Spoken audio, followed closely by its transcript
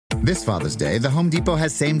This Father's Day, the Home Depot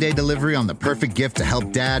has same-day delivery on the perfect gift to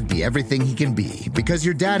help Dad be everything he can be. Because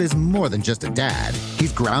your dad is more than just a dad.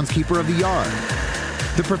 He's groundskeeper of the yard,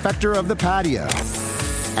 the perfecter of the patio,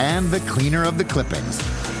 and the cleaner of the clippings.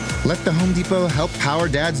 Let the Home Depot help power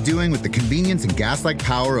Dad's doing with the convenience and gas-like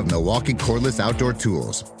power of Milwaukee cordless outdoor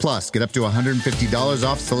tools. Plus, get up to $150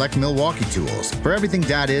 off select Milwaukee tools. For everything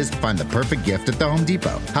Dad is, find the perfect gift at the Home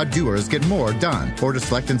Depot. How doers get more done. Order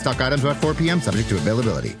select in-stock items by 4 p.m. subject to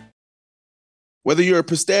availability. Whether you're a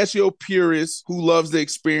pistachio purist who loves the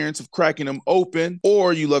experience of cracking them open,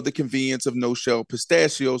 or you love the convenience of no-shell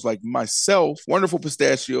pistachios like myself, Wonderful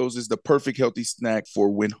Pistachios is the perfect healthy snack for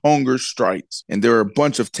when hunger strikes. And there are a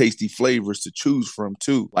bunch of tasty flavors to choose from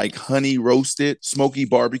too, like honey roasted, smoky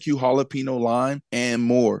barbecue, jalapeno lime, and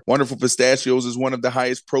more. Wonderful Pistachios is one of the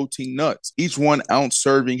highest protein nuts. Each 1 ounce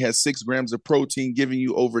serving has 6 grams of protein, giving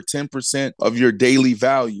you over 10% of your daily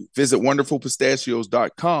value. Visit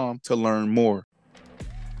wonderfulpistachios.com to learn more.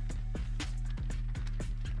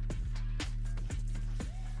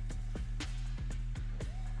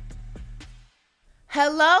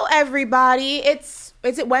 Hello, everybody. Is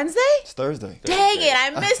it Wednesday? It's Thursday. Dang it, I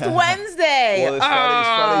missed Wednesday. Well, it's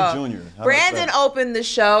Friday Junior. Brandon opened the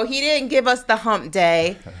show. He didn't give us the hump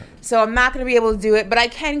day, so I'm not going to be able to do it, but I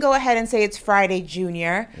can go ahead and say it's Friday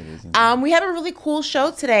Junior. We have a really cool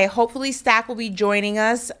show today. Hopefully, Stak will be joining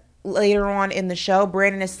us later on in the show.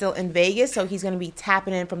 Brandon is still in Vegas, so he's going to be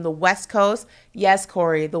tapping in from the West Coast. Yes,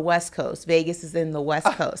 Corey, the West Coast. Vegas is in the West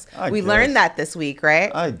Coast. We learned that this week,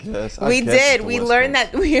 right? I guess. We did. We learned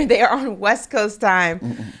that they are on West Coast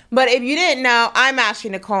time. But if you didn't know, I'm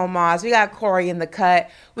actually Nicole Moss. We got Corey in the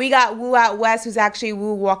cut. We got Woo out West, who's actually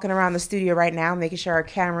Woo walking around the studio right now, making sure our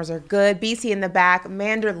cameras are good. BC in the back,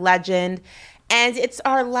 Mander Legend. And it's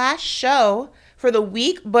our last show for the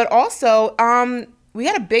week, but also we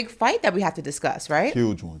got a big fight that we have to discuss, right?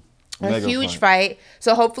 Huge one. A huge fight.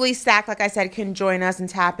 So hopefully Stak, like I said, can join us and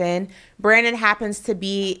tap in. Brandon happens to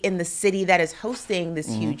be in the city that is hosting this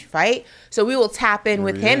huge fight. So we will tap in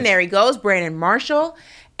with him. There he goes, Brandon Marshall.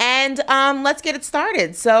 And let's get it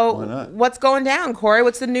started. So what's going down, Corey?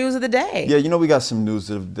 What's the news of the day? Yeah, we got some news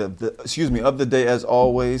of the day as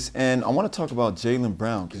always. And I want to talk about Jaylen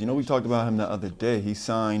Brown because, we talked about him the other day. He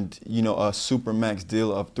signed, a super max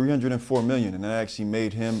deal of $304 million, and that actually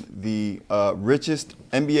made him the richest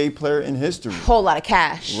NBA player in history. A whole lot of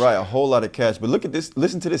cash. Right, a whole lot of cash. But look at this.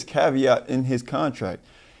 Listen to this caveat in his contract.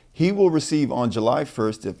 He will receive on July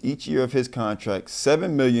 1st of each year of his contract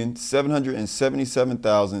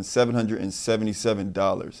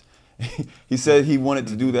 $7,777,777. He said he wanted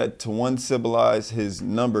to do that to one, symbolize his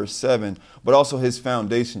number 7, but also his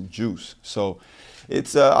foundation juice. So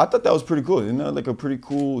it's I thought that was pretty cool. Isn't that like a pretty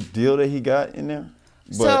cool deal that he got in there?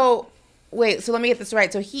 So let me get this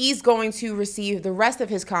right. So he's going to receive the rest of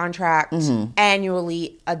his contract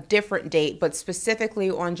annually, a different date, but specifically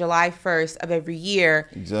on July 1st of every year,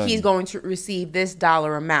 he's going to receive this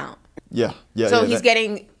dollar amount. Yeah. So he's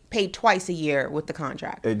getting paid twice a year with the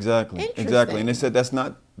contract. Exactly. And they said that's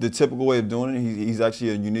not the typical way of doing it. He's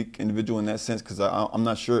actually a unique individual in that sense because I'm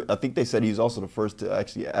not sure. I think they said he's also the first to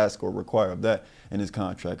actually ask or require of that in his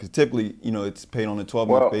contract. Because typically, it's paid on a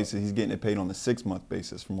 12-month basis. He's getting it paid on a 6-month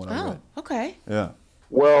basis from what I read. Oh, okay. Yeah.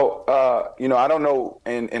 Well, I don't know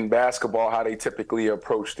in basketball how they typically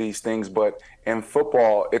approach these things, but in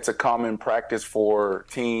football, it's a common practice for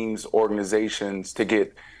teams, organizations to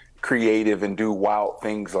get creative and do wild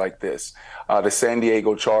things like this. The San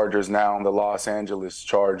Diego Chargers, now the Los Angeles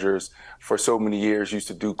Chargers, for so many years used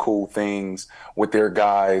to do cool things with their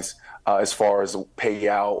guys as far as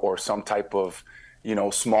payout or some type of,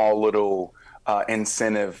 small little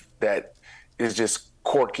incentive that is just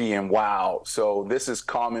quirky and wild. So this is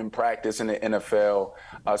common practice in the NFL.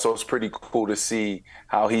 So it's pretty cool to see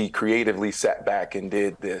how he creatively sat back and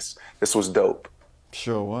did this. This was dope.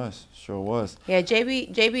 Sure was. Yeah,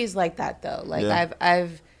 JB is like that though. Like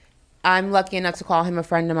I'm lucky enough to call him a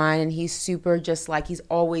friend of mine, and he's super just like he's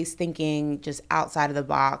always thinking just outside of the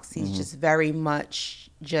box. He's just very much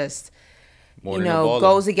just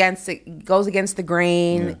goes against the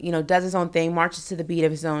grain. Does his own thing, marches to the beat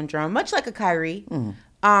of his own drum, much like a Kyrie.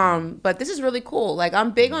 But this is really cool. Like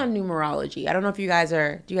I'm big on numerology. I don't know if do you guys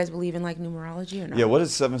believe in like numerology or not? Yeah, what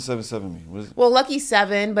does 777 mean? What is it? Well, lucky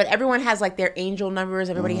 7, but everyone has like their angel numbers.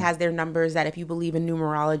 Everybody has their numbers that if you believe in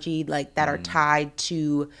numerology, like that are tied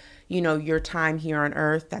to, your time here on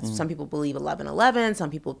earth. That's some people believe 1111, some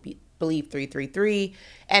people believe 333,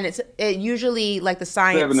 and it usually like the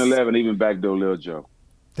science 7-11, even backdoor Lil Joe.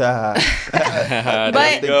 But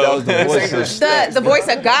that was the voice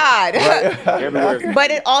of God.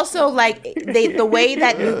 But it also like the way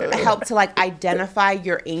that you help to like identify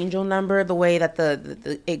your angel number, the way that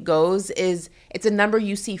it goes is it's a number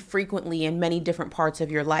you see frequently in many different parts of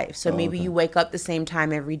your life. So maybe you wake up the same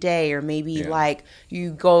time every day, or maybe like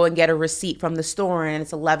you go and get a receipt from the store and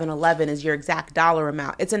it's 1111 is your exact dollar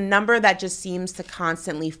amount. It's a number that just seems to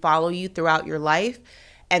constantly follow you throughout your life.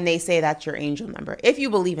 And they say that's your angel number, if you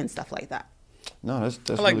believe in stuff like that. No, that's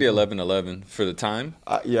I like really the 1111 for the time.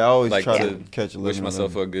 I always like try to catch 11. Wish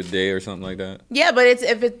myself a good day or something like that. Yeah, but it's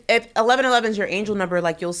if 1111 is your angel number,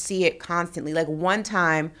 like you'll see it constantly. Like one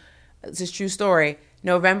time, it's a true story.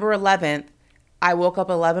 November 11th, I woke up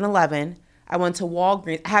 1111. I went to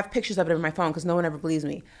Walgreens. I have pictures of it in my phone because no one ever believes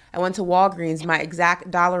me. I went to Walgreens. My exact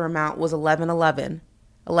dollar amount was 1111.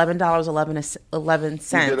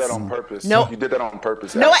 $11.11. You did that on purpose. No, you did that on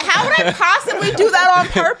purpose. No, how would I possibly do that on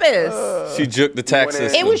purpose? She juked the tax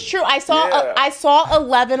system. It was true. I saw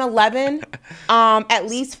 1111 at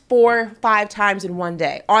least 4 or 5 times in one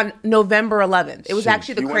day on November 11th. It was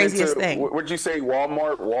actually the craziest thing. What'd you say?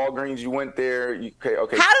 Walmart, Walgreens. You went there. Okay. How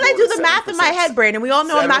did I do the math in my head, Brandon? We all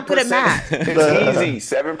know I'm not good at math. It's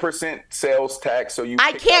easy. 7% sales tax. So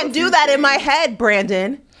I can't do that in my head,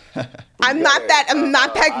 Brandon. I'm not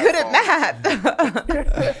that good at math.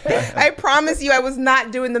 I promise you I was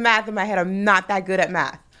not doing the math in my head. I'm not that good at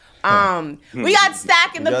math. We got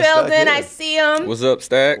Stak in the building. I see him. What's up,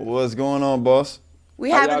 Stak? What's going on, boss?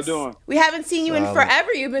 How y'all doing? We haven't seen you in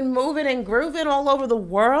forever. You've been moving and grooving all over the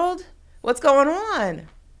world. What's going on?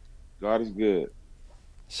 God is good.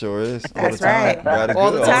 Sure is. That's right.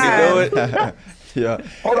 All the time. Yeah.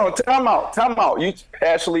 Hold on, time out.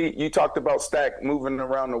 You talked about Stak moving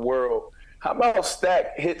around the world. How about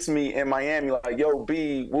Stak hits me in Miami like, yo,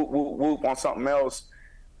 B, whoop, whoop, whoop on something else.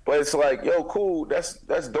 But it's like, yo, cool, that's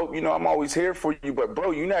dope. You know, I'm always here for you. But,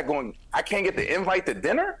 bro, you're not going – I can't get the invite to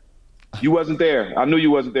dinner? You wasn't there. I knew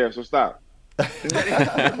you wasn't there, so stop.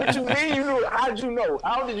 What you mean? You knew? How'd you know?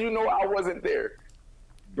 How did you know I wasn't there?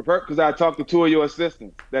 Because I talked to 2 of your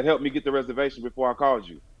assistants that helped me get the reservation before I called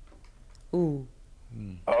you. Ooh.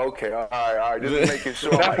 Okay, all right. Just making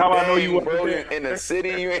sure. That's how I know you were bro, in the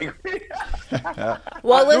city. You ain't.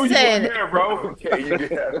 Well, listen, there, bro. Okay, you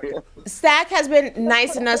did. Stak has been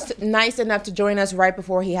nice enough to join us right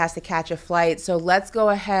before he has to catch a flight. So let's go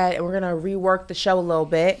ahead and we're gonna rework the show a little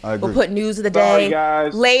bit. We'll put news of the day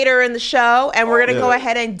later in the show, and we're gonna go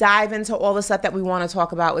ahead and dive into all the stuff that we want to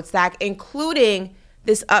talk about with Stak, including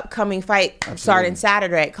this upcoming fight starting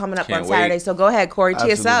Saturday, coming up on Saturday. So go ahead, Corey,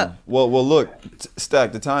 tee us up. Well, look,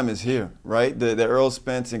 Stak, the time is here, right? The Errol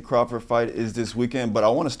Spence and Crawford fight is this weekend. But I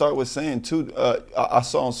want to start with saying, too, I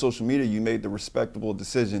saw on social media you made the respectable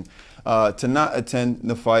decision to not attend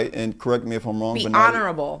the fight. And correct me if I'm wrong. Be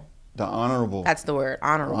honorable. The honorable. That's the word,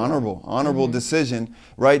 honorable. Honorable decision,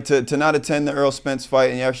 right? To not attend the Errol Spence fight,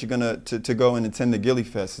 and you're actually going to go and attend the Gilly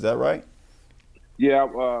Fest. Is that right? Yeah,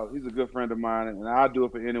 he's a good friend of mine, and I'll do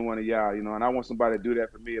it for any one of y'all, you know, and I want somebody to do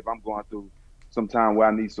that for me if I'm going through some time where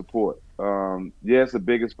I need support. Yeah, it's the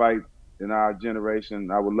biggest fight in our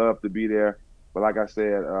generation. I would love to be there, but like I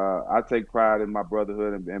said, I take pride in my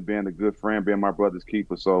brotherhood and being a good friend, being my brother's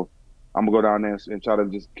keeper. So I'm going to go down there and try to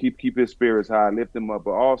just keep his spirits high, lift him up.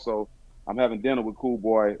 But also, I'm having dinner with Cool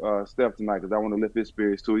Boy Steph tonight because I want to lift his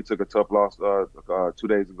spirits too. He took a tough loss 2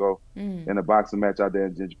 days ago in a boxing match out there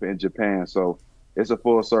in Japan. So it's a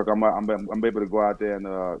full circle. I'm able to go out there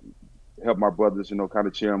and help my brothers, you know, kind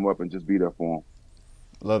of cheer them up and just be there for them.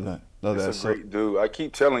 Love that. He's a great dude. I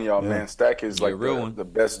keep telling y'all, man, Stak is like the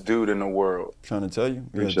best dude in the world. Trying to tell you.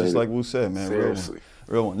 Yeah, just like Wu said, man. Seriously.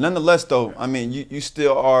 Real one. Nonetheless, though, I mean, you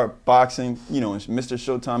still are boxing, you know, Mr.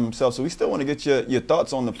 Showtime himself. So we still want to get your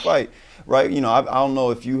thoughts on the fight, right? You know, I don't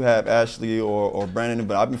know if you have, Ashley or Brandon,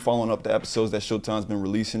 but I've been following up the episodes that Showtime's been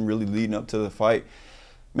releasing, really leading up to the fight.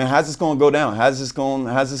 Man, how's this going to go down? How's this going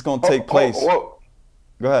to take place? Go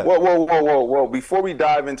ahead. Whoa. Before we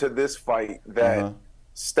dive into this fight that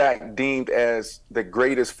Stak deemed as the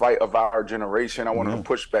greatest fight of our generation, I want to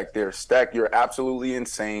push back there. Stak, you're absolutely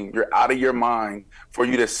insane. You're out of your mind for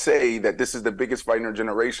you to say that this is the biggest fight in our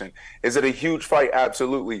generation. Is it a huge fight?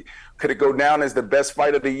 Absolutely. Could it go down as the best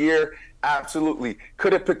fight of the year? Absolutely.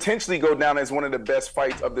 Could it potentially go down as one of the best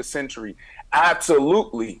fights of the century?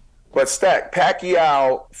 Absolutely. But Stak,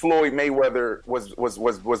 Pacquiao, Floyd Mayweather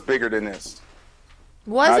was bigger than this.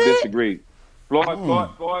 I disagree. Floyd for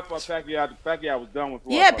Pacquiao. Pacquiao was done with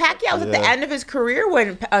Floyd. Yeah, Pacquiao was at the end of his career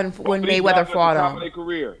when Mayweather fought him. Their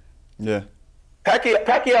career. Yeah.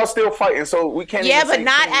 Pacquiao's still fighting, so we can't. Yeah, but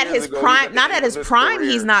not at his prime. Not at his prime.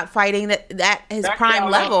 He's not fighting that his prime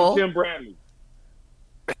level. Tim Bradley.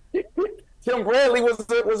 Tim Bradley was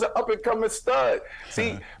an up-and-coming stud.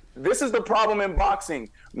 See, this is the problem in boxing.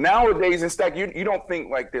 Nowadays, in Stak, you don't think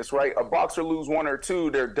like this, right? A boxer lose one or two,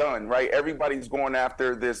 they're done, right? Everybody's going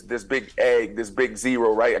after this big egg, this big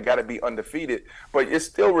zero, right? I got to be undefeated. But it's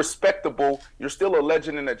still respectable. You're still a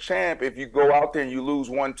legend and a champ if you go out there and you lose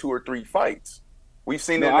 1, 2, or 3 fights. We've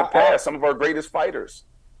seen it in the past, some of our greatest fighters.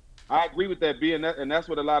 I agree with that, B, and that's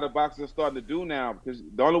what a lot of boxers are starting to do now, because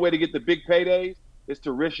the only way to get the big paydays is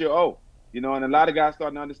to risk your O. You know, and a lot of guys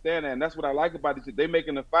starting to understand that, and that's what I like about it. They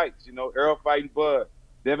making the fights. You know, Errol fighting Bud,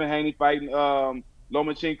 Devin Haney fighting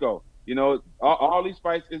Lomachenko. You know, all these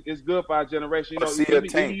fights is good for our generation. You know,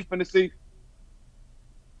 you finna see.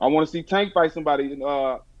 I want to see Tank fight somebody.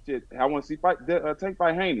 I want to see Tank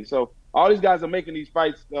fight Haney. So all these guys are making these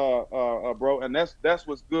fights, bro, and that's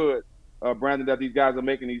what's good, Brandon. That these guys are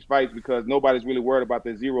making these fights because nobody's really worried about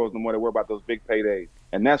their zeros no more. They're worried about those big paydays,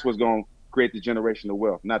 and that's what's going to create the generational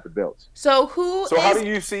wealth, not the belts. So how do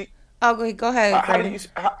you see? Oh, go ahead.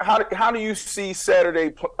 How do you see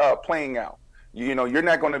Saturday playing out? You know, you're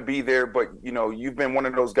not going to be there, but you know, you've been one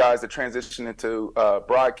of those guys that transitioned into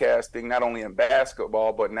broadcasting, not only in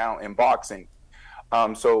basketball but now in boxing.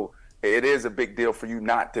 So it is a big deal for you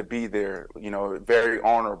not to be there. You know, very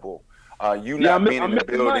honorable. Being in the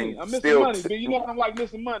building. I'm missing money, but you know I don't like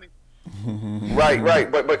missing money.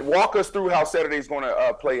 Right. But walk us through how Saturday's going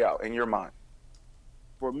to play out in your mind.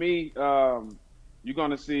 For me, you're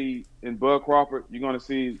going to see in Bud Crawford, you're going to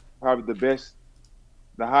see probably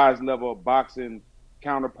the highest level of boxing,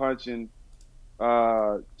 counter-punching,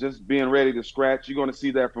 just being ready to scratch. You're going to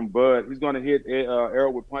see that from Bud. He's going to hit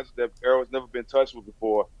Errol with punches that Errol's never been touched with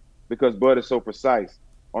before because Bud is so precise.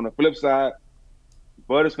 On the flip side,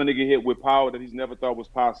 Bud is going to get hit with power that he's never thought was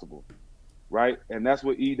possible. Right, and that's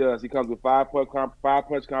what he does. He comes with five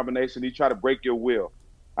punch combination. He try to break your will.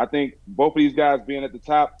 I think both of these guys being at the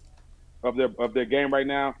top of their game right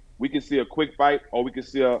now, we can see a quick fight or we can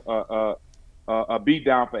see a beat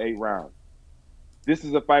down for 8 rounds. This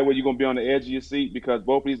is a fight where you're gonna be on the edge of your seat because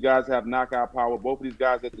both of these guys have knockout power. Both of these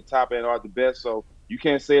guys at the top end are the best. So you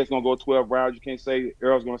can't say it's gonna go 12 rounds. You can't say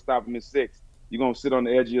Errol's gonna stop him in 6. You're gonna sit on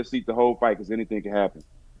the edge of your seat the whole fight because anything can happen.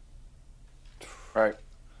 Right.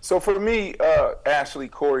 So for me, Ashley,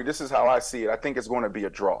 Corey, this is how I see it. I think it's going to be a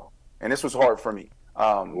draw, and this was hard for me.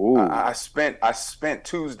 I spent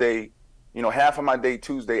Tuesday, you know, half of my day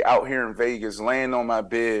Tuesday out here in Vegas, laying on my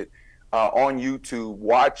bed on YouTube,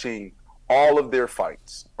 watching all of their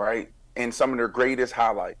fights, right, and some of their greatest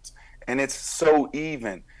highlights. And it's so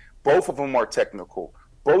even. Both of them are technical.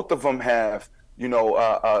 Both of them have, you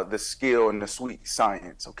know, the skill and the sweet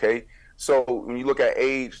science. Okay, so when you look at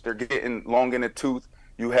age, they're getting long in the tooth.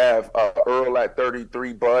 You have Errol at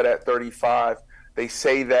 33, Bud at 35. They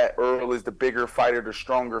say that Errol is the bigger fighter, the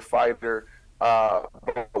stronger fighter. But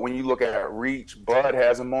when you look at reach, Bud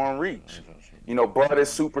has him on reach. You know, Bud is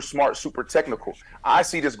super smart, super technical. I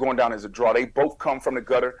see this going down as a draw. They both come from the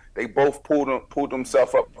gutter. They both pulled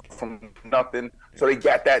themselves up from nothing. So they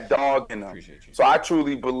got that dog in them. So I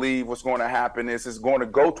truly believe what's going to happen is it's going to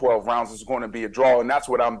go 12 rounds. It's going to be a draw, and that's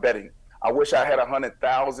what I'm betting. I wish I had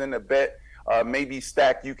 100,000 to bet. Maybe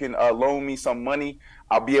Stak, you can loan me some money.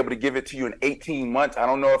 I'll be able to give it to you in 18 months. I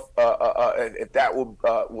don't know if that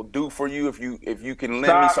will do for you. If you can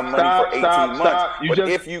lend me some money for 18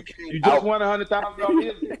 months. You just won 100,000 on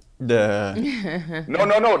Izzy.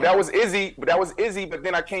 No. That was Izzy. But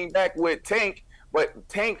then I came back with Tank. But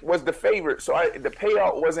Tank was the favorite, so the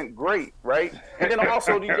payout wasn't great, right? And then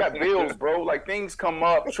also you got bills, bro. Like things come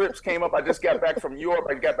up, trips came up. I just got back from Europe.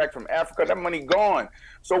 I got back from Africa. That money gone.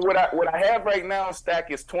 So what I have right now,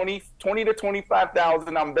 Stak, is 20 to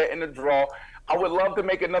 25,000. I'm betting the draw. I would love to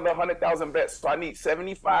make another 100,000 bets, so I need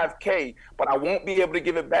 75K, but I won't be able to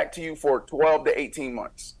give it back to you for 12 to 18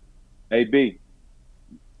 months. Hey, B,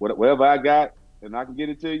 whatever I got, and I can get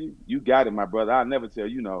it to you, you got it, my brother. I'll never tell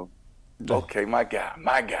you no. Okay, my guy.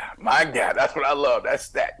 That's what I love. That's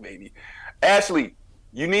Stak, baby. Ashley,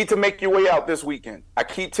 you need to make your way out this weekend. I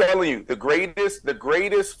keep telling you, the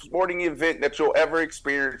greatest sporting event that you'll ever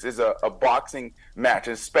experience is a boxing match,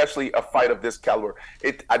 especially a fight of this caliber.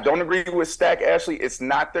 I don't agree with Stak, Ashley. It's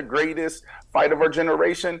not the greatest fight of our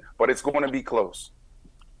generation, but it's going to be close.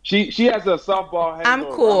 She has a softball hangover. I'm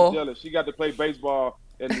cool. I'm jealous. She got to play baseball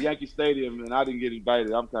at the Yankee Stadium, and I didn't get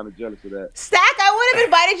invited. I'm kind of jealous of that. Stak, I would have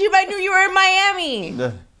invited you, but I knew you were in Miami.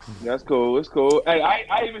 That's cool. It's cool. Hey,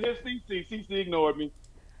 I even hit CC. CC ignored me.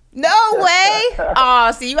 No way.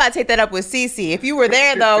 Oh, see, you got to take that up with CC. If you were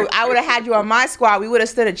there, though, I would have had you on my squad. We would have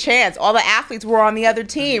stood a chance. All the athletes were on the other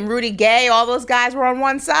team. Rudy Gay, all those guys were on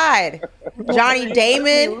one side. Johnny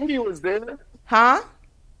Damon. Rudy was there. Huh?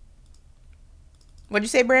 What'd you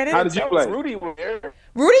say, Brandon? How did you play? Rudy was there.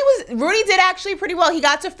 Rudy did actually pretty well. He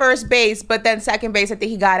got to first base, but then second base, I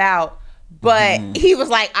think he got out. But he was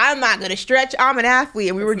like, I'm not going to stretch. I'm an athlete.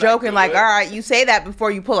 And we were joking like, all right, you say that before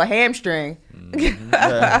you pull a hamstring. Getting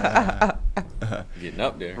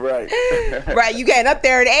up there. Right. Right, you getting up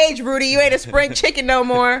there in age, Rudy. You ain't a spring chicken no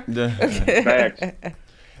more.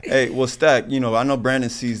 Hey, well, Stak, you know, I know Brandon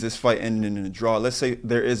sees this fight ending in a draw. Let's say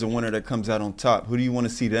there is a winner that comes out on top. Who do you want to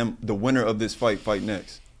see the winner of this fight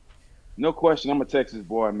next? No question. I'm a Texas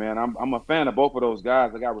boy, man. I'm a fan of both of those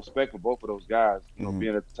guys. I got respect for both of those guys, you know,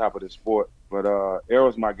 being at the top of this sport. But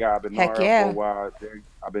Errol's my guy. I've been knowing Errol for a while.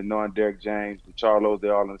 I've been knowing Derek James, the Charlos.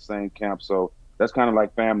 They're all in the same camp. So that's kind of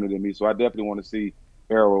like family to me. So I definitely want to see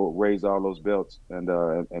Errol raise all those belts and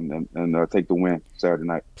take the win Saturday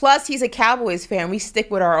night. Plus, he's a Cowboys fan. We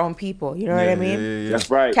stick with our own people. You know what I mean? Yeah.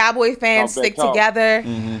 That's right. Cowboy fans stick together.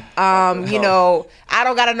 You know, I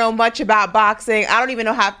don't gotta know much about boxing. I don't even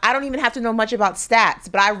have to know much about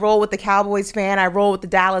stats. But I roll with the Cowboys fan. I roll with the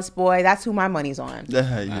Dallas boy. That's who my money's on.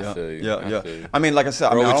 Yeah. I mean, like I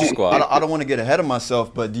said, I don't want to get ahead of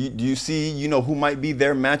myself, but do you see, you know, who might be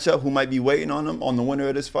their matchup? Who might be waiting on them on the winner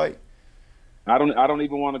of this fight? I don't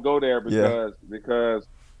even want to go there because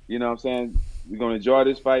you know what I'm saying, we're gonna enjoy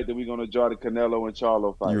this fight, then we're gonna enjoy the Canelo and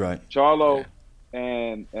Charlo fight. You're right. Charlo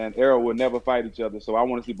and Errol will never fight each other, so I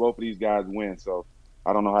want to see both of these guys win. So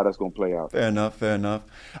I don't know how that's gonna play out. Fair enough.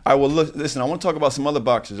 I will listen. I want to talk about some other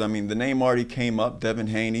boxers. I mean, the name already came up, Devin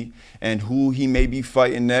Haney, and who he may be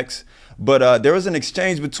fighting next. But there was an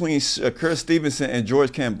exchange between Shakur Stevenson and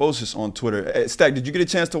George Kambosos on Twitter. Stak, did you get a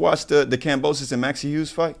chance to watch the Kambosos and Maxie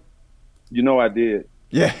Hughes fight? You know I did.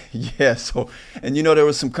 Yeah. So, and you know there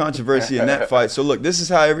was some controversy in that fight. So look, this is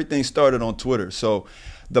how everything started on Twitter. So,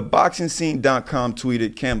 theboxingscene.com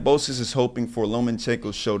tweeted, Kambosos is hoping for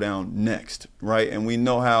Lomachenko's showdown next, right? And we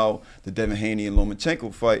know how the Devin Haney and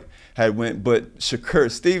Lomachenko fight had went, but Shakur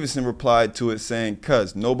Stevenson replied to it saying,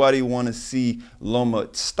 "Cuz nobody want to see Loma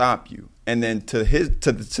stop you." And then to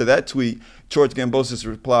that tweet, George Kambosos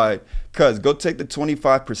replied, "Cuz, go take the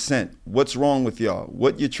 25%. What's wrong with y'all?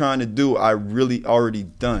 What you're trying to do, I really already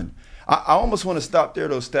done." I almost want to stop there,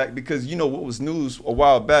 though, Stak, because you know what was news a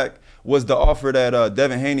while back was the offer that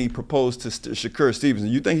Devin Haney proposed to Shakur Stevenson.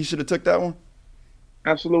 You think he should have took that one?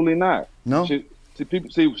 Absolutely not. No?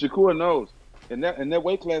 Shakur knows. In that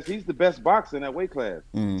weight class, he's the best boxer in that weight class.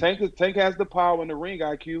 Tank has the power and the ring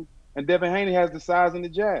IQ, and Devin Haney has the size and the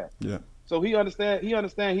jab. Yeah. So he understands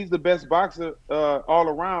he's the best boxer all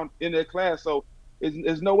around in that class. So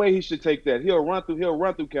there's no way he should take that. He'll run through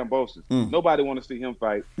Kambosos. Nobody want to see him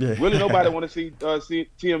fight. Yeah. Really, nobody want to see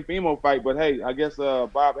Teofimo fight. But hey, I guess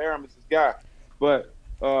Bob Arum is his guy. But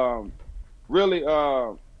really,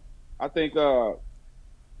 I think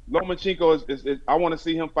Lomachenko is I want to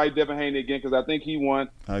see him fight Devin Haney again because I think he won.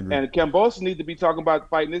 I agree. And Kambosos needs to be talking about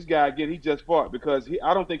fighting this guy again. He just fought because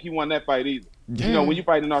I don't think he won that fight either. Yeah. You know, when you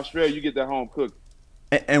fight in Australia, you get that home cooked.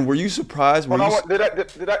 And were you surprised? Did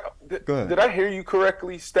I hear you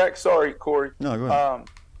correctly, Stak? Sorry, Corey. No, go ahead.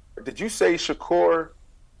 Did you say Shakur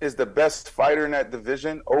is the best fighter in that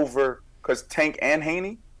division over because Tank and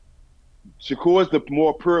Haney? Shakur is the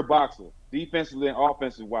more pure boxer, defensively and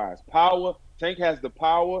offensive wise. Power. Tank has the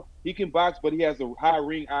power. He can box, but he has a high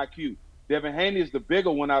ring IQ. Devin Haney is the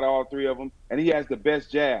bigger one out of all three of them, and he has the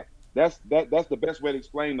best jab. That's the best way to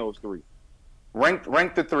explain those three.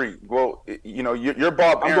 Rank the three. Well, you know, you're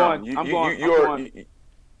Bob Arum.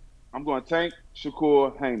 I'm going Tank,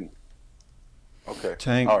 Shakur, Haney. Okay.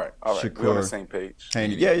 Tank, all right. Shakur, we're on the same page.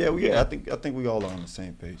 Haney. Yeah. I think we all are on the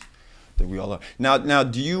same page. We all are. Now,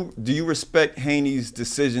 do you respect Haney's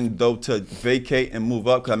decision though to vacate and move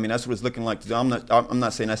up? 'Cause, I mean, that's what it's looking like. I'm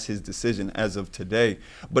not saying that's his decision as of today,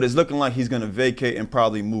 but it's looking like he's going to vacate and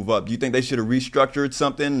probably move up. Do you think they should have restructured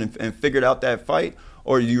something and figured out that fight,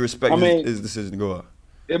 or do you respect his decision to go up?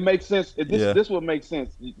 It makes sense. This would make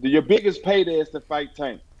sense. Your biggest payday is to fight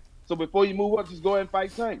Tank. So before you move up, just go ahead and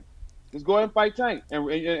fight Tank. Just go ahead and fight Tank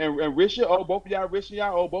and risk your both of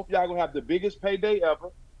y'all gonna have the biggest payday ever.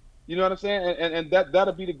 You know what I'm saying? And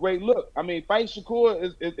that'll be the great look. I mean, fight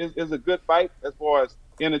Shakur is a good fight as far as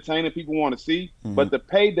entertaining people want to see. Mm-hmm. But the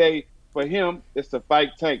payday for him is to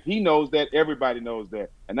fight Tank. He knows that. Everybody knows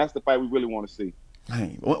that. And that's the fight we really want to see.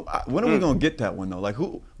 Man, when are we going to get that one, though? Like,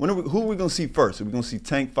 who are we going to see first? Are we going to see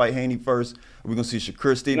Tank fight Haney first? Are we going to see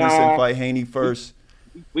Shakur Stevenson fight Haney first?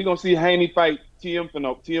 We're going to see Haney fight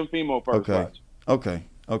Teofimo first. Okay.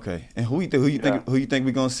 And who you think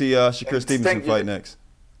we're going to see Shakur Stevenson fight next?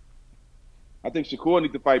 I think Shakur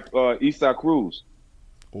needs to fight Isaac Cruz.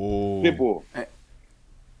 Oh. Pitbull.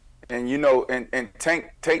 And you know, and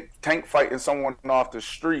Tank fighting someone off the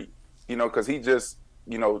street, you know, because he just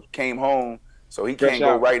came home, so he Fresh can't go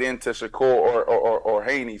out. right into Shakur or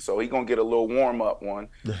Haney. So he gonna get a little warm up one.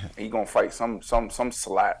 He gonna fight some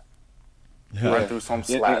slap. Run through some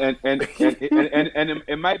slap. And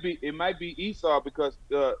it might be Esau because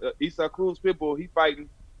Esau Cruz Pitbull, he fighting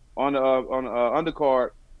on undercard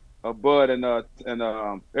of Bud and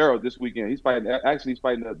Errol this weekend. He's fighting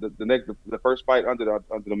the first fight under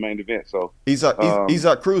the main event. So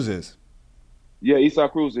Esau Cruz is. Yeah, Esau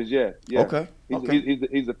Cruz is yeah. Okay.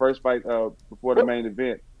 He's the first fight before the main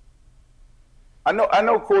event. I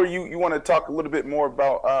know, Corey, you want to talk a little bit more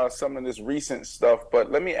about some of this recent stuff,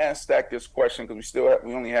 but let me ask Stak this question because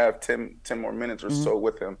we only have 10 more minutes or so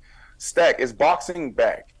with him. Stak, is boxing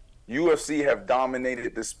back? UFC have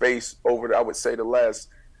dominated the space over, I would say, the last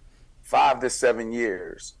 5 to 7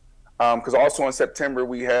 years. Because also in September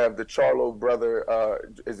we have the Charlo brother.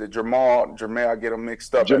 Is it Jamal? I get them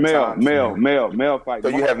mixed up. Mel fight. So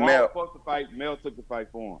you have Mel supposed to fight. Mel took the fight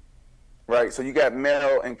for him. Right. So you got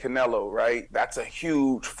Mel and Canelo. Right. That's a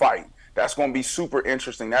huge fight. That's going to be super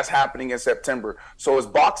interesting. That's happening in September. So is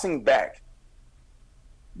boxing back?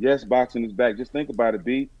 Yes, boxing is back. Just think about it,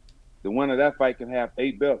 B. The winner of that fight can have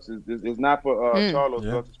 8 belts. It's not for Charlo's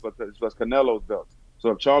belts, but it's for Canelo's belts. So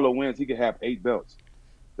if Charlo wins, he can have 8 belts.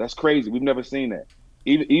 That's crazy. We've never seen that.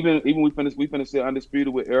 Even we finished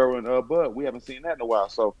undisputed with Errol and Bud. We haven't seen that in a while.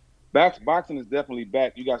 So boxing is definitely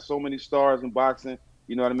back. You got so many stars in boxing.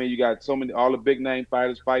 You know what I mean? You got all the big name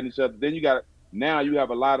fighters fighting each other. Then you have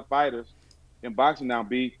a lot of fighters in boxing now,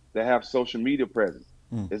 B, that have social media presence.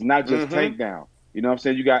 It's not just takedown. You know what I'm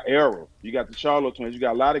saying? You got Errol, you got the Charlo twins, you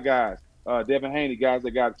got a lot of guys, Devin Haney, guys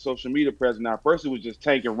that got social media presence. Now, first it was just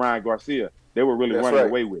Tank and Ryan Garcia. They were really running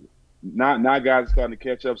away with it. Now guys are starting to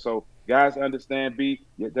catch up. So guys understand, B,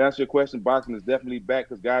 to answer your question, boxing is definitely back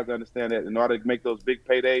because guys understand that in order to make those big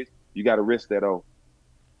paydays, you got to risk that O.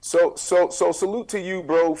 So salute to you,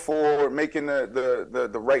 bro, for making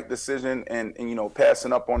the right decision and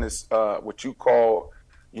passing up on this what you call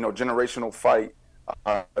generational fight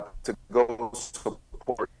to go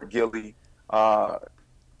support Gilly.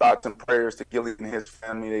 Thoughts and prayers to Gilly and his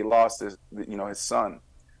family. They lost his son.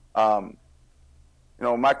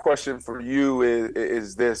 My question for you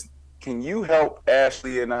is this: can you help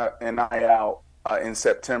Ashley and I out in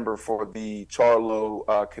September for the Charlo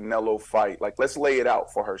Canelo fight? Like, let's lay it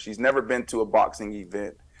out for her. She's never been to a boxing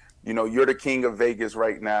event. You're the king of Vegas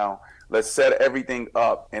right now. Let's set everything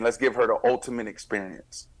up and let's give her the ultimate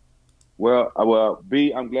experience. Well,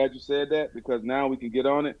 B, I'm glad you said that because now we can get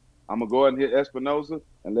on it. I'm gonna go ahead and hit Espinoza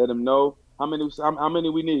and let him know how many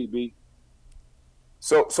we need, B.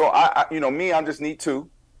 So I I just need 2.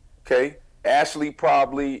 Okay. Ashley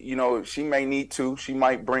probably, she may need 2. She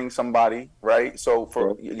might bring somebody, right?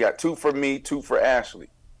 So you got 2 for me, 2 for Ashley.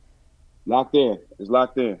 Locked in. It's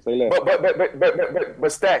locked in. Say less.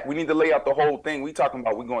 But Stak, we need to lay out the whole thing. We talking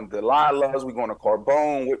about we going to Delilah's, we going to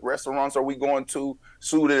Carbone. What restaurants are we going to?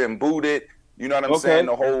 Suited and booted. You know what I'm saying?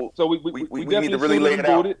 The whole. So we need to really lay it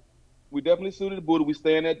out. We definitely suited and booted. We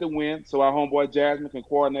staying at the Wynn, so our homeboy Jasmine can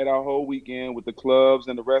coordinate our whole weekend with the clubs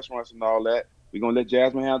and the restaurants and all that. We're going to let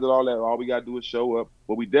Jasmine handle all that. All we got to do is show up.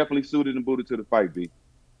 But we definitely suited and booted to the fight, B.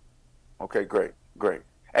 Okay, great.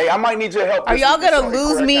 Hey, I might need your help. Are y'all going to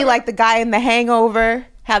lose me like the guy in The Hangover?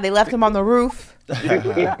 How they left him on the roof? He won't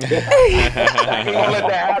let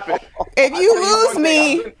that happen. If you lose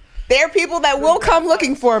me, there are people that will come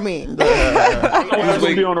looking for me. I'm going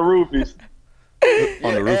to be on the roofies.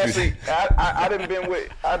 Actually, I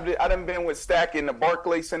done been with Stak in the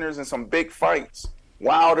Barclays Centers and some big fights,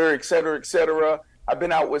 Wilder, et cetera. I've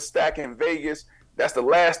been out with Stak in Vegas. That's the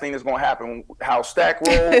last thing that's gonna happen. How Stak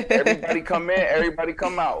roll, everybody come in, everybody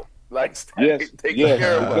come out. Like Stak take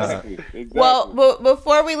care of us. Exactly. Well,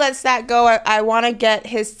 before we let Stak go, I want to get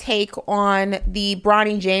his take on the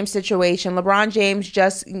Bronny James situation. LeBron James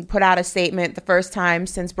just put out a statement the first time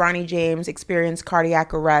since Bronny James experienced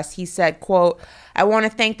cardiac arrest. He said, quote, "I want to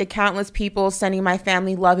thank the countless people sending my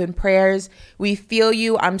family love and prayers. We feel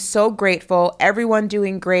you. I'm so grateful. Everyone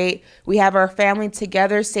doing great. We have our family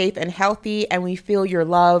together, safe and healthy, and we feel your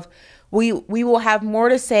love. We will have more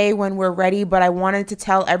to say when we're ready, but I wanted to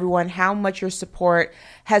tell everyone how much your support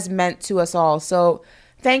has meant to us all." So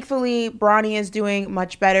thankfully, Bronny is doing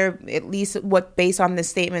much better, at least what based on this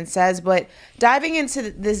statement says. But diving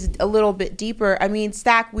into this a little bit deeper, I mean,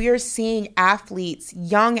 Stak, we are seeing athletes,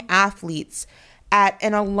 young athletes, at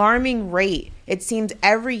an alarming rate. It seems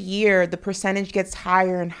every year the percentage gets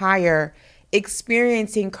higher and higher,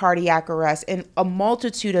 experiencing cardiac arrest in a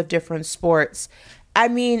multitude of different sports. I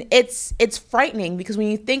mean, it's frightening because when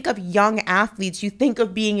you think of young athletes, you think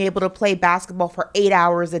of being able to play basketball for 8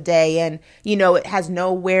 hours a day, and it has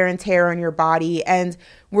no wear and tear on your body. And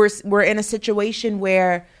we're in a situation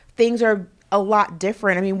where things are a lot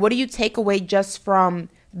different. I mean, what do you take away just from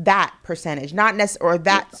that percentage, or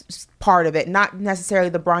that part of it, not necessarily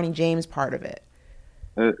the Bronny James part of it?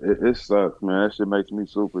 It sucks, man. That shit makes me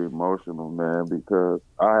super emotional, man, because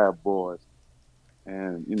I have boys.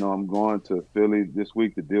 And, I'm going to Philly this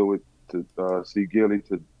week to see Gilly,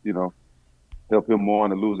 to, help him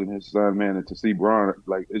mourn and losing his son, man, and to see Bron.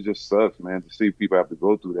 Like, it just sucks, man, to see people have to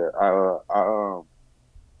go through that.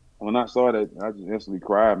 When I saw that, I just instantly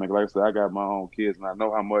cried, man. Like I said, I got my own kids, and I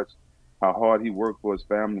know how hard he worked for his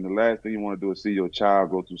family. And the last thing you want to do is see your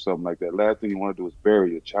child go through something like that. Last thing you want to do is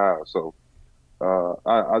bury your child. So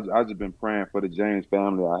I just been praying for the James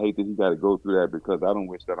family. I hate that he got to go through that, because I don't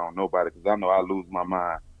wish that on nobody, because I know I lose my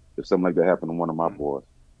mind if something like that happened to one of my boys.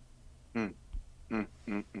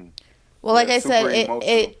 Well, like I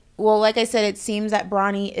said, it seems that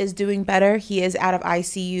Bronny is doing better. He is out of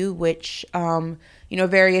ICU, which,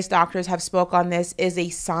 various doctors have spoke on this, is a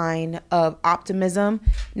sign of optimism.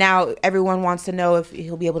 Now, everyone wants to know if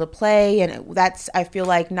he'll be able to play, and that's, I feel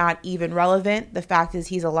like, not even relevant. The fact is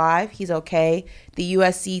he's alive. He's okay. The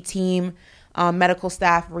USC team, medical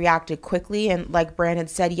staff reacted quickly, and like Brandon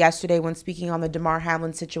said yesterday when speaking on the Damar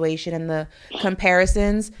Hamlin situation and the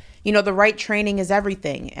comparisons, the right training is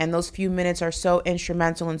everything, and those few minutes are so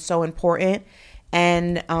instrumental and so important.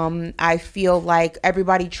 And I feel like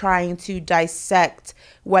everybody trying to dissect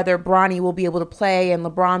whether Bronny will be able to play and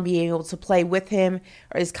LeBron being able to play with him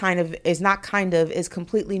is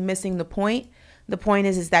completely missing the point. The point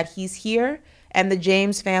is that he's here, and the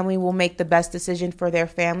James family will make the best decision for their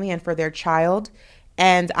family and for their child.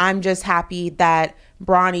 And I'm just happy that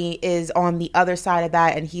Bronny is on the other side of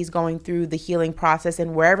that, and he's going through the healing process,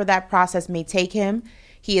 and wherever that process may take him,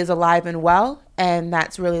 he is alive and well, and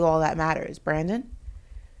that's really all that matters. Brandon?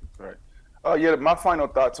 Right. My final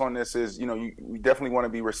thoughts on this is, we definitely want to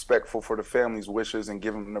be respectful for the family's wishes and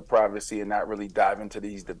give them the privacy and not really dive into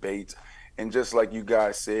these debates. And just like you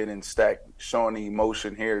guys said, and Stak showing the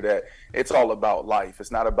emotion here, that it's all about life.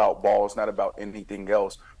 It's not about ball. It's not about anything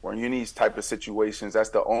else. When you're in these type of situations, that's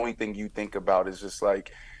the only thing you think about, is just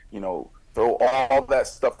like, throw all that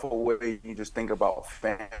stuff away. You just think about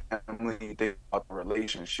family, you think about the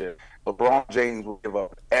relationship. LeBron James will give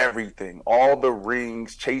up everything, all the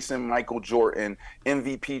rings, chasing Michael Jordan,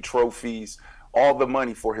 MVP trophies, all the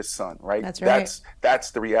money for his son, right? That's right.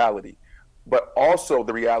 That's the reality. But also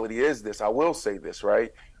the reality is this, I will say this,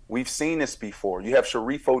 right? We've seen this before. You have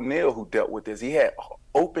Sharif O'Neal, who dealt with this. He had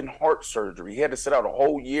open heart surgery. He had to sit out a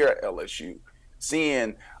whole year at LSU.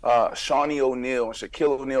 Seeing Shawnee O'Neal and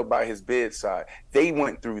Shaquille O'Neal by his bedside, they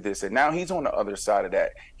went through this, and now he's on the other side of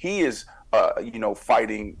that. He is,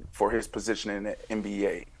 fighting for his position in the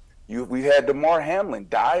NBA. We had Damar Hamlin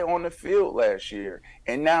die on the field last year,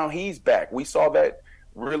 and now he's back. We saw that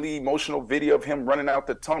really emotional video of him running out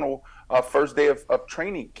the tunnel first day of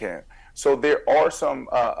training camp. So there are some,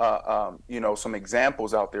 some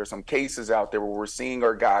examples out there, some cases out there where we're seeing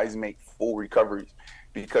our guys make full recoveries,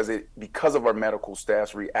 because of our medical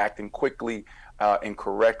staffs reacting quickly and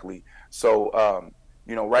correctly. So,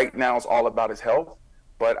 right now it's all about his health,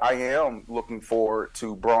 but I am looking forward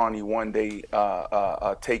to Bronny one day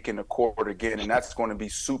taking the court again, and that's going to be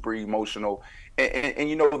super emotional.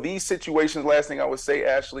 And these situations, last thing I would say,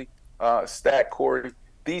 Ashley, Stak, Corey,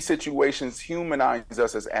 these situations humanize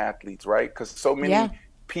us as athletes, right? Because so many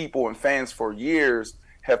people and fans for years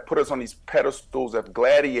have put us on these pedestals of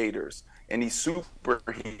gladiators and these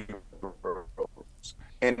superheroes,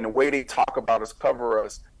 and the way they talk about us, cover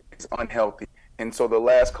us, is unhealthy. And so the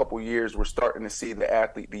last couple of years, we're starting to see the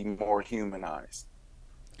athlete be more humanized.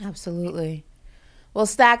 Absolutely. Well,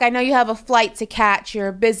 Stak, I know you have a flight to catch. You're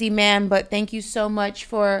a busy man, but thank you so much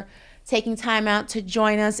for taking time out to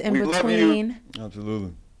join us in between.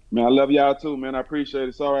 Absolutely. Man, I love y'all too, man. I appreciate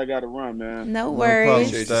it. Sorry I got to run, man. No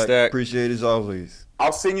worries. No problem, Stak. Appreciate it as always.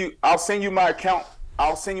 I'll send you my account.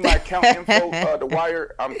 I'll send you my account info, the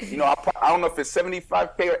wire. I don't know if it's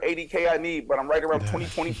 75K or 80K I need, but I'm right around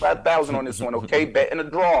 25,000 on this one, okay? Bet in the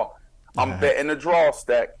draw. I'm betting the draw,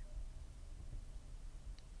 Stak.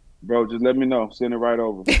 Bro, just let me know. Send it right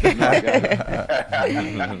over.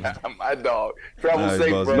 My dog. Travel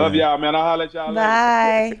safe, bro. Love y'all, man. I'll holler at y'all later.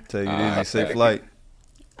 Bye. Take it easy. Safe flight.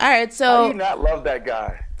 All right, so. How do you not love that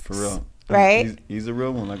guy? For real. Right? He's a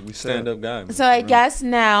real one, like we said. Stand-up guy. So I guess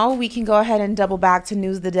now we can go ahead and double back to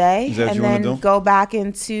News of the Day, and then go back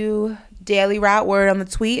into Daily route word on the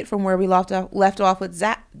tweet from where we left off with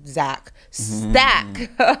Stak.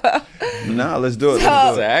 Nah, let's do it.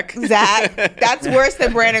 Zach. That's worse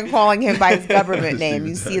than Brandon calling him by his government name.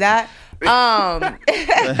 You see that?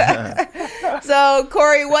 So,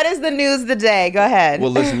 Corey, what is the news of the day? Go ahead.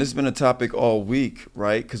 Well, listen, this has been a topic all week,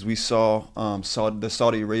 right? Because we saw the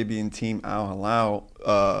Saudi Arabian team Al Hilal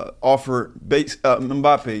offer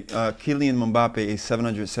Kylian Mbappe a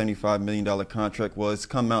 $775 million contract. Well, it's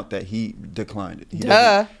come out that he declined it.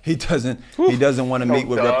 He doesn't want to meet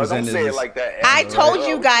with representatives. Don't say it like that. I told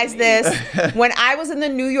you guys this when I was in the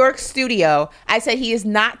New York studio. I said he is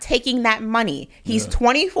not taking that money. He's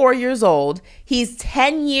 24 years old. He's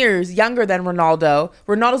 10 years younger than Ronaldo.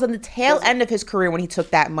 Ronaldo's on the tail end of his career when he took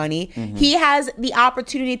that money. He has the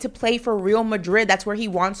opportunity to play for Real Madrid. That's where he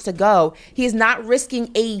wants to go. He is not risking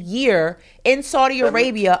a year in Saudi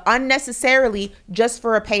Arabia unnecessarily just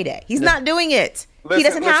for a payday. He's not doing it. He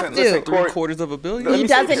doesn't have to. $750 million. He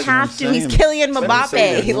doesn't have to. He's Kylian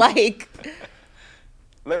Mbappe. Like,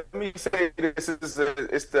 let me say this is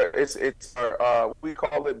we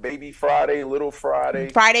call it Baby Friday, Little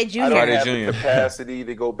Friday. Friday Junior. I don't have Junior. the capacity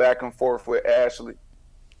to go back and forth with Ashley.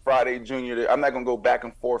 Friday Junior. I'm not going to go back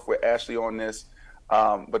and forth with Ashley on this,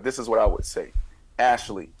 but this is what I would say.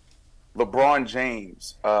 Ashley, LeBron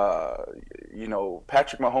James,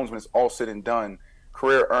 Patrick Mahomes, when it's all said and done,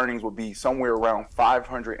 career earnings will be somewhere around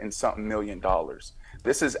 $500 and something million.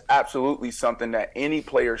 This is absolutely something that any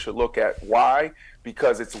player should look at. Why?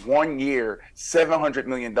 Because it's 1 year, $700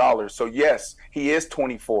 million. So yes, he is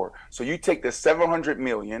 24. So you take the $700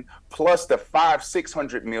 million plus the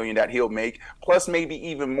 $600 million that he'll make, plus maybe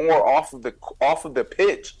even more off of the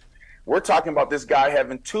pitch. We're talking about this guy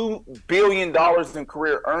having $2 billion in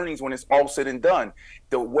career earnings when it's all said and done.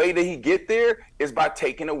 The way that he get there is by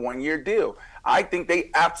taking a 1 year deal. I think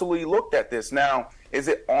they absolutely looked at this. Now, is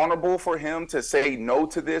it honorable for him to say no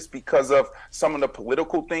to this because of some of the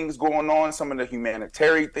political things going on, some of the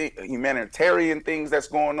humanitarian things that's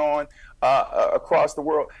going on across the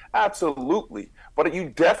world? Absolutely. But you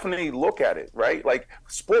definitely look at it, right? Like,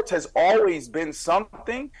 sports has always been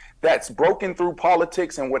something that's broken through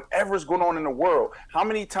politics and whatever's going on in the world. How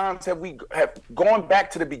many times have we gone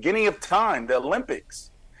back to the beginning of time, the Olympics?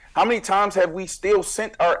 How many times have we still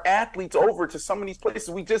sent our athletes over to some of these places?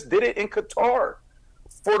 We just did it in Qatar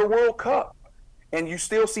for the World Cup, and you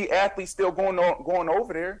still see athletes still going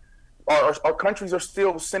over there. Our countries are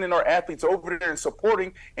still sending our athletes over there and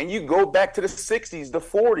supporting, and you go back to the 60s, the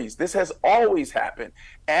 40s. This has always happened.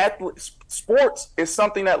 Sports is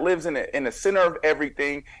something that lives in the center of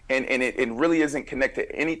everything, and it really isn't connected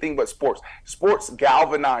to anything but sports. Sports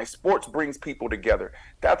galvanize. Sports brings people together.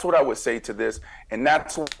 That's what I would say to this, and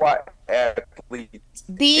that's why athletes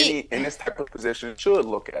in this type of position should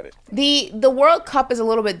look at it. The World Cup is a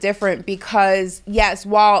little bit different because, yes,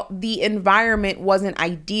 while the environment wasn't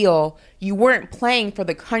ideal, you weren't playing for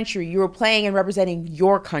the country. You were playing and representing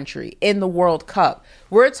your country in the World Cup.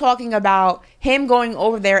 We're talking about him going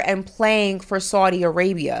over there and playing for Saudi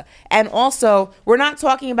Arabia. And also, we're not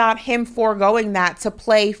talking about him foregoing that to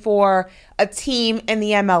play for a team in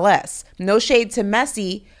the MLS. No shade to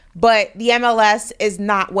Messi, but the MLS is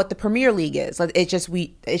not what the Premier League is.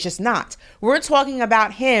 It's just not. We're talking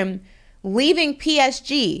about him leaving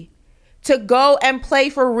PSG to go and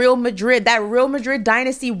play for Real Madrid. That Real Madrid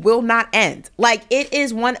dynasty will not end. Like, it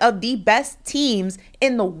is one of the best teams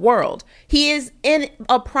in the world. He is in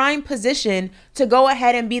a prime position to go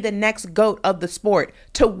ahead and be the next GOAT of the sport,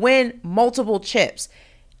 to win multiple chips.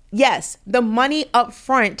 Yes, the money up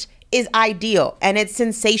front is ideal and it's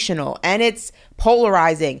sensational and it's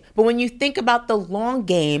polarizing. But when you think about the long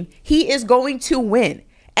game, he is going to win.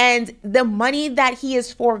 And the money that he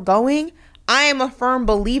is foregoing, I am a firm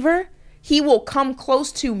believer he will come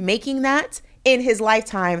close to making that in his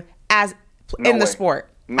lifetime in the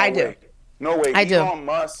sport. I do. No way. Elon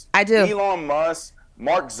Musk. I do. Elon Musk,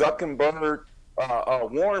 Mark Zuckerberg,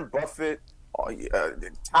 Warren Buffett,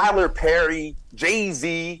 Tyler Perry,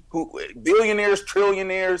 Jay-Z, who billionaires,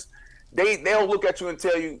 trillionaires, they'll look at you and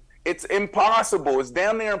tell you it's impossible. It's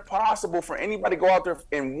damn near impossible for anybody to go out there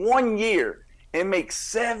in 1 year and make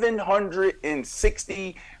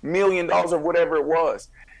 $760 million or whatever it was.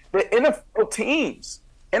 The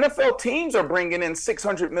NFL teams are bringing in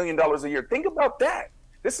 $600 million a year. Think about that.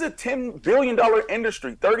 This is a $10 billion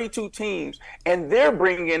industry, 32 teams, and they're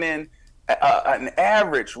bringing in an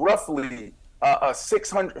average, roughly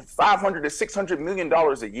 $500 to $600 million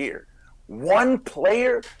a year. One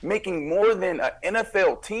player making more than an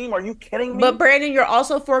NFL team? Are you kidding me? But Brandon, you're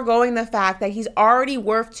also foregoing the fact that he's already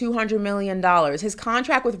worth $200 million. His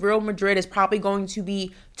contract with Real Madrid is probably going to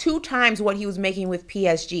be 2 times what he was making with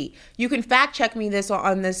PSG. You can fact check me this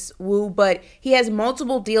on this, Woo, but he has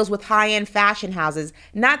multiple deals with high-end fashion houses.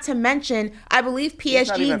 Not to mention, I believe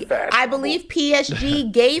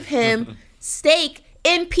PSG gave him stake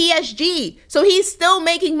in PSG. So he's still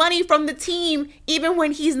making money from the team even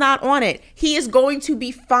when he's not on it. He is going to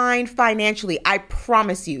be fine financially. I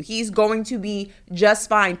promise you. He's going to be just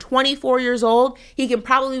fine. 24 years old. He can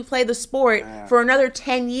probably play the sport for another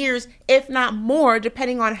 10 years, if not more,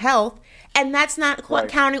 depending on health. And that's not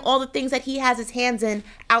counting all the things that he has his hands in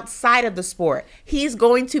outside of the sport. He's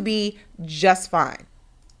going to be just fine.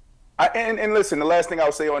 And listen, the last thing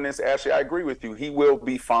I'll say on this, Ashley, I agree with you. He will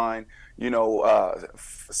be fine.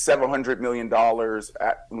 $700 million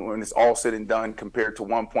when it's all said and done compared to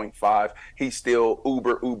 1.5. He's still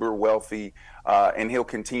uber wealthy, and he'll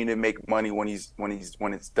continue to make money when it's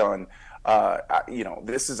done.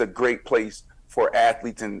 This is a great place for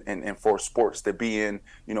athletes and for sports to be in.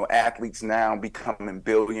 Athletes now becoming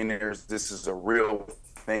billionaires. This is a real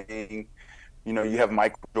thing. You have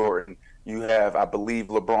Michael Jordan. You have, I believe,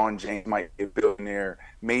 LeBron James might be a billionaire,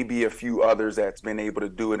 maybe a few others that's been able to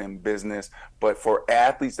do it in business. But for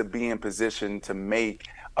athletes to be in position to make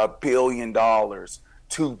 $1 billion,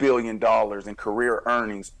 $2 billion in career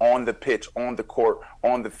earnings on the pitch, on the court,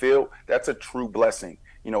 on the field, that's a true blessing.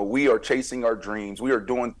 We are chasing our dreams. We are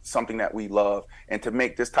doing something that we love. And to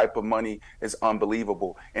make this type of money is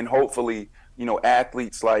unbelievable. And hopefully,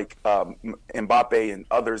 athletes like Mbappe and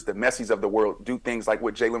others, the Messis of the world, do things like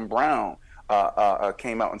what Jaylen Brown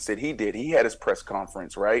came out and said he did. He had his press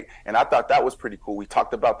conference, right? And I thought that was pretty cool. We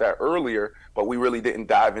talked about that earlier, but we really didn't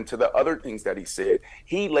dive into the other things that he said.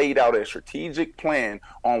 He laid out a strategic plan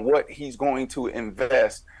on what he's going to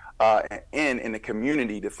invest in the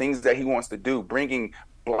community, the things that he wants to do, bringing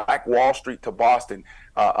Black Wall Street to Boston,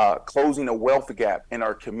 closing a wealth gap in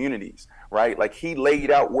our communities, right? Like, he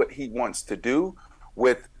laid out what he wants to do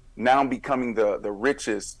with now becoming the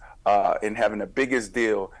richest and having the biggest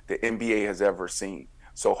deal the NBA has ever seen.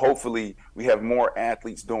 So hopefully we have more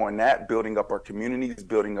athletes doing that, building up our communities,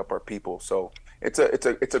 building up our people. So it's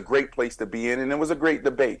a great place to be in, and it was a great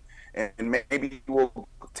debate. And maybe we'll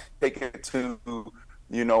take it to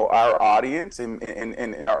our audience, and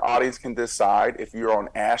our audience can decide if you're on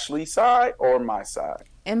Ashley's side or my side.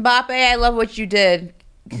 Mbappe, I love what you did.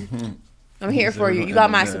 I'm here for you. You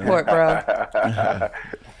got my support, bro.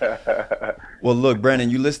 Well, look, Brandon,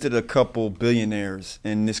 you listed a couple billionaires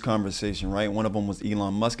in this conversation, right? One of them was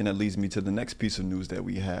Elon Musk, and that leads me to the next piece of news that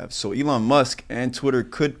we have. So Elon Musk and Twitter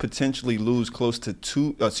could potentially lose close to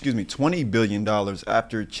 $20 billion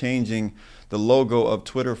after changing the logo of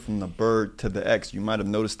Twitter from the bird to the X. You might have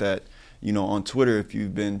noticed that, on Twitter if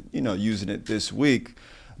you've been, using it this week.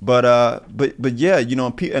 But yeah,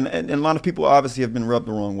 and a lot of people obviously have been rubbed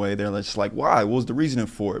the wrong way. They're just like, why? What was the reasoning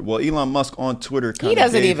for it? Well, Elon Musk on Twitter he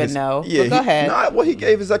doesn't even know. Yeah, go ahead. He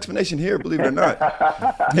gave his explanation here, believe it or not.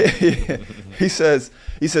 He says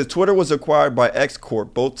Twitter was acquired by X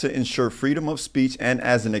Corp both to ensure freedom of speech and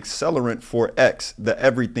as an accelerant for X, the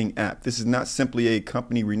everything app. This is not simply a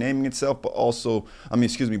company renaming itself, but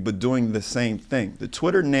doing the same thing. The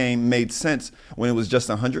Twitter name made sense when it was just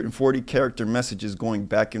 140 character messages going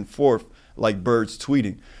back and forth like birds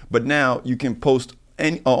tweeting. But now you can post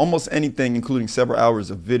almost anything, including several hours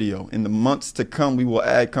of video. In the months to come, we will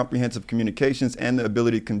add comprehensive communications and the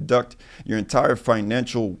ability to conduct your entire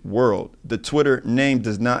financial world. The Twitter name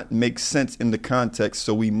does not make sense in the context,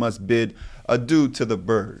 so we must bid adieu to the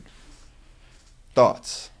bird.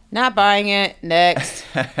 Thoughts? Not buying it. Next.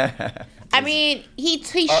 I mean, he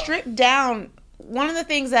stripped down one of the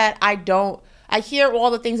things that I hear all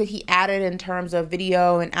the things that he added in terms of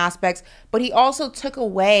video and aspects, but he also took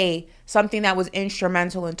away something that was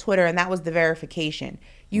instrumental in Twitter, and that was the verification.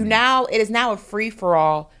 It is now a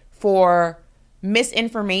free-for-all for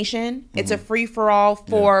misinformation. It's a free-for-all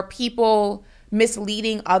for people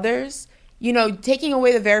misleading others. Taking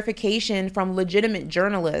away the verification from legitimate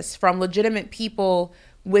journalists, from legitimate people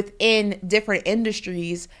within different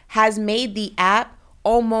industries has made the app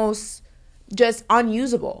almost just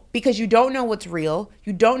unusable, because you don't know what's real,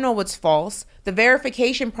 you don't know what's false. The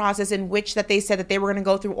verification process in which that they said that they were going to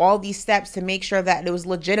go through all these steps to make sure that it was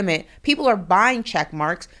legitimate. People are buying check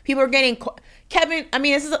marks. People are getting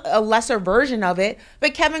this is a lesser version of it,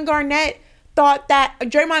 but Kevin Garnett thought that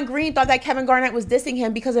Draymond Green thought that Kevin Garnett was dissing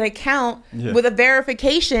him because an account with a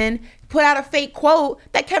verification put out a fake quote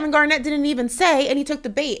that Kevin Garnett didn't even say, and he took the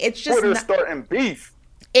bait. It's just starting beef.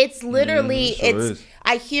 It's literally, sure is.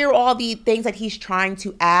 I hear all the things that he's trying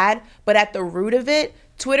to add, but at the root of it,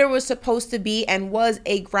 Twitter was supposed to be and was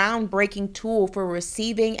a groundbreaking tool for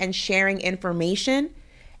receiving and sharing information.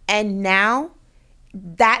 And now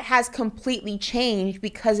that has completely changed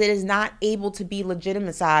because it is not able to be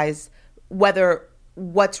legitimized whether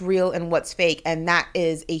what's real and what's fake. And that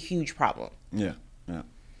is a huge problem. Yeah.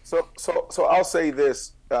 So I'll say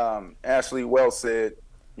this, Ashley well said.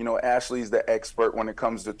 You know, Ashley's the expert when it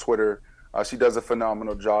comes to Twitter. She does a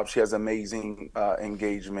phenomenal job. She has amazing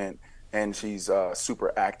engagement, and she's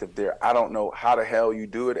super active there. I don't know how the hell you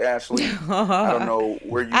do it, Ashley. I don't know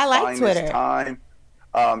where you find Twitter. this time.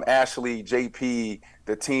 Ashley, JP,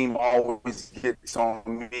 the team always gets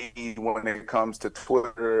on me when it comes to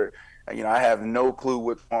Twitter. You know, I have no clue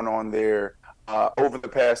what's going on there. Over the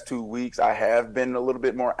past 2 weeks, I have been a little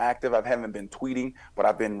bit more active. I haven't been tweeting, but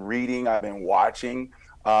I've been reading. I've been watching.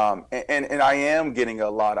 And I am getting a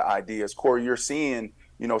lot of ideas. Corey, you're seeing,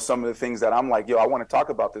 you know, some of the things that I'm like, yo, I want to talk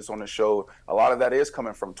about this on the show. A lot of that is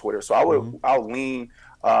coming from Twitter. So I'll lean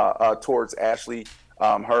towards Ashley,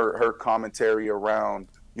 her commentary around,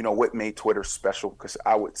 you know, what made Twitter special, because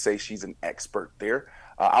I would say she's an expert there.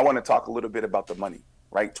 I want to talk a little bit about the money,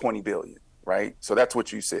 right? 20 billion. Right. So that's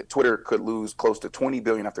what you said. Twitter could lose close to 20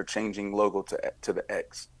 billion after changing logo to the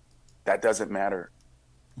X. That doesn't matter.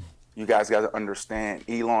 You guys got to understand,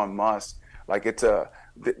 Elon Musk,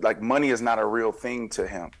 like money is not a real thing to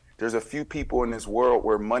him. There's a few people in this world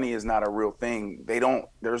where money is not a real thing.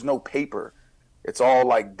 There's no paper. It's all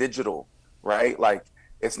like digital, right? Like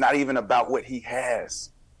it's not even about what he has.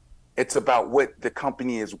 It's about what the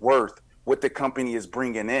company is worth, what the company is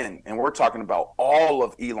bringing in. And we're talking about all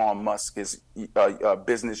of Elon Musk's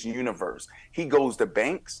business universe. He goes to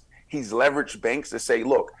banks. He's leveraged banks to say,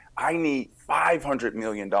 look, I need $500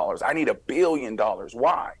 million. I need $1 billion.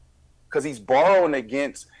 Why? Because he's borrowing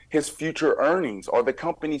against his future earnings or the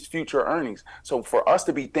company's future earnings. So for us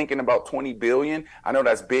to be thinking about 20 billion, I know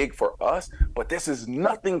that's big for us, but this is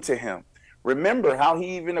nothing to him. Remember how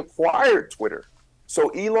he even acquired Twitter. So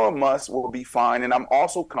Elon Musk will be fine. And I'm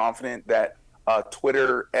also confident that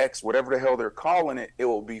Twitter, X, whatever the hell they're calling it, it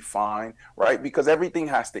will be fine, right? Because everything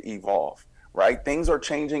has to evolve, right? Things are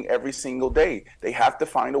changing every single day. They have to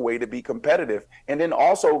find a way to be competitive. And then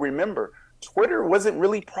also remember, Twitter wasn't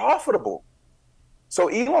really profitable. So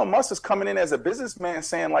Elon Musk is coming in as a businessman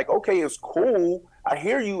saying like, okay, it's cool. I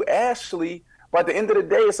hear you, Ashley. But at the end of the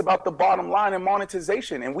day, it's about the bottom line and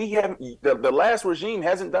monetization. And we haven't, the last regime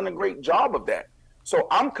hasn't done a great job of that. So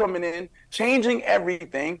I'm coming in, changing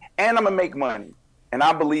everything, and I'm going to make money. And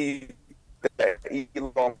I believe that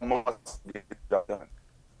Elon Musk get the job done.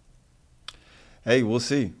 Hey, we'll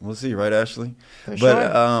see. We'll see, right, Ashley? For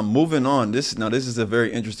but sure. Moving on, this is a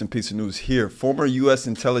very interesting piece of news here. Former U.S.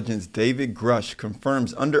 intelligence David Grush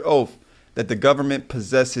confirms under oath that the government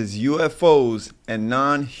possesses UFOs and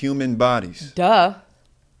non-human bodies. Duh.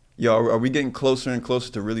 Yo, are we getting closer and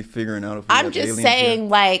closer to really figuring out if we I'm have just aliens saying, here?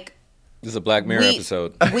 like, This is a Black Mirror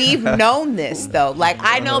episode. We've known this, though. Like,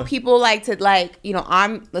 I know people like to, like, you know,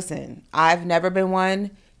 I've never been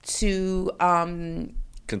one to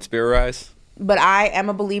Conspirize? but I am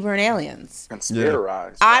a believer in aliens.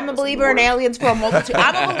 Conspirize. I'm a believer in aliens for a multitude.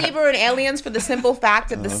 I'm a believer in aliens for the simple fact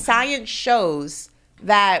that the science shows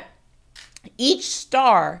that each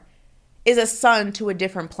star is a sun to a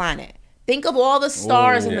different planet. Think of all the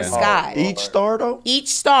stars in the sky. Each star, though? Each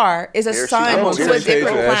star is a sun to a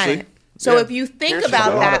different planet. So if you think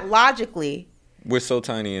about that logically, We're so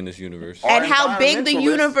tiny in this universe. and how big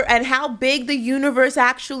the universe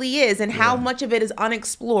actually is, and how much of it is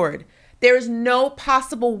unexplored, there is no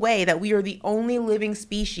possible way that we are the only living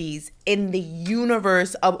species in the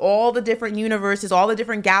universe of all the different universes, all the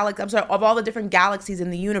different galaxies. Of all the different galaxies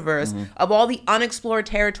in the universe, of all the unexplored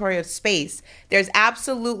territory of space. There's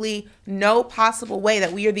absolutely no possible way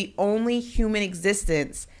that we are the only human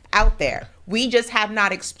existence out there. We just have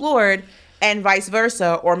not explored, and vice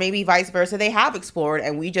versa, or maybe vice versa, they have explored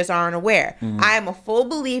and we just aren't aware. I am a full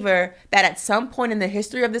believer that at some point in the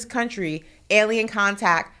history of this country, alien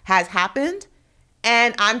contact has happened,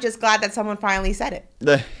 and I'm just glad that someone finally said it.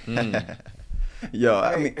 Yo,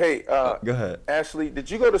 go ahead. Ashley, did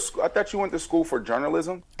you go to school? I thought you went to school for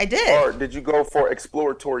journalism. I did. Or did you go for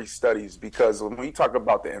exploratory studies? Because when we talk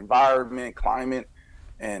about the environment, climate,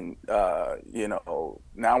 and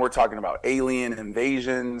now we're talking about alien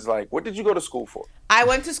invasions. Like, what did you go to school for? I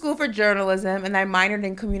went to school for journalism, and I minored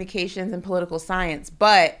in communications and political science.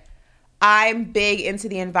 But I'm big into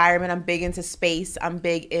the environment. I'm big into space. I'm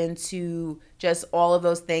big into just all of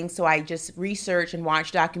those things. So I just research and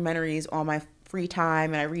watch documentaries on my free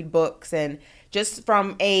time, and I read books. And just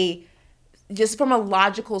from a just from a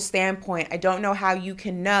logical standpoint, I don't know how you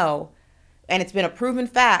can know, and it's been a proven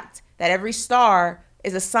fact, that every star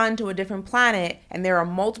is a sun to a different planet, and there are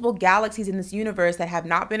multiple galaxies in this universe that have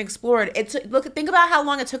not been explored. Think about how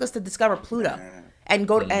long it took us to discover Pluto and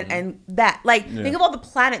go to, and that. Think of all the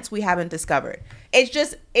planets we haven't discovered.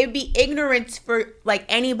 It'd be ignorance for like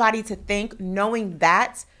anybody to think, knowing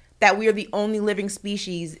that we are the only living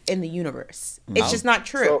species in the universe. It's just not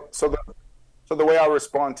true. So the way I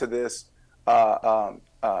respond to this,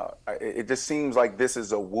 it just seems like this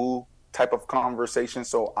is a woo type of conversation,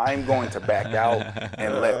 so I'm going to back out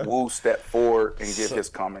and let Wu step forward and give his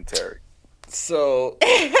commentary. So,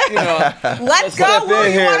 let's go, Wu.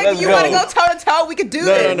 You want to go toe to toe? We could do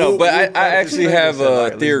this. No. But I actually have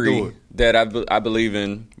a theory that I believe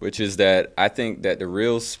in, which is that I think that the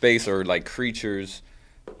real space or like creatures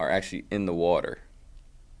are actually in the water.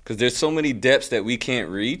 Because there's so many depths that we can't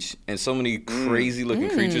reach and so many crazy looking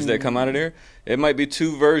creatures that come out of there. It might be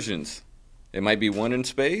two versions. It might be one in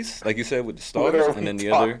space, like you said, with the stars, and then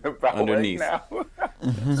the other underneath. Right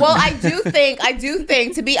Well, I do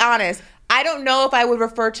think, to be honest, I don't know if I would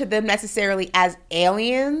refer to them necessarily as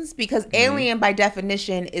aliens, because alien by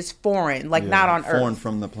definition is foreign, not on Earth. Foreign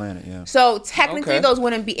from the planet, yeah. So technically those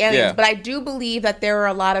wouldn't be aliens, but I do believe that there are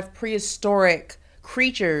a lot of prehistoric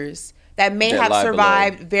creatures that may have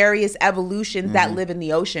survived various evolutions that live in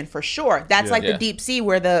the ocean, for sure. That's the deep sea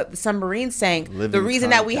where the submarine sank. The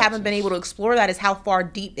reason that we haven't been able to explore that is how far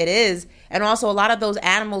deep it is. And also a lot of those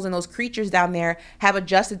animals and those creatures down there have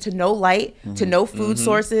adjusted to no light, to no food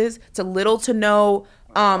sources, to little to no,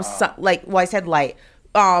 I said light.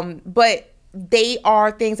 But they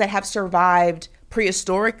are things that have survived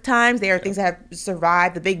prehistoric times. They are things that have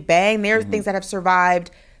survived the Big Bang. They are things that have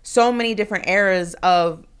survived so many different eras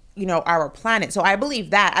of our planet. So I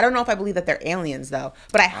believe that. I don't know if I believe that they're aliens though,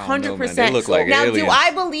 but I 100%. They look like now, aliens. do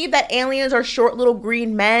I believe that aliens are short little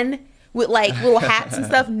green men with like little hats and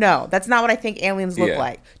stuff? No, that's not what I think aliens look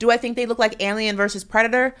like. Do I think they look like Alien versus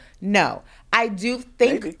Predator? No. I do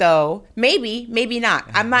think though, maybe not.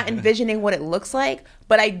 I'm not envisioning what it looks like,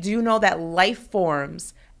 but I do know that life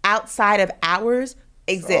forms outside of ours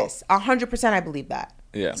exist. 100% I believe that.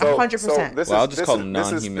 Yeah, 100%. I'll just call them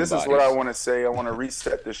non-human bodies. This is what I want to say. I want to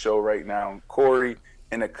reset the show right now. Corey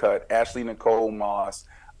in the cut, Ashley Nicole Moss,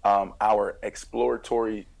 our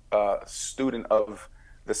exploratory student of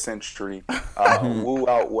the century, Wu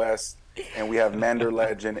out west, and we have Mander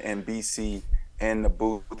Legend and BC in the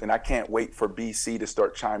booth. And I can't wait for BC to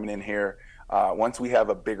start chiming in here. Once we have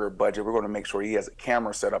a bigger budget, we're going to make sure he has a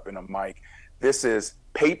camera set up and a mic. This is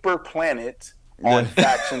Paper Planet on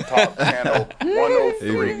Faction Talk Channel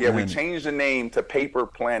 103. Yeah, we changed the name to Paper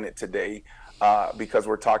Planet today because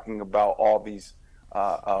we're talking about all these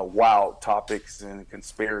wild topics and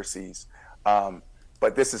conspiracies.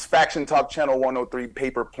 But this is Faction Talk Channel 103,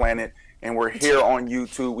 Paper Planet, and we're here on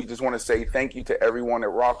YouTube. We just want to say thank you to everyone that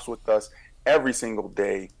rocks with us every single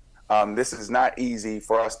day. This is not easy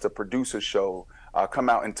for us to produce a show, come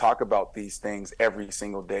out and talk about these things every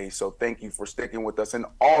single day. So thank you for sticking with us and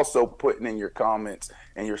also putting in your comments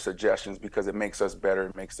and your suggestions, because it makes us better.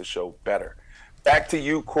 It makes the show better. Back to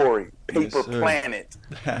you, Corey. Paper Planet.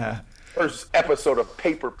 First episode of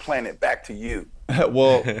Paper Planet. Back to you.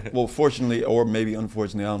 Well, fortunately, or maybe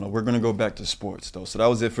unfortunately, I don't know. We're going to go back to sports, though. So that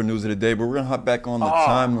was it for News of the Day, but we're going to hop back on the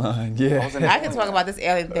timeline. Yeah. I can talk about this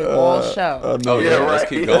alien thing all show. Let's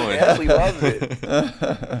keep going. Ashley loves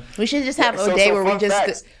it. We should just have a day where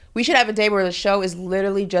we should have a day where the show is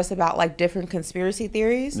literally just about like different conspiracy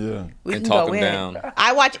theories. Yeah. We and can talk go them in. down.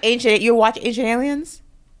 I watch You watch Ancient Aliens?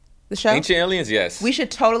 The show? Ancient Aliens, yes. We should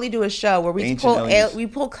totally do a show where we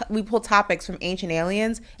pull topics from Ancient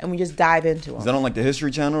Aliens and we just dive into them. Is that on like the History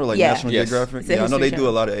Channel or like National Geographic? Yeah, I know they do a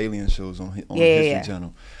lot of alien shows on History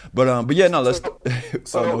Channel. But yeah, no, let's.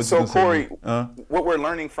 So Corey, what we're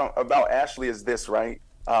learning about Ashley is this, right?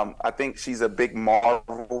 I think she's a big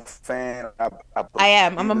Marvel fan. I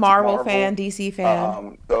am. I'm a Marvel fan, DC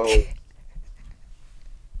fan.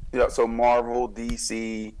 So Marvel,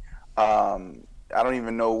 DC. I don't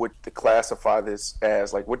even know what to classify this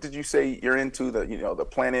as. Like, what did you say you're into? The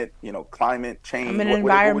planet, climate change. I'm an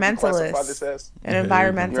environmentalist. What would you classify this as? An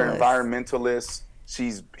environmentalist. You're an environmentalist.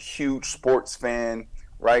 She's a huge sports fan,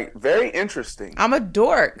 right? Very interesting. I'm a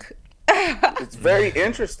dork. It's very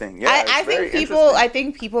interesting. Yeah, I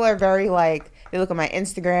think people are very like, they look at my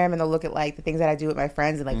Instagram and they'll look at like the things that I do with my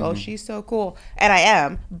friends and like, oh, she's so cool. And I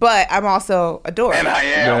am, but I'm also a dork. And I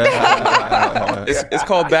am. It's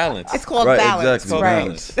called balance. It's called balance. Exactly. Right.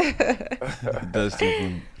 Balance. It does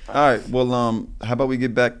too. All right. Well, how about we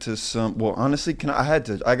get back to some? Well, honestly,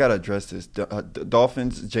 I gotta address this.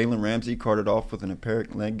 Dolphins. Jalen Ramsey carted off with an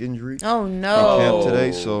apparent leg injury. Oh no! In camp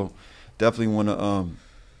today, so definitely want to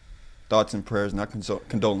thoughts and prayers, not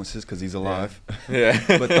condolences because he's alive. Yeah.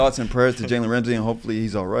 But thoughts and prayers to Jalen Ramsey, and hopefully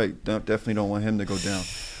he's all right. Definitely don't want him to go down.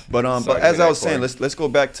 But as I was saying, let's go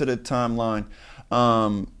back to the timeline.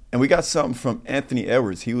 And we got something from Anthony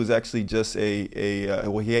Edwards. He was actually just he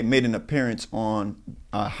had made an appearance on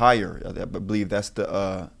Higher. I believe that's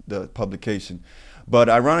the publication. But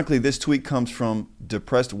ironically, this tweet comes from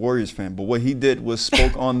depressed Warriors fan. But what he did was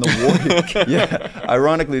spoke on the Warriors. Yeah,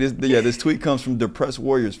 ironically, this tweet comes from depressed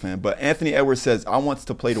Warriors fan. But Anthony Edwards says, "I want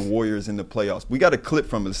to play the Warriors in the playoffs." We got a clip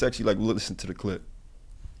from it. Let's actually listen to the clip.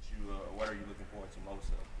 What are you looking forward to most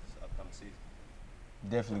of this upcoming season?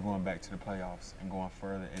 Definitely going back to the playoffs and going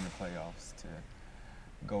further in the playoffs to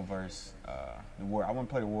go versus the Warriors. I want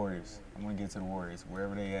to play the Warriors. I want to get to the Warriors.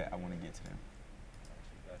 Wherever they at, I want to get to them.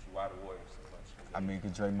 Why the Warriors so much? I mean,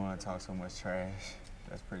 because Draymond talks so much trash.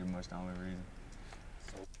 That's pretty much the only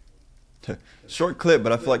reason. Short clip,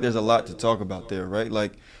 but I feel like there's a lot to talk about there, right?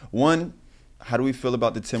 Like, one, how do we feel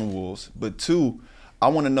about the Timberwolves? But two, I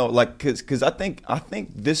want to know, like, because I think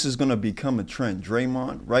this is going to become a trend.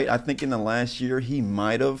 Draymond, right? I think in the last year he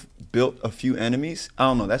might have built a few enemies. I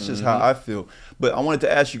don't know. That's just how I feel. But I wanted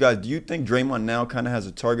to ask you guys, do you think Draymond now kind of has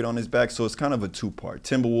a target on his back? So it's kind of a two-part,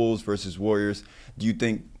 Timberwolves versus Warriors. Do you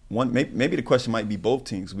think maybe the question might be both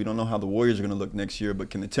teams. We don't know how the Warriors are going to look next year, but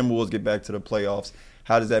can the Timberwolves get back to the playoffs?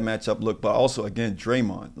 How does that matchup look? But also, again,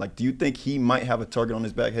 Draymond. Like, do you think he might have a target on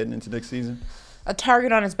his back heading into next season? A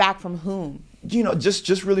target on his back from whom? You know,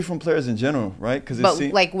 just really from players in general, right?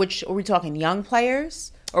 Which are we talking? Young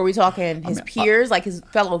players? Or are we talking his peers, like his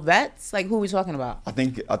fellow vets? Like, who are we talking about? I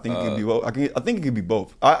think it could be both. I think it could be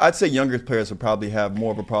both. I'd say younger players would probably have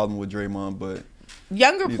more of a problem with Draymond, but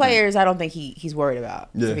younger players, I don't think he's worried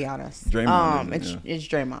about, to be honest. Draymond it's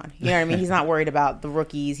Draymond. You know what I mean? He's not worried about the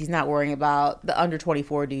rookies. He's not worrying about the under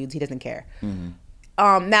 24 dudes. He doesn't care. Mm-hmm.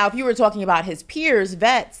 Now, if you were talking about his peers,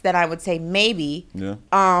 vets, then I would say maybe. Yeah.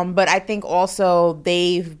 But I think also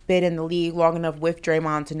they've been in the league long enough with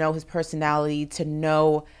Draymond to know his personality, to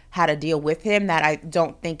know how to deal with him, that I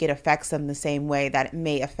don't think it affects them the same way that it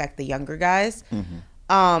may affect the younger guys.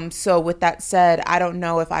 Mm-hmm. So with that said, I don't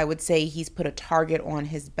know if I would say he's put a target on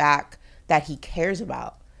his back that he cares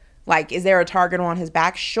about. Like, is there a target on his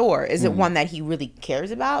back? Sure. Is it one that he really cares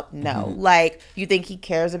about? No. Like, you think he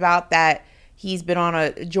cares about that he's been on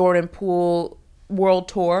a Jordan Poole world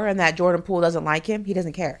tour and that Jordan Poole doesn't like him? He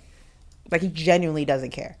doesn't care. Like, he genuinely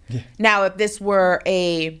doesn't care. Yeah. Now, if this were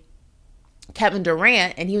a Kevin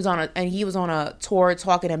Durant and he was on a tour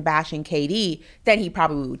talking and bashing KD, then he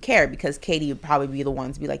probably would care, because KD would probably be the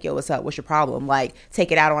one to be like, yo, what's up? What's your problem? Like,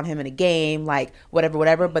 take it out on him in a game, like,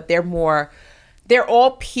 whatever. But they're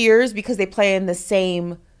all peers because they play in the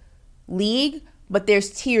same league, but there's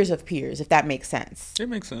tiers of peers, if that makes sense. It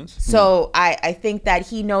makes sense. So I think that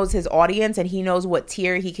he knows his audience and he knows what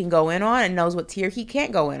tier he can go in on and knows what tier he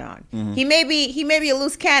can't go in on. Mm-hmm. He may be a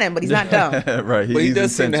loose cannon, but he's not dumb. Right. But he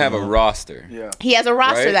does seem to have a roster. Yeah. He has a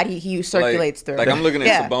roster right? that he circulates through. Like, I'm looking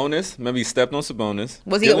at Sabonis. Maybe he stepped on Sabonis.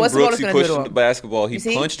 What's Brooks, Sabonis he gonna pushed do to him the him? basketball. He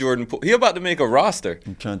punched Jordan Poole. He about to make a roster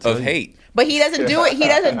of hate. But he doesn't do it. He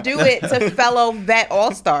doesn't do it to fellow vet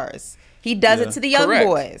all-stars. He does it to the young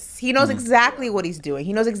boys. He knows exactly what he's doing.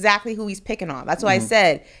 He knows exactly who he's picking on. That's why I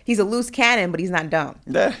said he's a loose cannon, but he's not dumb.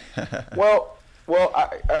 Well,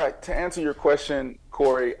 to answer your question,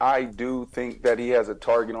 Corey, I do think that he has a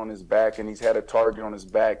target on his back, and he's had a target on his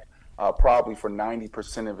back probably for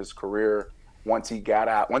 90% of his career. Once he got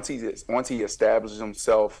out, once he established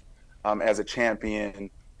himself as a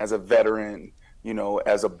champion, as a veteran,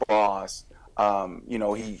 as a boss,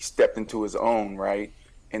 he stepped into his own, right?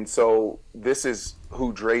 And so this is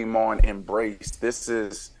who Draymond embraced. This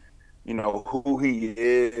is, who he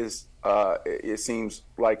is. It seems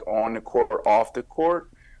like on the court or off the court,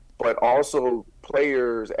 but also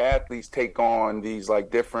players, athletes take on these like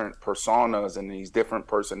different personas and these different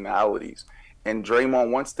personalities. And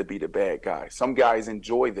Draymond wants to be the bad guy. Some guys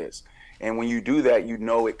enjoy this. And when you do that,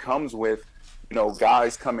 it comes with,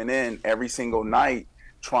 guys coming in every single night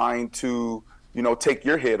trying to, take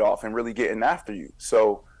your head off and really getting after you.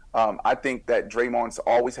 So I think that Draymond's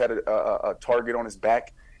always had a target on his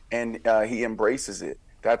back, and he embraces it.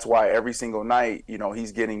 That's why every single night,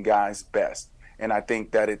 he's getting guys best. And I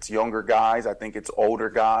think that it's younger guys. I think it's older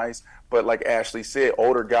guys. But like Ashley said,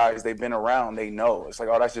 older guys, they've been around. They know. It's like,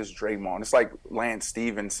 oh, that's just Draymond. It's like Lance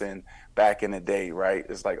Stevenson back in the day, right?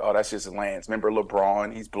 It's like, oh, that's just Lance. Remember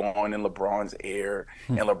LeBron? He's blowing in LeBron's ear,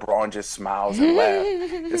 and LeBron just smiles and laughs.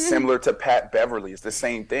 It's similar to Pat Beverly. It's the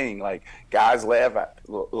same thing. Like, guys laugh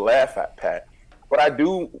at Pat. But I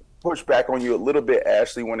do push back on you a little bit,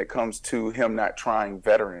 Ashley, when it comes to him not trying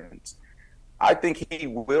veterans. I think he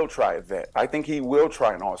will try a vet. I think he will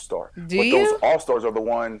try an all-star. Those all-stars are the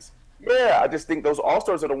ones. Yeah, I just think those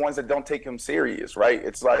all-stars are the ones that don't take him serious, right?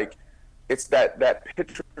 It's like, it's that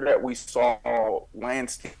picture that we saw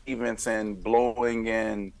Lance Stevenson blowing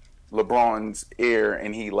in LeBron's ear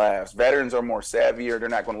and he laughs. Veterans are more savvier. They're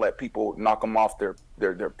not going to let people knock them off their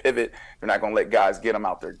pivot. They're not going to let guys get them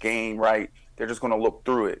out their game, right? They're just going to look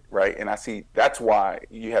through it, right? And I see that's why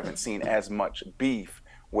you haven't seen as much beef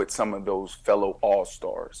with some of those fellow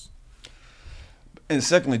all-stars. And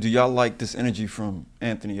secondly, do y'all like this energy from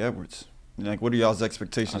Anthony Edwards? Like, what are y'all's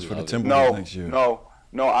expectations for the Timberwolves next year?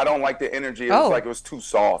 No, I don't like the energy. It was like it was too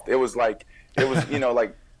soft. It was like,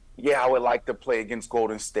 like, yeah, I would like to play against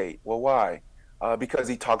Golden State. Well, why? Because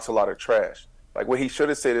he talks a lot of trash. Like, what he should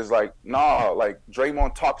have said is like, nah, like,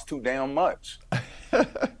 Draymond talks too damn much.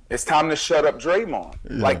 It's time to shut up Draymond.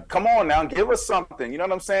 Yeah. Like, come on now, give us something. You know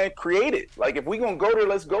what I'm saying? Create it. Like, if we gonna go there,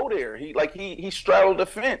 let's go there. He straddled the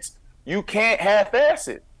fence. You can't half-ass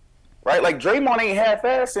it, right? Like, Draymond ain't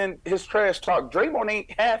half-assing his trash talk. Draymond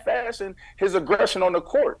ain't half-assing his aggression on the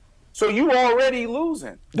court. So you already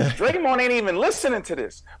losing. Draymond ain't even listening to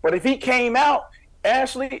this. But if he came out,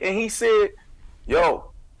 Ashley, and he said,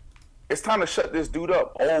 yo, it's time to shut this dude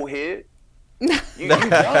up, old head. You done.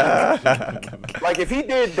 Like, if he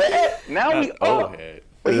did that, now he up.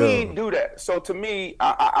 But he ain't do that. So to me,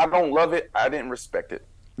 I don't love it. I didn't respect it.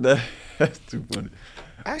 That's too funny.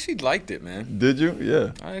 I actually liked it, man. Did you?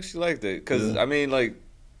 Yeah. I actually liked it because, I mean, like,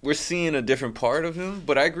 we're seeing a different part of him.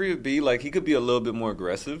 But I agree with B. Like, he could be a little bit more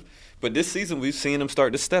aggressive. But this season, we've seen him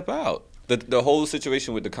start to step out. The whole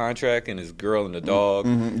situation with the contract and his girl and the dog,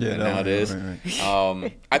 and now this.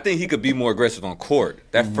 Right. I think he could be more aggressive on court.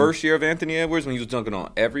 That first year of Anthony Edwards, when he was dunking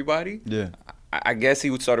on everybody, I guess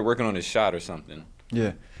he would started working on his shot or something.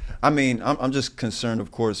 Yeah. I mean, I'm just concerned,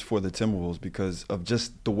 of course, for the Timberwolves because of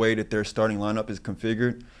just the way that their starting lineup is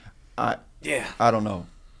configured. I don't know.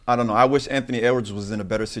 I wish Anthony Edwards was in a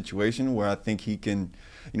better situation where I think he can,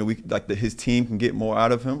 his team can get more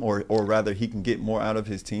out of him, or rather, he can get more out of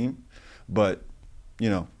his team. But,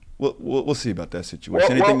 we'll see about that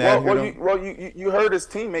situation. Anything to add here? You heard his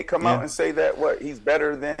teammate come out and say that he's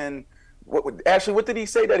better than Ashley. What did he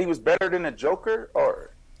say, that he was better than a Joker,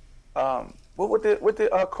 or what did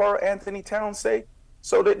Carl Anthony Towns say?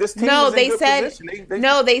 So that this team is in good position.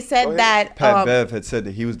 They said that Pat Bev had said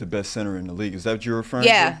that he was the best center in the league. Is that what you're referring to?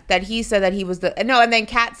 Yeah, that he said that he was and then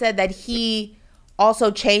Kat said that he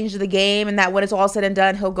also changed the game, and that when it's all said and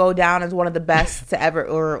done, he'll go down as one of the best to ever,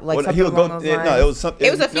 or like something along those lines. No, it was something.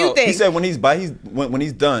 It was a few things. He said when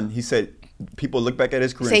he's done, he said people look back at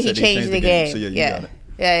his career and say he changed the game. So you got it.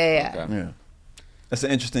 Yeah. That's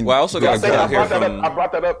an interesting. Well, I also got to hear from. I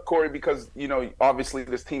brought that up, Corey, because obviously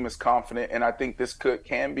this team is confident, and I think this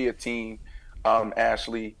can be a team,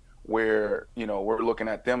 Ashley, where we're looking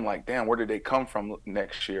at them like, damn, where did they come from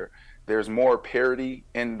next year? There's more parity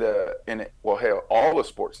in all the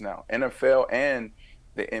sports now, NFL and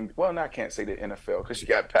I can't say the NFL because you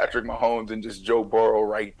got Patrick Mahomes and just Joe Burrow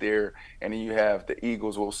right there, and then you have the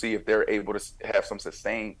Eagles. We'll see if they're able to have some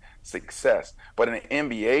sustained success. But in the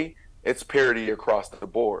NBA, it's parity across the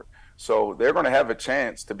board. So they're going to have a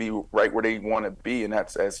chance to be right where they want to be, and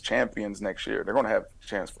that's as champions next year. They're going to have a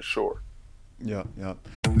chance for sure. Yeah.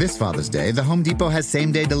 This Father's Day, the Home Depot has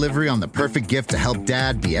same-day delivery on the perfect gift to help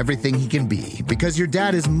Dad be everything he can be. Because your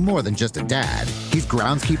dad is more than just a dad. He's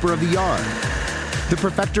groundskeeper of the yard, the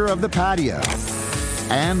perfecter of the patio,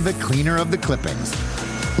 and the cleaner of the clippings.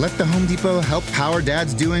 Let the Home Depot help power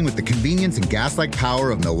Dad's doing with the convenience and gas-like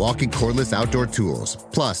power of Milwaukee cordless outdoor tools.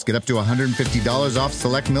 Plus, get up to $150 off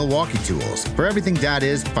select Milwaukee tools. For everything Dad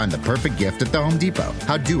is, find the perfect gift at the Home Depot.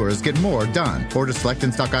 How doers get more done. Order select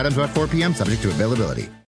and stock items by 4 p.m. subject to availability.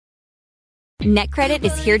 NetCredit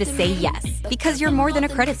is here to say yes, because you're more than a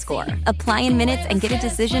credit score. Apply in minutes and get a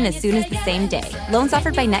decision as soon as the same day. Loans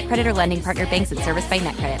offered by NetCredit or lending partner banks and serviced by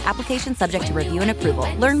NetCredit. Application subject to review and approval.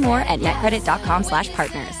 Learn more at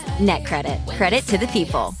netcredit.com/partners. NetCredit. Credit to the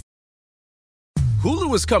people.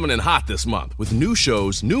 Hulu is coming in hot this month with new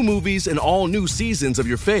shows, new movies, and all new seasons of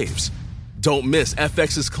your faves. Don't miss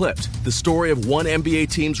FX's Clipped, the story of one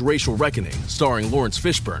NBA team's racial reckoning, starring Lawrence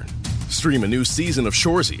Fishburne. Stream a new season of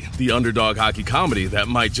Shoresy, the underdog hockey comedy that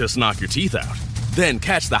might just knock your teeth out. Then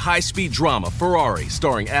catch the high-speed drama Ferrari,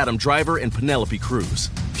 starring Adam Driver and Penelope Cruz.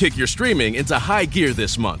 Kick your streaming into high gear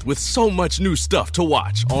this month with so much new stuff to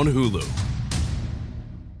watch on Hulu.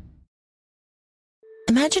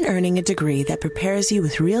 Imagine earning a degree that prepares you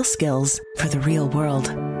with real skills for the real world.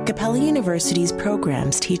 Capella University's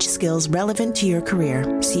programs teach skills relevant to your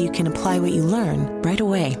career so you can apply what you learn right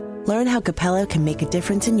away. Learn how Capella can make a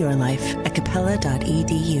difference in your life at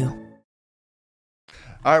capella.edu.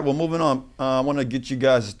 All right, well, moving on. I want to get you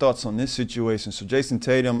guys' thoughts on this situation. So Jason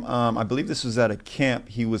Tatum, I believe this was at a camp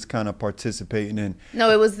he was kind of participating in.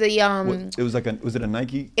 No, it was the was it a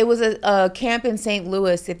Nike? It was a camp in St.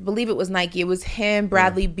 Louis. I believe it was Nike. It was him,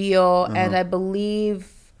 Bradley Beal, and I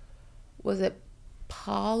believe, was it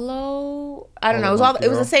Paulo? I don't know. It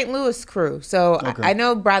was a St. Louis crew. So okay. I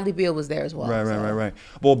know Bradley Beal was there as well. Right.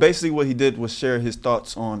 Well, basically what he did was share his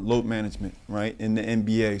thoughts on load management, right, in the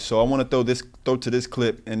NBA. So I want to throw to this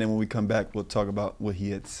clip, and then when we come back, we'll talk about what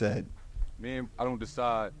he had said. Man, I don't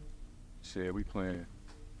decide, shit, we playing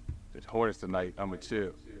the Hornets tonight. I'm going to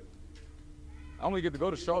chill. I only get to go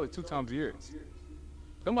to Charlotte 2 times a year.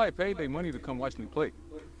 Somebody paid their money to come watch me play.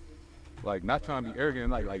 Like, not trying to be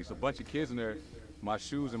arrogant, like it's a bunch of kids in there, my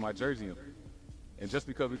shoes and my jersey in. And just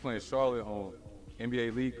because we playing Charlotte on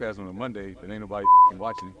NBA League Pass on a Monday, and ain't nobody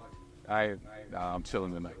watching, I'm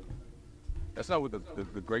chilling tonight. That's not what the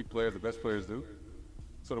great players, the best players do.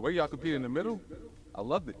 So the way y'all compete in the middle, I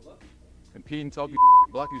loved it. Competing, talking,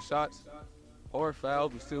 blocking shots, hard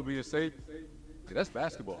fouls, but still being safe. Yeah, that's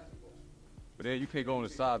basketball. But then you can't go on the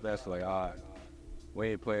side basket like, all right, we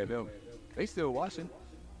ain't playing them. They still watching.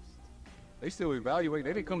 They still evaluate.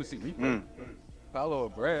 They didn't come to see me play. Paolo or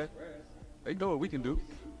Brad, they know what we can do.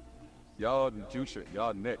 Y'all the future,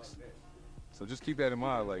 y'all next. So just keep that in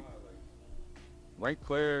mind. Like, ranked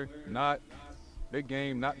player, not big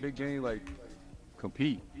game, like,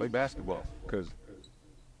 compete, play basketball. Because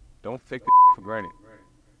don't take the for granted.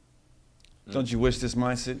 Don't you wish this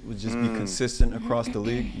mindset would just be consistent across the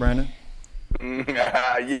league, Brandon?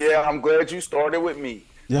 Yeah, I'm glad you started with me.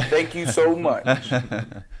 Thank you so much.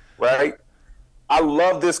 Right? I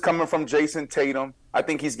love this coming from Jason Tatum. I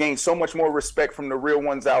think he's gained so much more respect from the real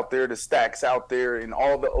ones out there, the Staks out there, and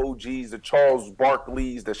all the OGs, the Charles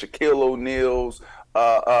Barkleys, the Shaquille O'Neals,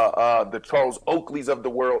 the Charles Oakleys of the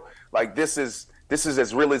world. Like, this is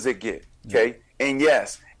as real as it gets, okay? And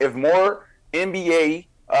yes, if more NBA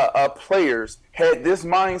players had this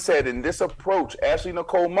mindset and this approach, Ashley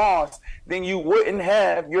Nicole Moss, then you wouldn't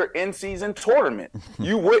have your in-season tournament.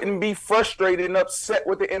 You wouldn't be frustrated and upset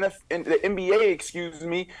with the NBA,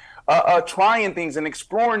 trying things and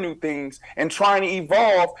exploring new things and trying to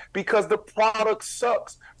evolve because the product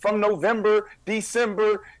sucks from November,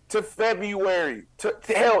 December to February, to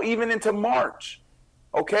hell, even into March.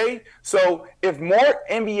 Okay, so if more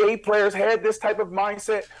NBA players had this type of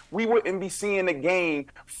mindset, we wouldn't be seeing the game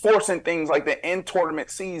forcing things like the in-tournament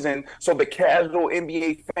season. So the casual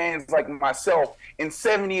NBA fans like myself and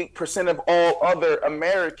 78% of all other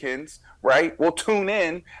Americans, right, will tune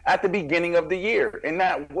in at the beginning of the year and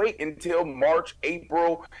not wait until March,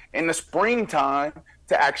 April, in the springtime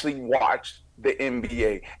to actually watch the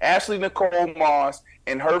NBA. Ashley Nicole Moss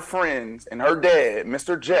and her friends and her dad,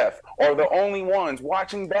 Mr. Jeff, are the only ones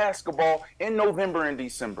watching basketball in November and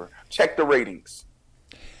December. Check the ratings.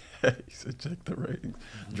 He said check the ratings.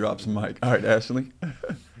 Drops mic. All right, Ashley.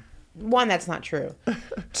 One, that's not true.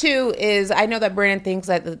 Two is, I know that Brandon thinks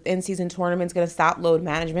that the in-season tournament's going to stop load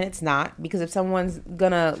management. It's not, because if someone's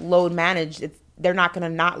going to load manage, they're not going to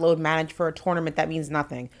not load manage for a tournament that means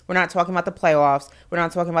nothing. We're not talking about the playoffs. We're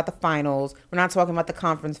not talking about the finals. We're not talking about the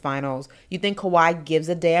conference finals. You think Kawhi gives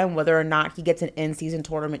a damn whether or not he gets an in-season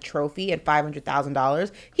tournament trophy at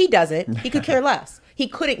 $500,000? He doesn't. He could care less. He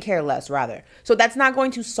couldn't care less, rather. So that's not going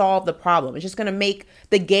to solve the problem. It's just going to make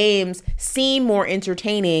the games seem more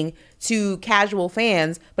entertaining to casual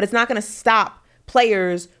fans, but it's not going to stop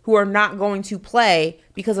players who are not going to play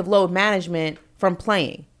because of load management from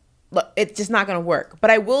playing. Look, it's just not going to work. But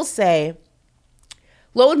I will say,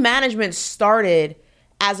 load management started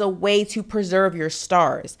as a way to preserve your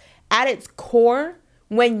stars. At its core,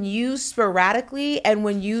 when used sporadically and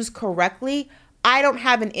when used correctly, I don't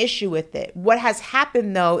have an issue with it. What has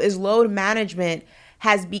happened, though, is load management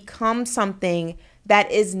has become something that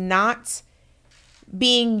is not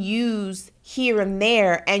being used here and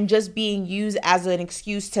there and just being used as an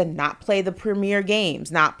excuse to not play the premier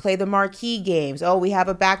games, not play the marquee games. Oh, we have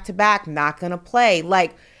a back-to-back, not going to play.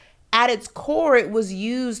 Like, at its core, it was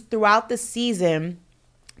used throughout the season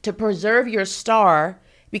to preserve your star,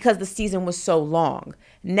 because the season was so long.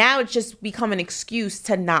 Now it's just become an excuse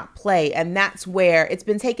to not play, and that's where it's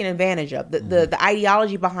been taken advantage of. The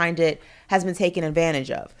ideology behind it has been taken advantage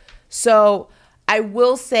of. So I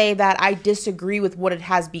will say that I disagree with what it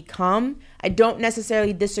has become. I don't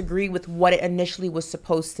necessarily disagree with what it initially was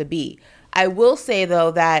supposed to be. I will say,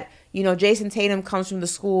 though, that, you know, Jason Tatum comes from the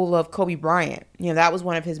school of Kobe Bryant. You know, that was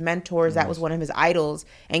one of his mentors. That was one of his idols.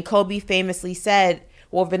 And Kobe famously said,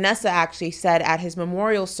 well, Vanessa actually said at his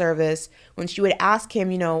memorial service, when she would ask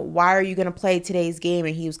him, you know, why are you going to play today's game?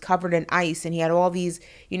 And he was covered in ice and he had all these,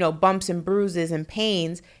 you know, bumps and bruises and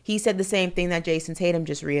pains. He said the same thing that Jason Tatum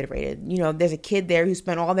just reiterated. You know, there's a kid there who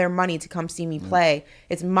spent all their money to come see me play.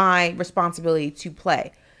 It's my responsibility to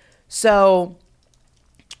play. So,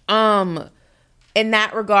 in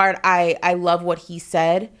that regard, I love what he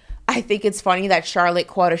said. I think it's funny that Charlotte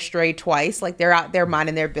caught a stray twice. Like, they're out there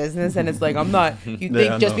minding their business, and it's like, I'm not, you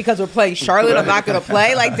think just because we're playing Charlotte, I'm not going to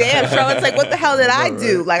play? Like, damn, Charlotte's like, what the hell did I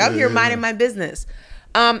do? Like, I'm here minding my business.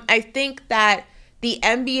 I think that the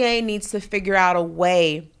NBA needs to figure out a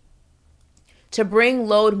way to bring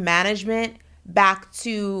load management back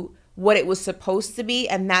to what it was supposed to be,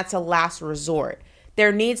 and that's a last resort.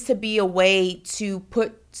 There needs to be a way to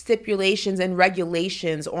put stipulations and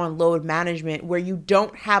regulations on load management where you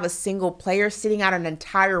don't have a single player sitting out an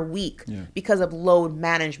entire week because of load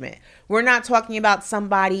management. We're not talking about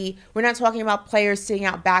players sitting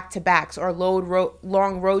out back-to-backs or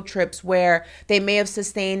long road trips where they may have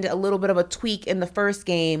sustained a little bit of a tweak in the first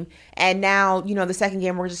game, and now, you know, the second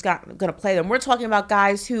game we're just going to play them. We're talking about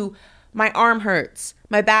guys who, my arm hurts,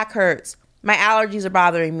 my back hurts, my allergies are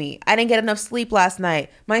bothering me, I didn't get enough sleep last night,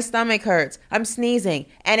 my stomach hurts, I'm sneezing.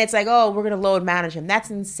 And it's like, oh, we're going to load manage him. That's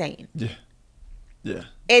insane. Yeah.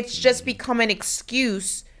 It's just become an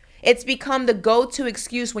excuse. It's become the go-to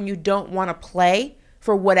excuse when you don't want to play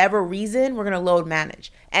for whatever reason. We're going to load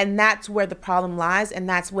manage. And that's where the problem lies. And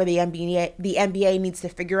that's where the NBA needs to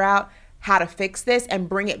figure out how to fix this and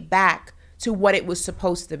bring it back to what it was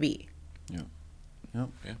supposed to be. Yeah.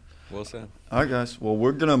 Well said. All right, guys. Well,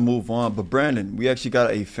 we're going to move on. But, Brandon, we actually got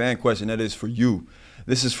a fan question that is for you.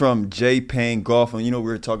 This is from J. Payne Golf. And, you know, we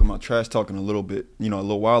were talking about trash talking a little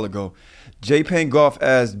while ago. J. Payne Golf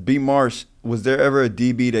asked, B. Marsh, was there ever a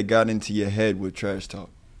DB that got into your head with trash talk?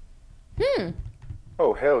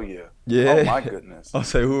 Oh, hell yeah. Yeah. Oh, my goodness. I'll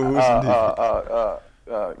say who's a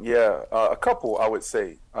couple, I would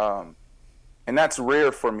say. And that's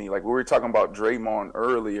rare for me. Like, we were talking about Draymond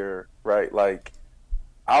earlier, right? Like,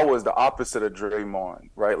 I was the opposite of Draymond,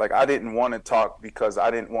 right? Like, I didn't want to talk because I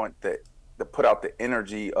didn't want to put out the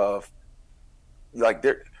energy of, like,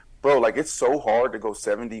 like, it's so hard to go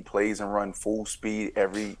 70 plays and run full speed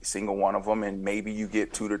every single one of them, and maybe you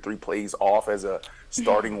get 2 to 3 plays off as a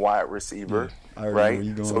starting wide receiver,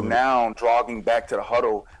 right? So now, jogging back to the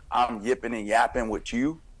huddle, I'm yipping and yapping with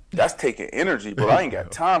you. That's taking energy, bro. I ain't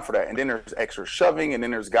got time for that. And then there's extra shoving, and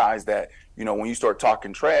then there's guys that, you know, when you start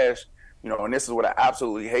talking trash, you know, and this is what I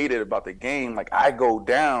absolutely hated about the game. Like, I go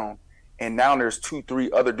down, and now there's 2-3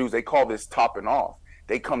 other dudes. They call this topping off.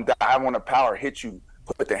 They come down, I want to power hit you,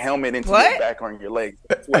 put the helmet into your back on your legs.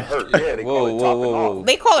 That's what hurt. Yeah, they call it topping off.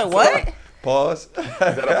 They call it what? Pause. Is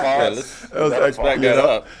that a pause? Back that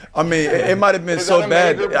up. I mean, it might have been so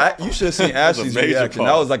bad. You should have seen Ashley's reaction.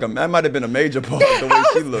 That might have been a major pause, the way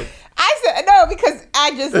she looked. I said, no, because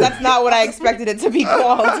that's not what I expected it to be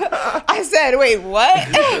called. I said, wait, what?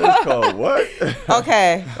 It's called what?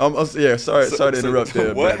 Okay. Sorry to interrupt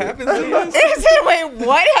there. What happened to this? Wait,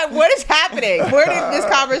 what is happening? Where did this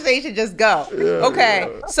conversation just go?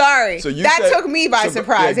 Sorry. So that took me by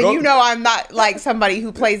surprise. And you know I'm not like somebody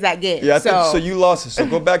who plays that game. Yeah, so you lost it. So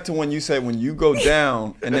go back to when you said when you go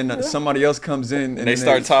down and then somebody else comes in. And they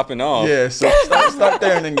start topping off. Yeah, so start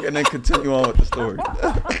there and then continue on with the story. Top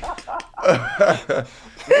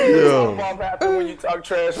off happen when you talk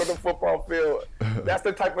trash on the football field. That's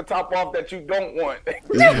the type of top off that you don't want.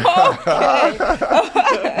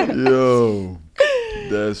 Yo,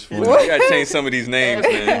 that's funny. You gotta change some of these names,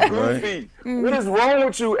 man. Right? What is wrong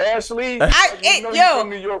with you, Ashley?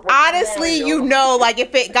 Honestly, you know, like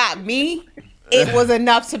if it got me, it was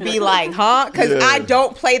enough to be like, huh? Because I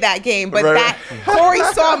don't play that game. But that Corey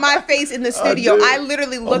saw my face in the studio. I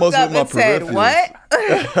literally looked up and said, what?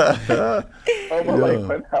 Oh, my light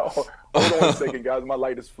went out. Hold on a second, guys. My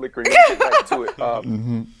light is flickering. Let's get back to it.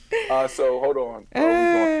 So hold on.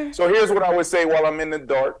 So here's what I would say while I'm in the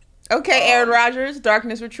dark. Okay, Aaron Rodgers,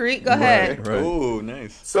 Darkness Retreat. Go ahead. Right. Ooh,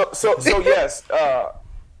 nice. So yes,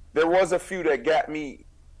 there was a few that got me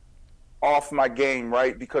off my game,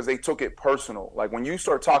 right? Because they took it personal. Like when you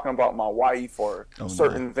start talking about my wife or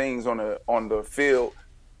certain things on the field,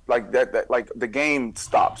 like that like the game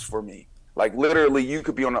stops for me. Like literally, you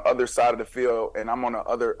could be on the other side of the field, and I'm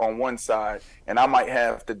on one side, and I might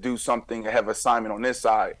have to do something, have assignment on this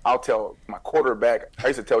side. I'll tell my quarterback. I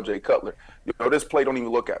used to tell Jay Cutler, this play don't even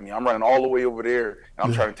look at me. I'm running all the way over there, and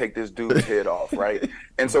I'm trying to take this dude's head off, right?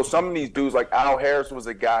 And so some of these dudes, like Al Harris, was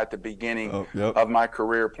a guy at the beginning of my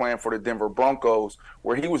career playing for the Denver Broncos,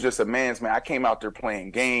 where he was just a man's man. I came out there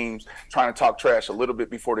playing games, trying to talk trash a little bit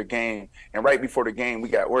before the game, and right before the game,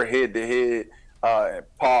 we're head to head,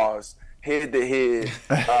 pause. Head to head,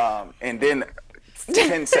 and then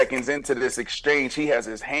 10 seconds into this exchange, he has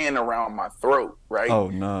his hand around my throat, right? Oh,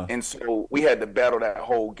 no. And so we had to battle that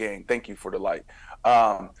whole game. Thank you for the light.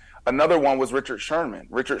 Another one was Richard Sherman.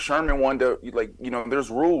 Richard Sherman wanted to,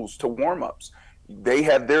 there's rules to warm-ups. They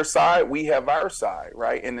have their side, we have our side,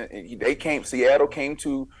 right? And Seattle came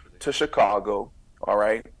to Chicago, all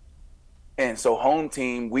right? And so home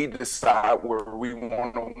team, we decide where we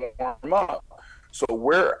want to warm up. So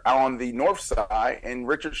we're on the north side, and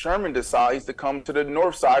Richard Sherman decides to come to the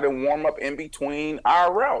north side and warm up in between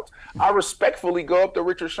our routes. I respectfully go up to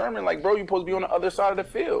Richard Sherman like, bro, you're supposed to be on the other side of the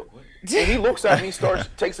field. And he looks at me,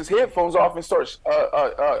 takes his headphones off and starts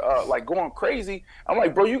like going crazy. I'm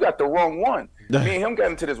like, bro, you got the wrong one. Me and him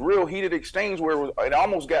got into this real heated exchange where it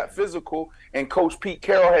almost got physical, and Coach Pete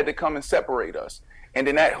Carroll had to come and separate us. And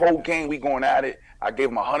then that whole game, we going at it. I gave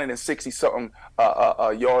him 160-something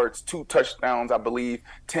yards, 2 touchdowns, I believe,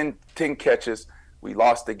 10 catches. We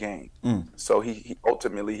lost the game. So he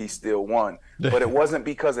ultimately, he still won. But it wasn't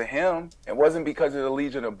because of him. It wasn't because of the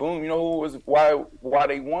Legion of Boom. You know who was why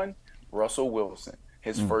they won? Russell Wilson,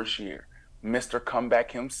 his first year. Mr.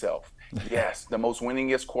 Comeback himself. Yes, the most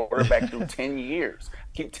winningest quarterback through 10 years.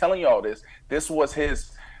 Keep telling y'all this. This was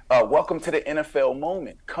his welcome to the NFL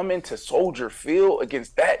moment. Come into Soldier Field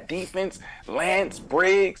against that defense. Lance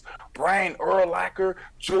Briggs, Brian Urlacher,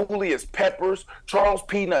 Julius Peppers, Charles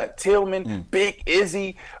Peanut Tillman, Big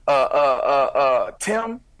Izzy,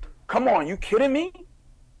 Tim. Come on, you kidding me?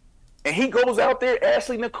 And he goes out there,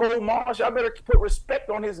 Ashley Nicole Marsh. Y'all better put respect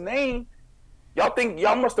on his name.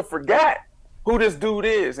 Y'all must have forgot who this dude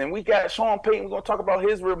is. And we got Sean Payton. We're going to talk about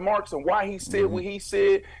his remarks and why he said what he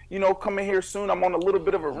said. Coming here soon. I'm on a little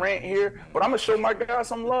bit of a rant here, but I'm going to show my guys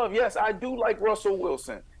some love. Yes, I do like Russell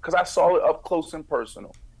Wilson because I saw it up close and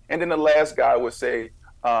personal. And then the last guy I would say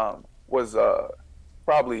was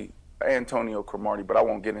probably Antonio Cromartie, but I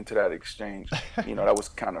won't get into that exchange. That was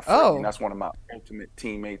kind of funny. And that's one of my ultimate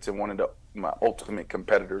teammates and one of my ultimate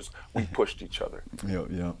competitors. We pushed each other.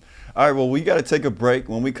 Yeah. All right, well, we got to take a break.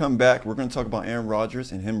 When we come back, we're going to talk about Aaron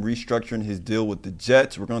Rodgers and him restructuring his deal with the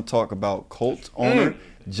Jets. We're going to talk about Colts owner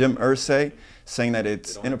Jim Irsay saying that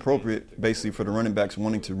it's inappropriate, basically, for the running backs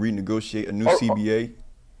wanting to renegotiate a new CBA.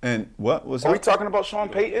 And what was that? Are we talking about Sean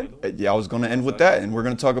Payton? Yeah, I was going to end with that, and we're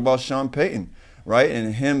going to talk about Sean Payton, right?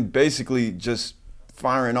 And him basically just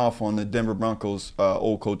firing off on the Denver Broncos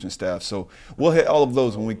old coaching staff. So we'll hit all of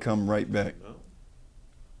those when we come right back.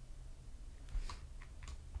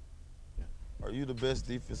 Are you the best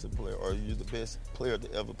defensive player, or are you the best player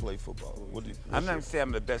to ever play football? I'm not going to say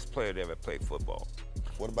I'm the best player to ever play football.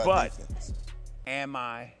 What about defense? Am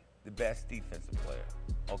I the best defensive player?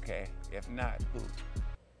 Okay. If not, who?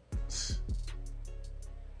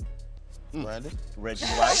 Brandon? Reggie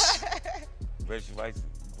White. Reggie White's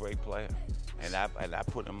a great player. And I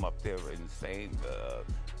put him up there in the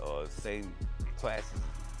same class as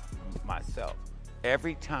myself.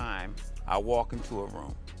 Every time I walk into a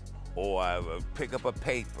room, or I pick up a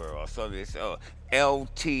paper or something, they say,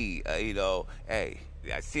 LT, hey,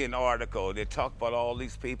 I see an article, they talk about all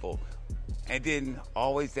these people. And then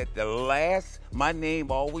always my name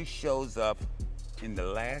always shows up in the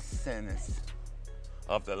last sentence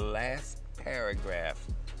of the last paragraph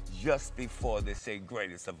just before they say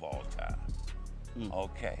greatest of all time.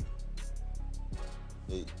 Okay.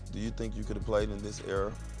 Hey, do you think you could have played in this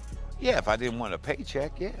era? Yeah, if I didn't want a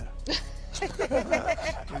paycheck, yeah. Kick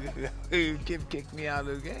me out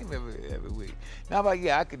of the game every week. Now, but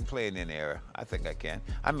yeah, I can play in an era. I think I can.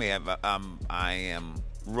 I mean, I am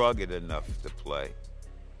rugged enough to play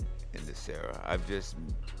in this era. I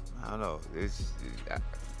don't know.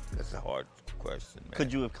 That's a hard question, man.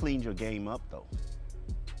 Could you have cleaned your game up, though?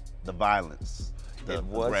 The violence, the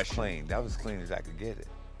aggression. Clean. That was clean as I could get it.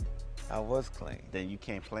 I was clean. Then you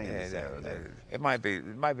can't play in this era. It might be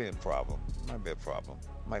a problem. I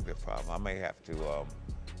may have to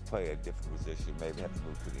play a different position. Maybe have to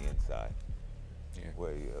move to the inside. Yeah.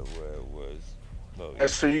 Where it was.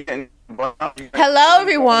 Hello,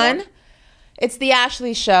 everyone. It's the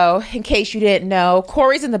Ashley Show, in case you didn't know.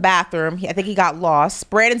 Corey's in the bathroom. I think he got lost.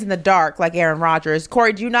 Brandon's in the dark, like Aaron Rodgers.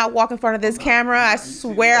 Corey, do not walk in front of this camera. I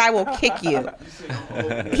swear I will kick you.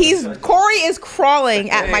 Corey is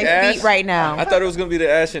crawling at my feet right now. I thought it was going to be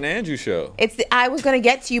the Ash and Andrew show. I was going to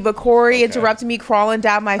get to you, but Corey interrupted me crawling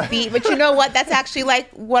down my feet. But you know what? That's actually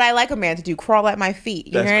like what I like a man to do, crawl at my feet.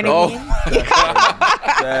 You know what I mean?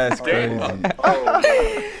 That's crazy.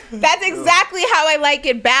 That's exactly how I like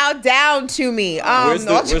it. Bow down to me. Where's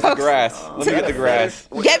the grass? Let me get the grass.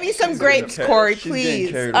 Get me some grapes, Corey,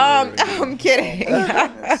 please. I'm kidding.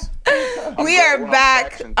 We are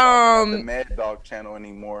back. The Mad Dog channel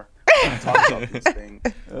anymore. Talk about these things.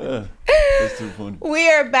 That's too funny. We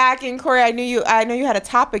are back, and Corey, I know you had a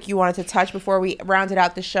topic you wanted to touch before we rounded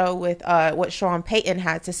out the show with what Sean Payton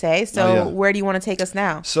had to say. So where do you want to take us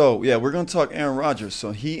now? So we're going to talk Aaron Rodgers.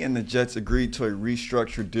 So he and the Jets agreed to a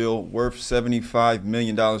restructured deal worth $75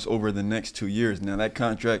 million over the next 2 years. Now that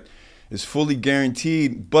contract is fully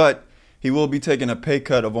guaranteed, but he will be taking a pay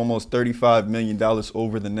cut of almost $35 million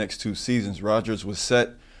over the next 2 seasons. Rodgers was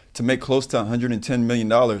set to make close to $110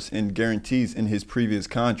 million in guarantees in his previous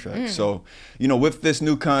contract. So, with this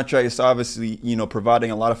new contract, it's obviously,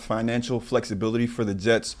 providing a lot of financial flexibility for the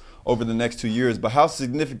Jets over the next 2 years. But how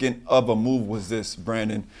significant of a move was this,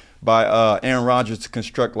 Brandon, by Aaron Rodgers to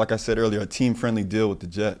construct, like I said earlier, a team-friendly deal with the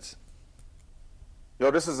Jets?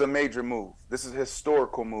 This is a major move. This is a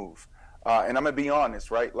historical move. And I'm going to be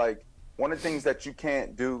honest, right? Like, one of the things that you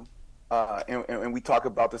can't do, and we talk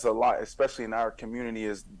about this a lot, especially in our community,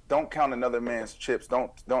 is don't count another man's chips.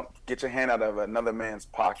 Don't get your hand out of another man's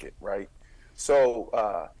pocket, right? So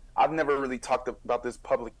I've never really talked about this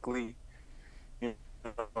publicly, as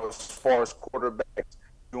far as quarterbacks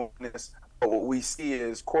doing this. But what we see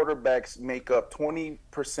is quarterbacks make up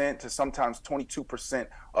 20% to sometimes 22%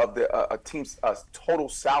 of a team's total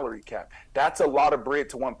salary cap. That's a lot of bread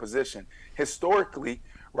to one position. Historically,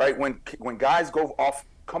 right, when guys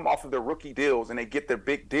come off of their rookie deals and they get their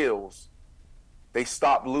big deals, they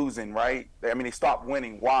stop losing, right? They stop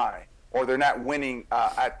winning. Why? Or they're not winning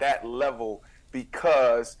at that level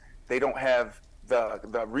because they don't have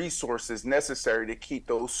the resources necessary to keep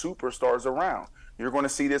those superstars around. You're going to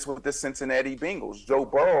see this with the Cincinnati Bengals. Joe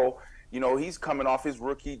Burrow, he's coming off his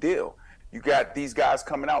rookie deal. You got these guys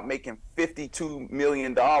coming out making $52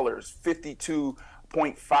 million,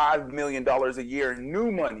 $52.5 million a year,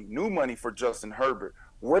 new money for Justin Herbert.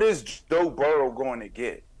 What is Joe Burrow going to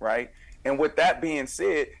get, right? And with that being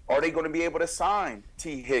said, are they going to be able to sign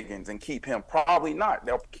T. Higgins and keep him? Probably not.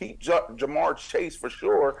 They'll keep Jamar Chase for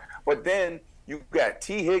sure, but then you got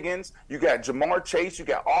T. Higgins, you got Jamar Chase, you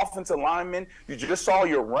got offensive linemen. You just saw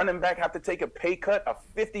your running back have to take a pay cut, a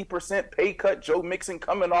 50% pay cut. Joe Mixon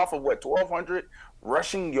coming off of 1,200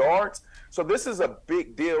 rushing yards. So this is a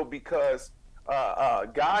big deal because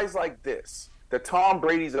guys like this, the Tom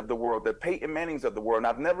Brady's of the world, the Peyton Mannings of the world, and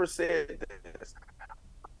I've never said this,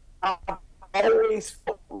 I've always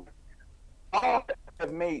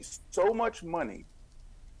have made so much money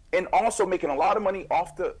and also making a lot of money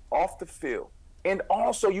off the field. And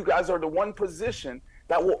also you guys are the one position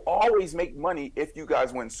that will always make money if you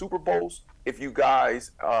guys win Super Bowls, if you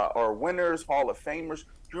guys are winners, Hall of Famers,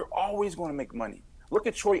 you're always going to make money. Look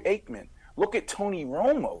at Troy Aikman. Look at Tony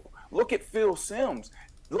Romo. Look at Phil Simms.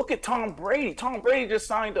 Look at Tom Brady. Tom Brady just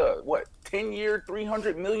signed a 10-year,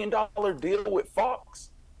 $300 million deal with Fox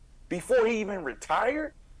before he even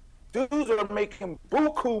retired. Dudes are making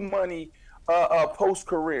buku money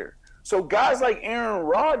post-career. So guys like Aaron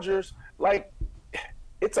Rodgers,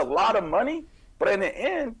 it's a lot of money, but in the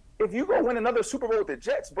end, if you go win another Super Bowl with the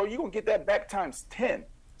Jets, bro, you're going to get that back times 10.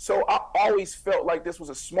 So I always felt like this was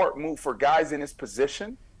a smart move for guys in this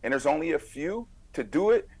position, and there's only a few to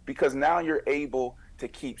do it because now you're able to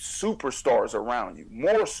keep superstars around you,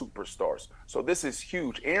 more superstars. So this is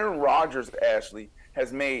huge. Aaron Rodgers, Ashley,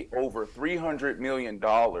 has made over $300 million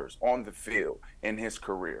on the field in his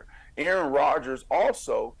career. Aaron Rodgers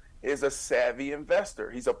also is a savvy investor.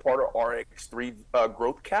 He's a part of RX3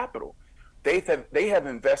 Growth Capital. They have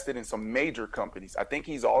invested in some major companies. I think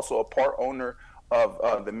he's also a part owner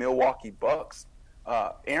of the Milwaukee Bucks.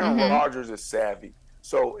 Aaron Rodgers is savvy.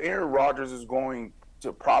 So Aaron Rodgers is going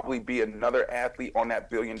to probably be another athlete on that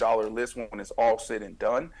billion-dollar list when it's all said and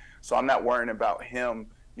done. So I'm not worrying about him,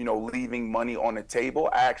 leaving money on the table.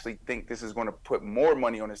 I actually think this is going to put more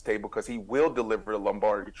money on his table because he will deliver the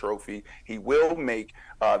Lombardi Trophy. He will make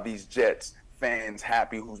these Jets fans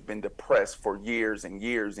happy who's been depressed for years and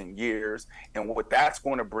years and years. And what that's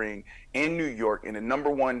going to bring in New York, in the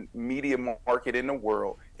 #1 media market in the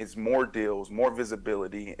world, is more deals, more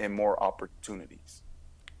visibility, and more opportunities.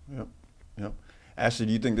 Yep. Ashley,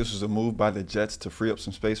 do you think this was a move by the Jets to free up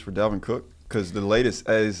some space for Dalvin Cook? Because the latest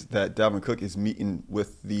is that Dalvin Cook is meeting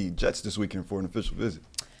with the Jets this weekend for an official visit.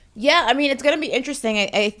 Yeah, I mean, it's going to be interesting.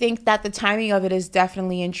 I think that the timing of it is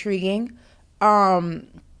definitely intriguing.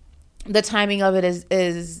 The timing of it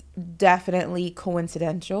is definitely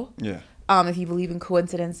coincidental. Yeah. If you believe in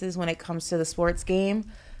coincidences when it comes to the sports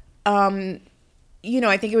game. I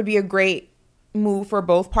think it would be a great move for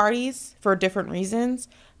both parties for different reasons.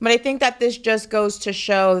 But I think that this just goes to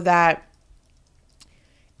show that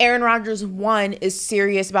Aaron Rodgers, one, is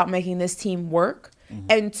serious about making this team work. Mm-hmm.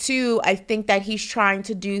 And two, I think that he's trying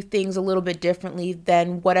to do things a little bit differently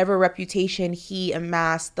than whatever reputation he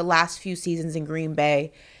amassed the last few seasons in Green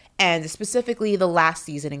Bay, and specifically the last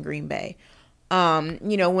season in Green Bay.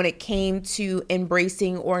 When it came to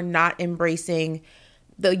embracing or not embracing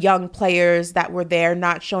the young players that were there,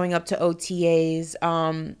 not showing up to OTAs,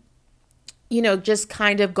 just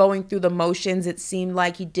kind of going through the motions. It seemed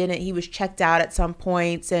like he was checked out at some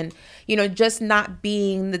points, and, just not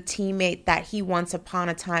being the teammate that he once upon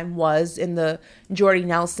a time was in the Jordy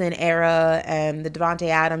Nelson era and the Devontae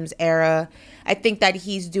Adams era. I think that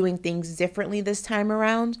he's doing things differently this time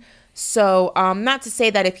around. So not to say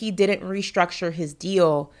that if he didn't restructure his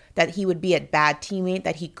deal that he would be a bad teammate,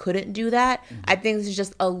 that he couldn't do that. Mm-hmm. I think this is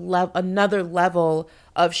just another level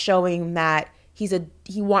of showing that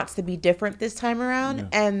he wants to be different this time around,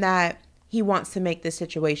 and that he wants to make this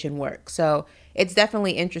situation work. So it's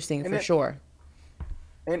definitely interesting for sure.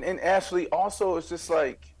 And Ashley, also, it's just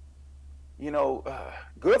like,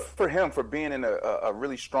 good for him for being in a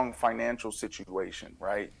really strong financial situation,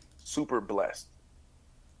 right? Super blessed.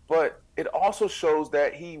 But it also shows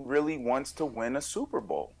that he really wants to win a Super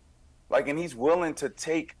Bowl. And he's willing to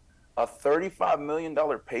take a $35 million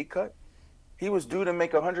pay cut. He was due to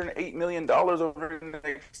make $108 million over the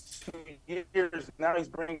next 2 years. Now he's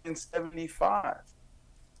bringing in 75.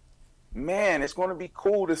 Man, it's going to be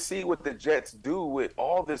cool to see what the Jets do with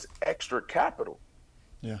all this extra capital.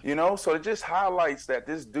 Yeah. So it just highlights that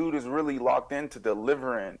this dude is really locked into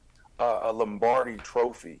delivering a Lombardi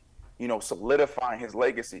trophy, solidifying his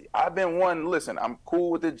legacy. I've been listen, I'm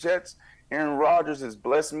cool with the Jets. Aaron Rodgers has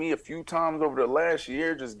blessed me a few times over the last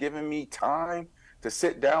year, just giving me time to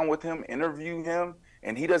sit down with him, interview him,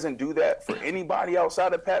 and he doesn't do that for anybody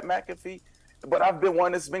outside of Pat McAfee. But I've been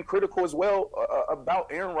one that's been critical as well about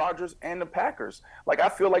Aaron Rodgers and the Packers. I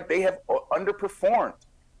feel like they have underperformed.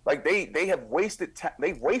 They have wasted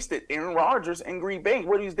they've wasted Aaron Rodgers in Green Bay.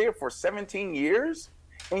 What, he's there for 17 years?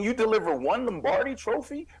 And you deliver one Lombardi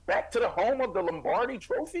trophy back to the home of the Lombardi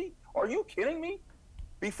trophy? Are you kidding me?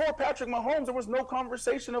 Before Patrick Mahomes, there was no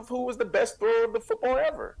conversation of who was the best thrower of the football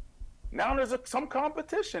ever. Now there's some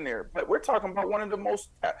competition there, but we're talking about one of the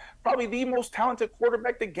probably the most talented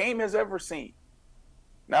quarterback the game has ever seen.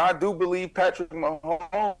 Now, I do believe Patrick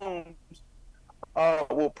Mahomes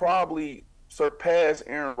will probably surpass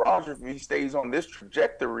Aaron Rodgers if he stays on this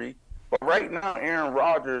trajectory. But right now, Aaron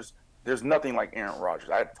Rodgers, there's nothing like Aaron Rodgers.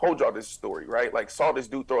 I told y'all this story, right? Saw this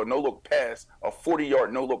dude throw a no-look pass, a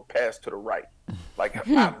 40-yard no-look pass to the right.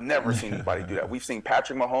 I've never seen anybody do that. We've seen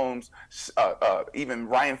Patrick Mahomes, even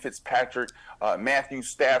Ryan Fitzpatrick, Matthew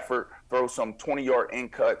Stafford throw some 20-yard in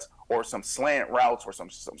cuts or some slant routes or some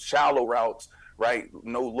shallow routes, right?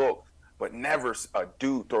 No look, but never a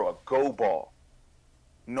dude throw a go ball,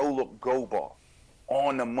 no look go ball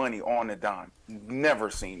on the money, on the dime. Never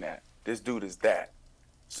seen that. This dude is that.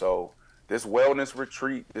 So this wellness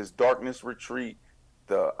retreat, this darkness retreat,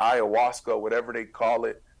 the ayahuasca, whatever they call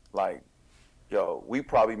it, we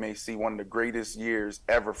probably may see one of the greatest years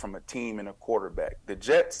ever from a team and a quarterback. The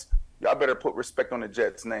Jets, y'all better put respect on the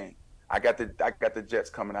Jets' name. I got the Jets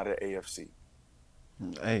coming out of the AFC.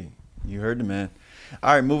 Hey, you heard the man.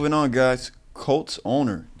 All right, moving on, guys. Colts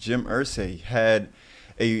owner Jim Irsay had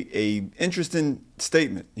a interesting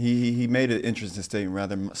statement. He made an interesting statement,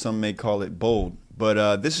 rather. Some may call it bold.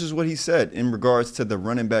 But this is what he said in regards to the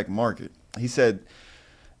running back market. He said,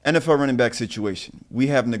 NFL running back situation. We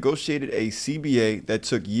have negotiated a CBA that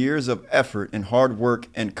took years of effort and hard work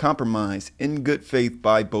and compromise in good faith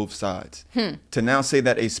by both sides. To now say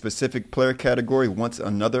that a specific player category wants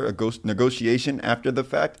another negotiation after the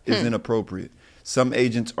fact is inappropriate. Some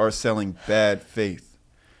agents are selling bad faith.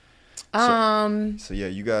 So yeah,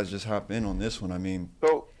 you guys just hop in on this one. I mean,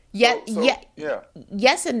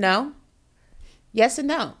 yes and no. Yes and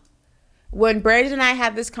no. When Brandon and I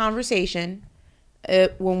had this conversation,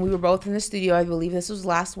 when we were both in the studio, I believe this was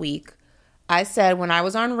last week, I said when I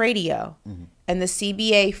was on radio and the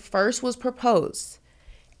CBA first was proposed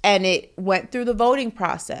and it went through the voting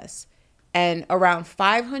process and around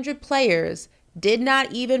 500 players did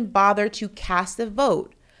not even bother to cast a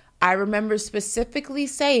vote, I remember specifically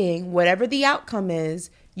saying, whatever the outcome is,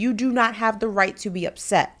 you do not have the right to be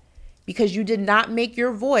upset because you did not make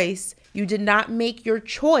your voice, you did not make your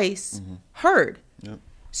choice heard. Yep.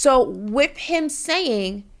 So with him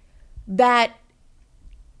saying that,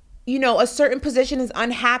 you know, a certain position is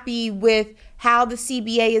unhappy with how the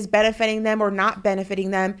CBA is benefiting them or not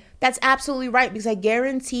benefiting them, that's absolutely right, because I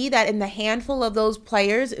guarantee that in the handful of those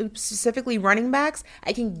players, specifically running backs,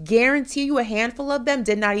 I can guarantee you a handful of them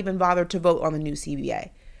did not even bother to vote on the new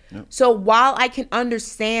CBA. Yep. So while I can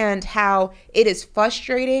understand how it is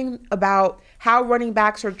frustrating about how running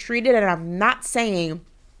backs are treated, and I'm not saying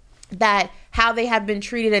that how they have been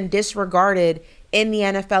treated and disregarded in the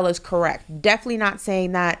NFL is correct. Definitely not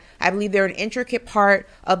saying that. I believe they're an intricate part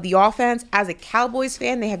of the offense. As a Cowboys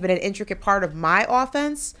fan, they have been an intricate part of my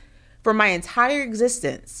offense for my entire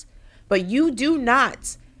existence. But you do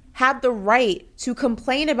not have the right to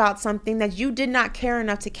complain about something that you did not care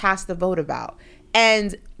enough to cast the vote about.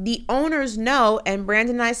 And the owners know, and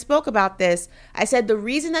Brandon and I spoke about this, I said the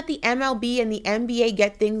reason that the MLB and the NBA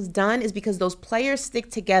get things done is because those players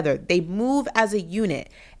stick together. They move as a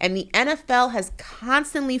unit. And the NFL has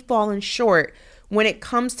constantly fallen short when it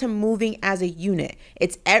comes to moving as a unit.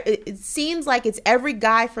 It seems like it's every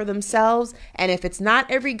guy for themselves, and if it's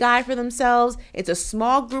not every guy for themselves, it's a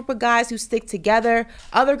small group of guys who stick together.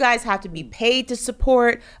 Other guys have to be paid to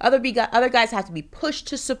support. Other guys have to be pushed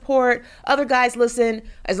to support. Other guys, listen,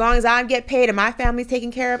 as long as I get paid and my family's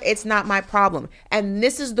taken care of, it's not my problem. And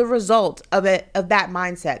this is the result of that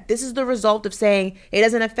mindset. This is the result of saying it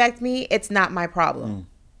doesn't affect me, it's not my problem.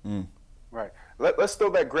 Right. Let's throw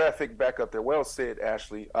that graphic back up there. Well said,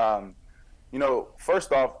 Ashley. You know,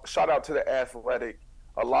 first off, shout out to The Athletic.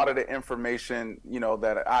 A lot of the information, you know,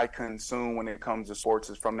 that I consume when it comes to sports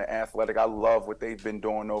is from The Athletic. I love what they've been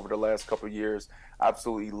doing over the last couple of years.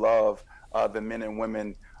 Absolutely love the men and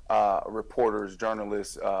women reporters,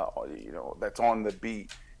 journalists, you know, that's on the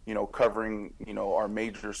beat, you know, covering, you know, our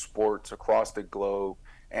major sports across the globe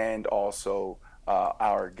and also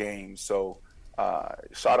our games. So,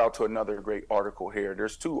 shout out to another great article here.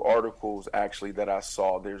 There's two articles actually that I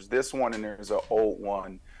saw. There's this one and there's an old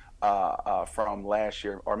one from last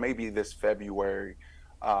year or maybe this February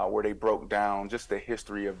where they broke down just the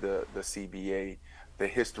history of the CBA, the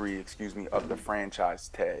history, of the franchise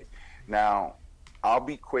tag. Now, I'll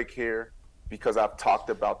be quick here because I've talked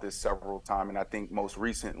about this several times and I think most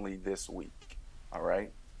recently this week. All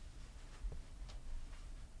right.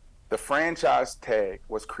 The franchise tag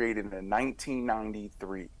was created in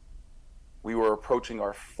 1993. We were approaching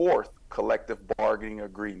our fourth collective bargaining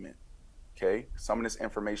agreement. Okay, some of this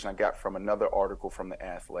information I got from another article from The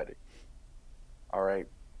Athletic. All right,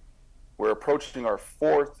 we're approaching our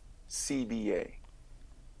fourth CBA.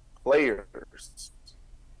 Players,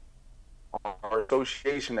 our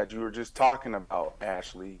association that you were just talking about,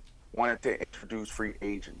 Ashley, wanted to introduce free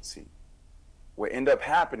agency. What ended up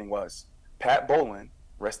happening was Pat Bowlen,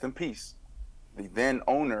 rest in peace, the then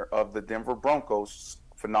owner of the Denver Broncos,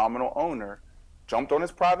 phenomenal owner, jumped on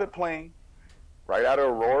his private plane right out of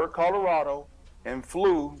Aurora, Colorado, and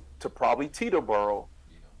flew to probably Teterboro,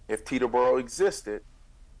 if Teterboro existed,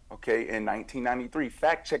 okay, in 1993.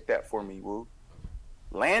 Fact check that for me, Woo.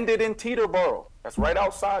 Landed in Teterboro. That's right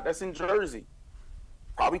outside. That's in Jersey.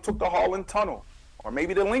 Probably took the Holland Tunnel or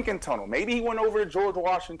maybe the Lincoln Tunnel. Maybe he went over to George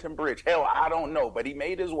Washington Bridge. Hell, I don't know. But he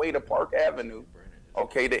made his way to Park Avenue,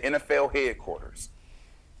 okay, the NFL headquarters.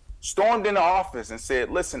 Stormed in the office and said,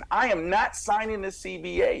 listen, I am not signing the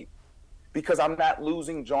CBA because I'm not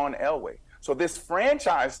losing John Elway. So this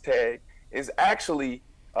franchise tag is actually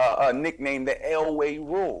nicknamed the Elway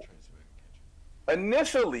rule.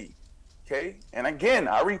 Initially, okay, and again,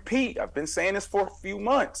 I repeat, I've been saying this for a few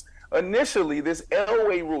months. Initially, this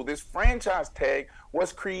Elway rule, this franchise tag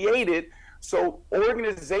was created so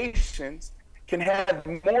organizations can have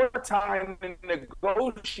more time to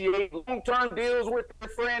negotiate long-term deals with their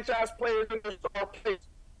franchise players and their star players.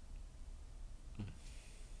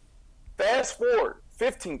 Fast forward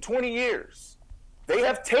 15, 20 years, they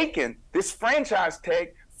have taken this franchise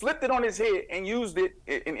tag, flipped it on his head, and used it,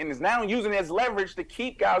 and is now using it as leverage to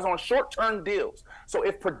keep guys on short-term deals. So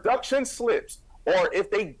if production slips or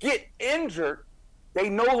if they get injured, they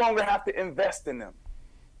no longer have to invest in them.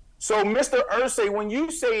 So, Mr. Irsay, when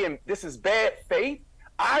you say this is bad faith,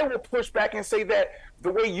 I will push back and say that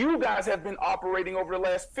the way you guys have been operating over the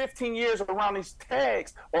last 15 years around these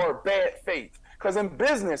tags are bad faith. Because in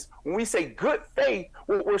business, when we say good faith,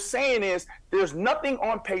 what we're saying is there's nothing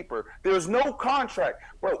on paper. There's no contract.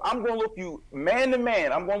 Bro, I'm going to look you man to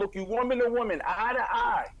man. I'm going to look you woman to woman, eye to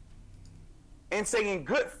eye, and say in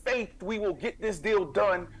good faith we will get this deal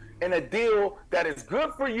done in a deal that is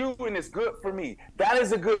good for you and is good for me. That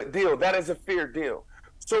is a good deal. That is a fair deal.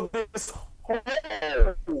 So this whole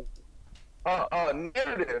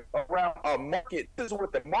narrative around a market, this is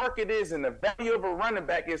what the market is, and the value of a running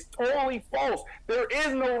back is totally false. There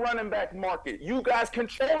is no running back market. You guys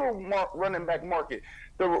control the running back market.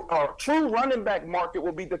 The true running back market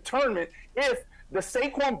will be determined if the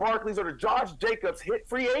Saquon Barkleys or the Josh Jacobs hit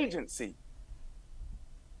free agency.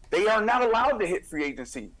 They are not allowed to hit free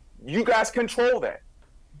agency. You guys control that.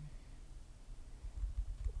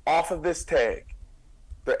 Off of this tag,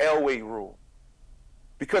 the Elway rule.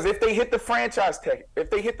 Because if they hit the franchise tag,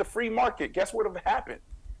 if they hit the free market, guess what would have happened?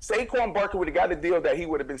 Saquon Barkley would have got a deal that he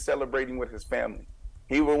would have been celebrating with his family.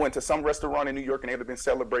 He would have went to some restaurant in New York and they would have been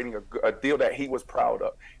celebrating a deal that he was proud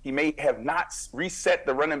of. He may have not reset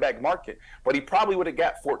the running back market, but he probably would have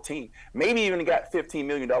got 14, maybe even got $15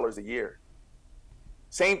 million a year.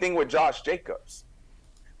 Same thing with Josh Jacobs.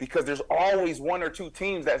 Because there's always one or two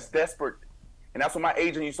teams that's desperate. And that's what my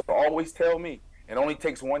agent used to always tell me. It only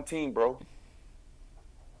takes one team, bro.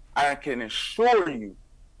 I can assure you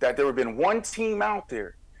that there would have been one team out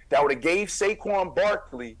there that would have gave Saquon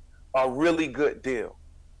Barkley a really good deal.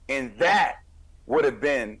 And that would have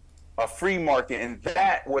been a free market, and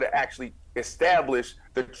that would have actually established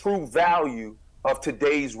the true value of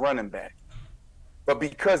today's running back. But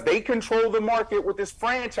because they control the market with this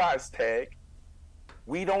franchise tag,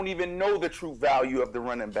 we don't even know the true value of the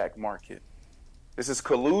running back market. This is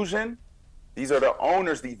collusion. These are the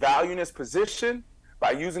owners devaluing his position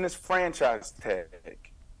by using this franchise tag.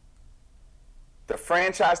 The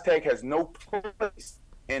franchise tag has no place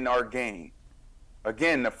in our game.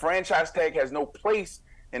 Again, the franchise tag has no place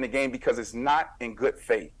in the game because it's not in good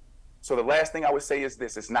faith. So the last thing I would say is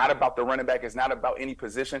this. It's not about the running back. It's not about any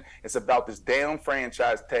position. It's about this damn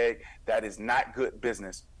franchise tag that is not good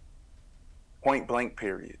business. Point blank,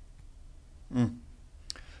 period.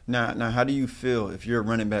 Now, how do you feel if you're a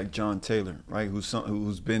running back, John Taylor, right,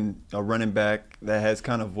 who's been a running back that has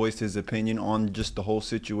kind of voiced his opinion on just the whole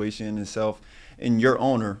situation itself, and your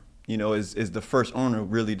owner, you know, is the first owner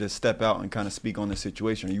really to step out and kind of speak on the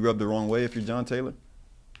situation? Are you rubbed the wrong way if you're John Taylor?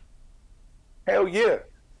 Hell yeah.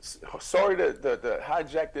 Sorry to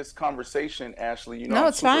hijack this conversation, Ashley. You know, no, I'm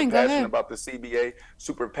it's super fine. Go passionate ahead. about the CBA,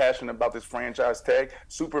 super passionate about this franchise tag,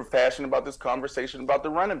 super passionate about this conversation about the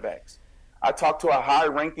running backs. I talked to a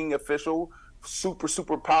high-ranking official,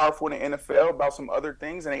 super powerful in the NFL about some other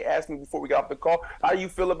things, and they asked me before we got off the call, how do you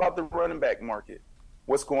feel about the running back market?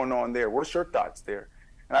 What's going on there? What's your thoughts there?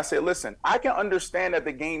 And I said, listen, I can understand that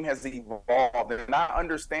the game has evolved, and I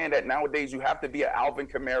understand that nowadays you have to be an Alvin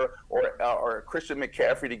Kamara or a Christian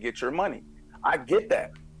McCaffrey to get your money. I get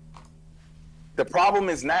that. The problem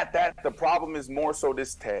is not that. The problem is more so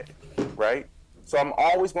this tag, right? So I'm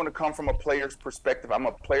always going to come from a player's perspective. I'm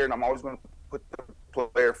a player, and I'm always going to put the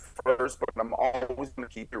player first, but I'm always going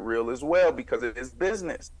to keep it real as well because it is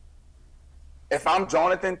business. If I'm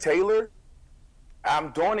Jonathan Taylor,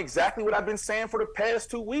 I'm doing exactly what I've been saying for the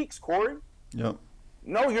past 2 weeks, Corey. Yep.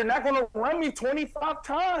 No, you're not going to run me 25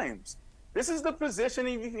 times. This is the position,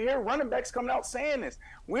 and you hear running backs coming out saying this.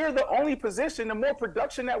 We're the only position, the more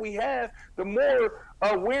production that we have, the more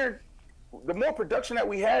production that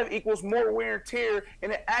we have equals more wear and tear,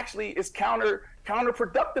 and it actually is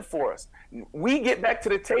counterproductive for us. We get back to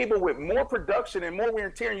the table with more production and more wear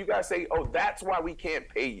and tear, and you guys say, oh, that's why we can't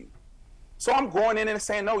pay you. So I'm going in and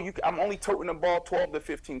saying, no, I'm only toting the ball 12 to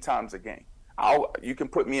 15 times a game. You can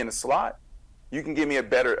put me in a slot. You can give me a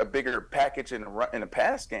bigger package in a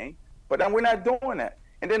pass game, but then we're not doing that.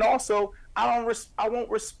 And then also, I won't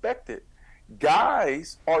respect it.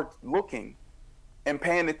 Guys are looking and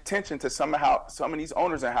paying attention to some of these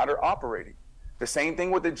owners and how they're operating. The same thing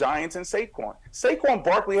with the Giants and Saquon. Saquon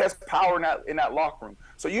Barkley has power in that locker room.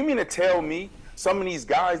 So you mean to tell me some of these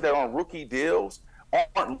guys that are on rookie deals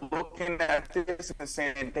aren't looking at this and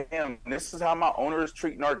saying, damn, this is how my owner is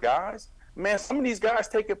treating our guys? Man, some of these guys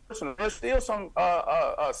take it personal. There's still some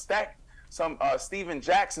Stak, some Steven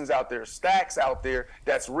Jacksons out there, Staks out there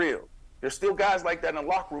that's real. There's still guys like that in the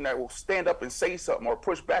locker room that will stand up and say something or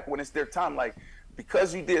push back when it's their time. Like,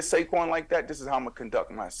 because you did Saquon like that, this is how I'm going to conduct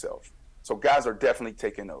myself. So guys are definitely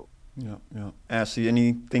taking note. Yeah. Ashley,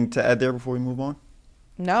 anything to add there before we move on?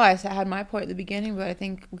 No, I had my point at the beginning, but I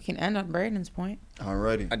think we can end on Braden's point. All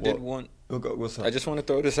righty. What's up? I just want to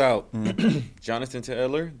throw this out. Jonathan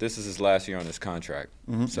Taylor, this is his last year on his contract.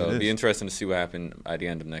 So it'll be interesting to see what happens at the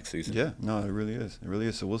end of next season. Yeah, no, it really is. It really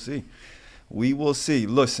is. So we'll see. We will see.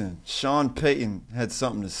 Listen, Sean Payton had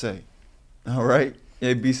something to say. All right?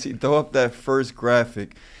 ABC, throw up that first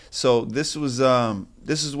graphic. So this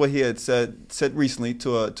is what he had said recently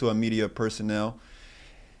to a media personnel.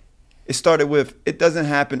 It started with, it doesn't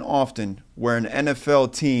happen often where an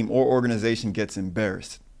NFL team or organization gets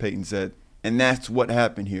embarrassed, Payton said. And that's what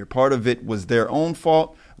happened here. Part of it was their own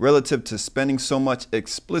fault relative to spending so much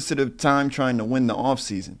explicit time trying to win the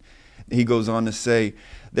offseason. He goes on to say,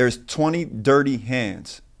 there's 20 dirty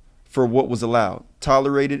hands for what was allowed,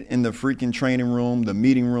 tolerated in the freaking training room, the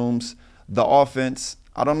meeting rooms, the offense.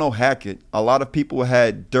 I don't know, Hackett. A lot of people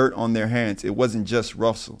had dirt on their hands. It wasn't just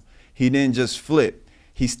Russell. He didn't just flip.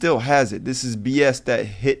 He still has it. This is BS that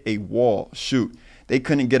hit a wall. Shoot. They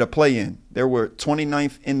couldn't get a play in. They were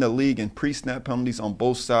 29th in the league in pre-snap penalties on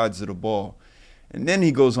both sides of the ball. And then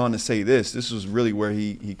he goes on to say this. This was really where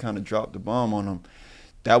he kind of dropped the bomb on him.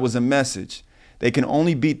 That was a message. They can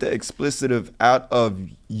only beat the explicitive out of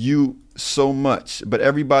you so much, but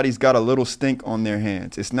everybody's got a little stink on their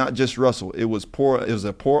hands. It's not just Russell. It was poor. It was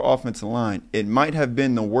a poor offensive line. It might have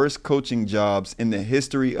been the worst coaching jobs in the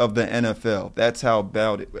history of the NFL. That's how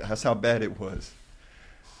bad it was.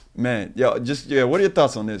 Man, what are your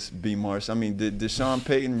thoughts on this, B. Marsh? I mean, did Sean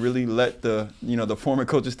Payton really let the former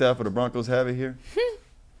coaching staff of the Broncos have it here?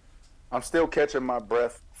 I'm still catching my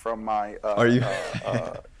breath from my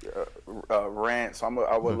rant, so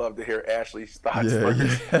I would love to hear Ashley's thoughts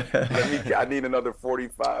first. Yeah. I need another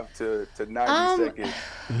 45 to 90 seconds.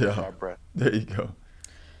 My breath. There you go.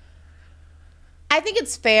 I think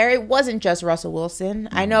it's fair. It wasn't just Russell Wilson.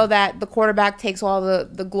 I know that the quarterback takes all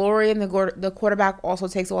the glory, and the quarterback also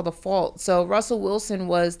takes all the fault. So Russell Wilson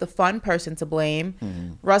was the fun person to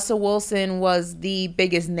blame. Russell Wilson was the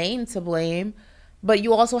biggest name to blame. But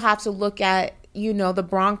you also have to look at, the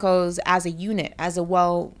Broncos as a unit, as a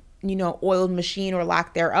oiled machine or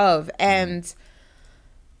lack thereof. And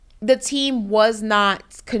the team was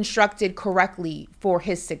not constructed correctly for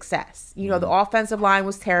his success. The offensive line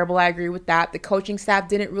was terrible. I agree with that. The coaching staff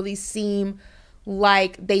didn't really seem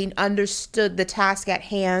like they understood the task at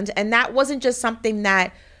hand. And that wasn't just something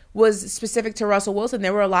that was specific to Russell Wilson.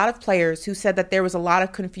 There were a lot of players who said that there was a lot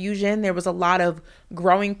of confusion. There was a lot of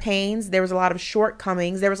growing pains. There was a lot of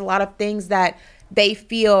shortcomings. There was a lot of things that they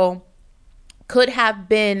feel could have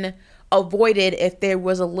been avoided if there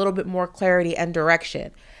was a little bit more clarity and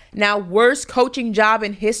direction. Now, worst coaching job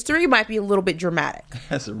in history might be a little bit dramatic.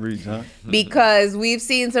 That's a reach, huh? Because we've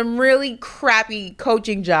seen some really crappy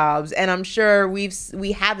coaching jobs, and I'm sure we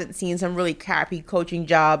haven't seen some really crappy coaching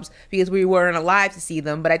jobs because we weren't alive to see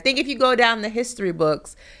them. But I think if you go down the history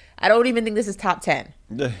books, I don't even think this is top 10.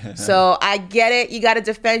 So I get it. You got to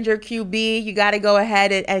defend your QB. You got to go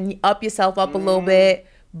ahead and up yourself up a little bit.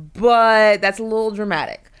 But that's a little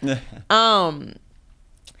dramatic.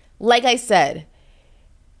 Like I said,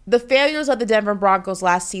 the failures of the Denver Broncos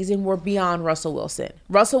last season were beyond Russell Wilson.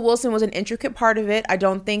 Russell Wilson was an intricate part of it. I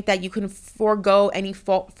don't think that you can forego any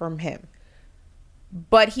fault from him.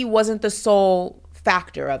 But he wasn't the sole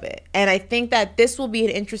factor of it. And I think that this will be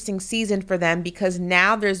an interesting season for them because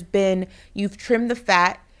now you've trimmed the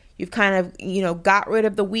fat. You've kind of, got rid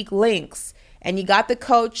of the weak links. And you got the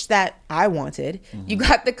coach that I wanted. You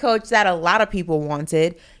got the coach that a lot of people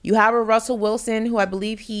wanted. You have a Russell Wilson who I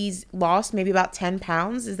believe he's lost maybe about 10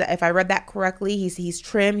 pounds. Is that, if I read that correctly? He's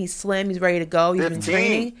trim, he's slim, he's ready to go. He's 15. been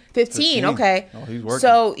training. 15, okay. Oh, he's working.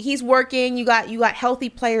 So he's working. You got healthy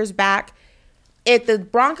players back. If the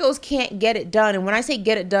Broncos can't get it done, and when I say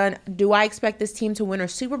get it done, do I expect this team to win a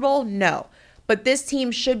Super Bowl? No. But this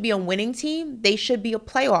team should be a winning team. They should be a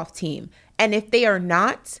playoff team. And if they are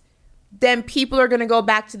not, then people are going to go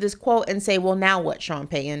back to this quote and say, well, now what, Sean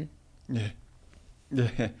Payton?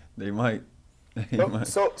 Yeah, they might.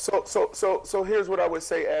 So here's what I would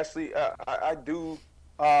say, Ashley. I do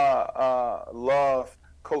love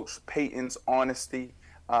Coach Payton's honesty.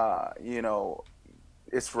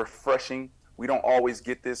 It's refreshing. We don't always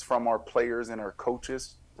get this from our players and our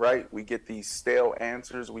coaches, right? We get these stale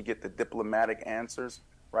answers. We get the diplomatic answers.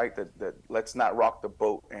 Right, that let's not rock the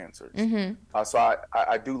boat answers. So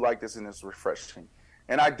I do like this, and it's refreshing.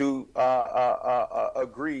 And I do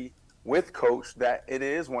agree with Coach that it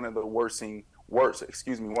is one of the worst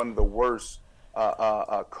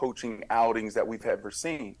coaching outings that we've ever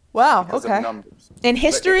seen. Wow. Because okay. Of numbers. In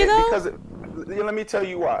history, though. Because let me tell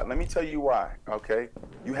you why. Okay,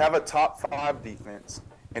 you have a top 5 defense,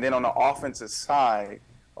 and then on the offensive side,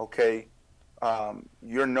 okay.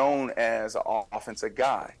 You're known as an offensive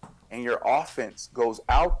guy, and your offense goes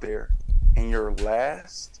out there and you're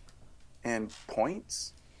last in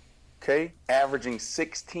points, okay, averaging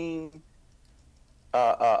 16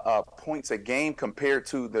 points a game compared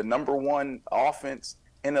to the number 1 offense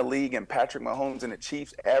in the league and Patrick Mahomes and the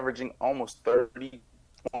Chiefs averaging almost 30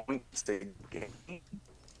 points a game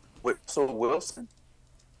with Russell Wilson.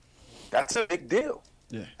 That's a big deal.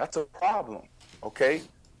 Yeah. That's a problem, okay?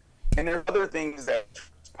 And there's other things that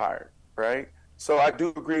transpired, right? So I do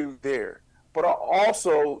agree there. But I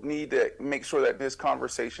also need to make sure that this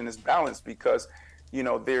conversation is balanced because,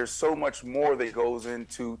 there's so much more that goes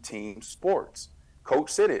into team sports. Coach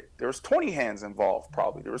said it. There was 20 hands involved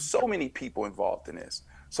probably. There were so many people involved in this.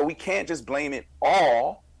 So we can't just blame it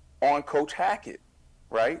all on Coach Hackett,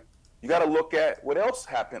 right? You got to look at what else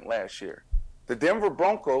happened last year. The Denver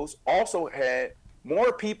Broncos also had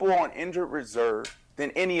more people on injured reserve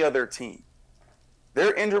than any other team.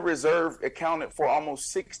 Their injured reserve accounted for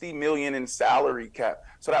almost $60 million in salary cap.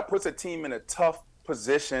 So that puts a team in a tough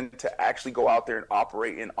position to actually go out there and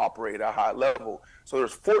operate at a high level. So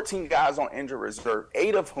there's 14 guys on injured reserve,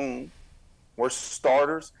 8 of whom were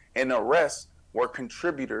starters, and the rest were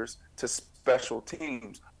contributors to special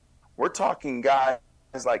teams. We're talking guys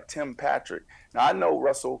like Tim Patrick. Now, I know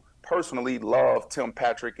Russell personally loved Tim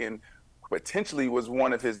Patrick and potentially was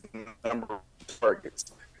one of his number one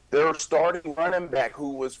targets. Their starting running back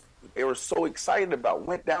they were so excited about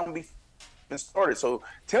went down before and started. So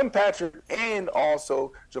Tim Patrick and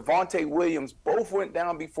also Javonte Williams both went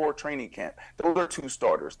down before training camp. Those are 2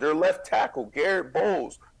 starters. Their left tackle, Garrett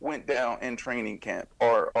Bowles, went down in training camp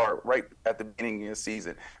or right at the beginning of the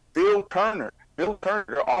season. Bill Turner, their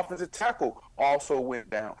offensive tackle, also went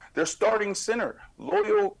down. Their starting center,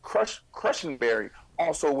 Loyal Crushenberry,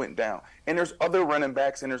 also went down. And there's other running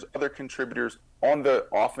backs and there's other contributors on the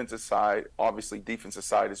offensive side, obviously defensive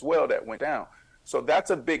side as well, that went down. So that's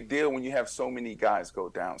a big deal when you have so many guys go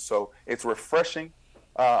down. So it's refreshing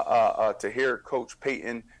to hear Coach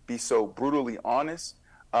Payton be so brutally honest.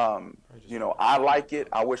 I like it.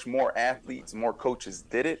 I wish more athletes, more coaches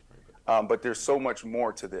did it. But there's so much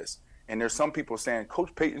more to this. And there's some people saying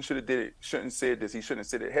Coach Payton should have did it, shouldn't have said this, he shouldn't have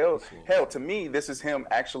said it. Hell, to me, this is him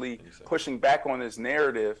actually pushing back on this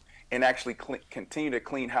narrative and actually continue to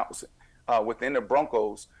clean house within the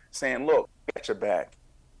Broncos, saying, look, get your back.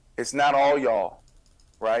 It's not all y'all,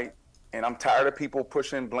 right? And I'm tired of people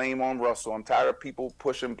pushing blame on Russell. I'm tired of people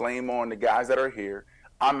pushing blame on the guys that are here.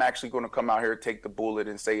 I'm actually going to come out here, take the bullet,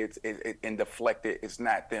 and say and deflect it. It's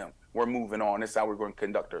not them. We're moving on. This is how we're going to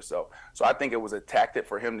conduct ourselves. So I think it was a tactic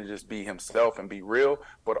for him to just be himself and be real,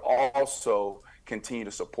 but also continue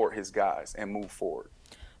to support his guys and move forward.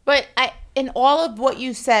 But in all of what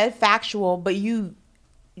you said, factual, but you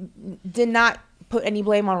did not put any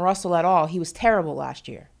blame on Russell at all. He was terrible last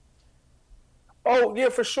year. Oh, yeah,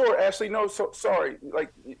 for sure, Ashley. No, so sorry.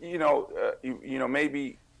 Like,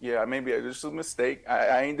 maybe it was a mistake.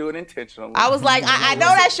 I ain't doing it intentionally. I was like, I know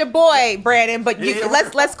that's your boy, Brandon, but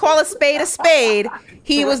let's call a spade a spade.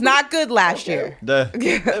 He was not good last year. Let's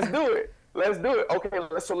do it. Okay,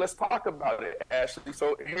 let's talk about it, Ashley.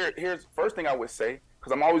 So here's the first thing I would say,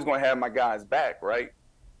 because I'm always going to have my guys back, right?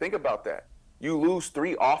 Think about that. You lose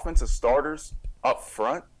 3 offensive starters up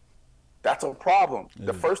front. That's a problem. Yeah.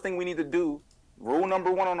 The first thing we need to do, rule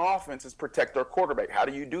number 1 on offense, is protect our quarterback. How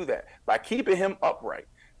do you do that? By keeping him upright.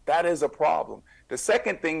 That is a problem. The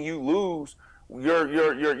second thing, you lose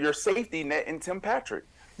your safety net in Tim Patrick.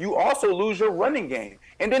 You also lose your running game.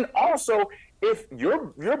 And then also, if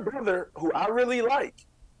your brother, who I really like,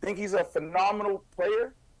 think he's a phenomenal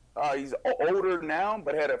player, he's older now,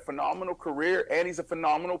 but had a phenomenal career, and he's a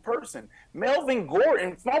phenomenal person. Melvin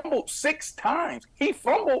Gordon fumbled 6 times. He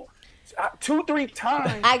fumbled 2-3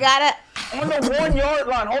 times. On the 1 yard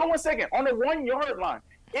line. Hold on 1 second. On the 1 yard line.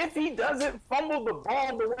 If he doesn't fumble the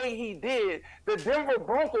ball the way he did, the Denver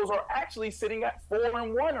Broncos are actually sitting at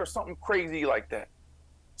 4-1 or something crazy like that.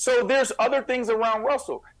 So there's other things around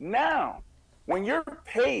Russell. Now, when you're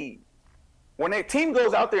paid, when a team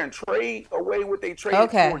goes out there and trade away what they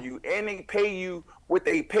traded for you, and they pay you what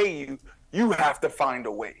they pay you, you have to find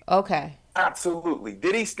a way. Okay. Absolutely.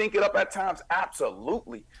 Did he stink it up at times?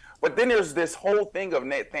 Absolutely. But then there's this whole thing of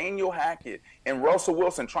Nathaniel Hackett and Russell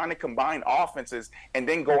Wilson trying to combine offenses and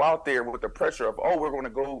then go out there with the pressure of, we're going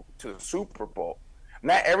to go to the Super Bowl.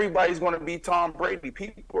 Not everybody's going to be Tom Brady.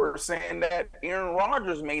 People are saying that Aaron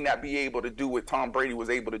Rodgers may not be able to do what Tom Brady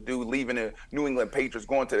was able to do, leaving the New England Patriots,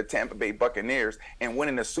 going to the Tampa Bay Buccaneers, and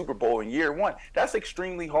winning the Super Bowl in year 1. That's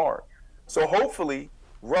extremely hard. So hopefully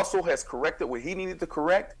Russell has corrected what he needed to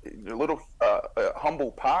correct. A little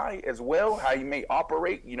humble pie as well, how he may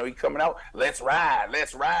operate. He coming out, let's ride,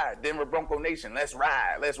 Denver Bronco Nation, let's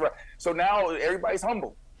ride. So now everybody's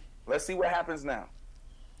humble. Let's see what happens now.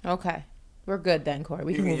 Okay. We're good then, Corey.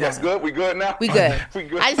 We can move on. That's good? We good now? We good. We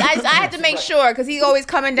good. I had to make sure, because he's always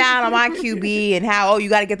coming down on my QB and how, you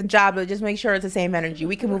got to get the job, but just make sure it's the same energy.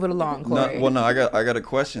 We can move it along, Corey. I got a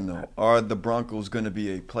question, though. Are the Broncos going to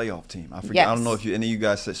be a playoff team? I forget. Yes. I don't know if any of you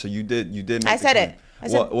guys said, so you did make I said claim. it.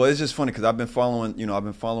 Well, it's just funny because I've been following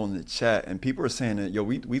the chat, and people are saying that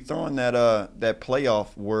we throwing that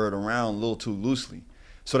playoff word around a little too loosely.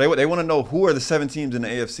 So they want to know who are the 7 teams in the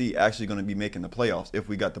AFC actually going to be making the playoffs if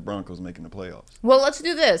we got the Broncos making the playoffs. Well, let's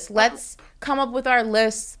do this. Let's come up with our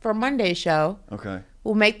list for Monday's show. Okay.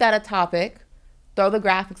 We'll make that a topic. Throw the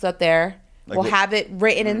graphics up there. We'll have it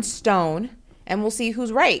written in stone, and we'll see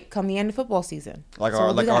who's right come the end of football season. Like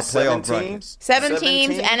our playoff bracket. 7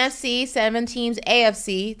 teams NFC, 7 teams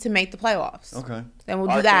AFC to make the playoffs. Okay. Then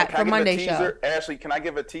we'll do that for Monday's show. Ashley, can I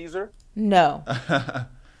give a teaser? No.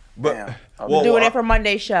 But we're doing it for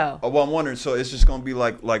Monday's show. Well, I'm wondering. So it's just going to be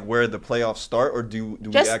like where the playoffs start, or do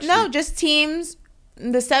we actually? Just teams.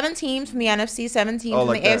 The 7 teams from the NFC, 7 teams from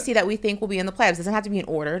the AFC that we think will be in the playoffs. It doesn't have to be in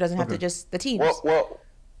order. It doesn't have to just the teams.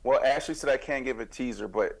 Well, Ashley said I can't give a teaser,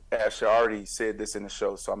 but Ashley already said this in the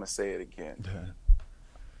show, so I'm gonna say it again.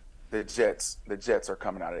 The Jets are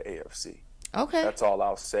coming out of AFC. Okay. That's all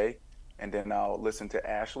I'll say, and then I'll listen to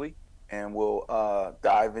Ashley, and we'll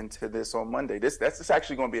dive into this on Monday. That's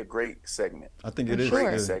actually going to be a great segment. I think it is a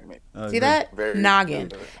great segment. See that? Very noggin,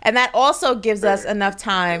 good. And that also gives us enough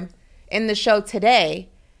time in the show today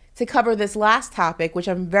to cover this last topic, which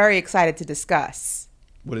I'm very excited to discuss.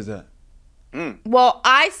 What is that? Well,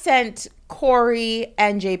 I sent Corey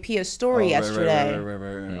and JP a story yesterday.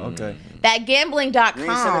 Right. Okay. That gambling.com. You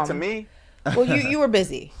didn't send it to me? Well, you were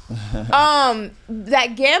busy.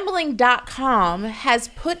 That gambling.com has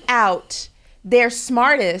put out their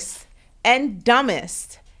smartest and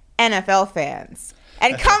dumbest NFL fans.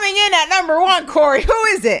 And coming in at number 1, Corey, who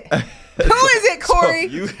is it? Who is it, Corey?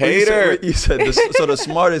 You hater. You said the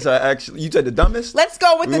smartest are actually. You said the dumbest. Let's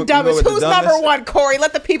go with the dumbest. Who's number 1, Corey?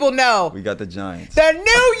 Let the people know. We got the Giants. The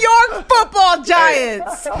New York Football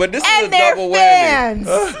Giants. But this and is a double fans.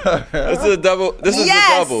 whammy. This is a double. This is a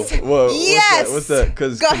double. Whoa, yes. What's that?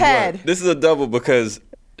 Go ahead. This is a double because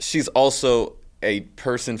she's also a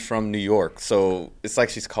person from New York, so it's like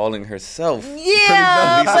she's calling herself pretty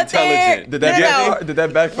intelligent. Did that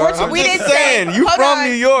backfire? We didn't say you from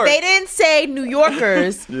New York. They didn't say New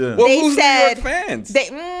Yorkers. Well, they who's said New York fans?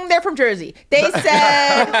 They're from Jersey. They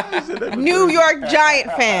said New York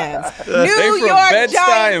Giant fans. They from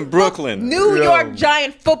Bed-Stuy in Brooklyn. New York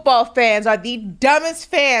Giant football fans are the dumbest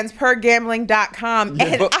fans per gambling.com,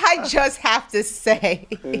 and I just have to say,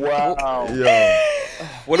 wow.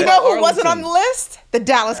 You know who wasn't on the list? The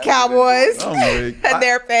Dallas Cowboys and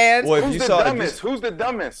their fans. Well, Who's the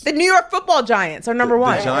dumbest? The New York Football Giants are number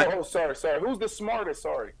 1. Sorry. Who's the smartest?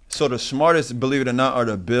 Sorry. So the smartest, believe it or not, are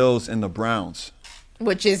the Bills and the Browns.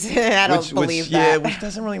 Which is, I don't believe that. Yeah, which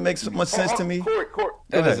doesn't really make so much sense to me. Corey,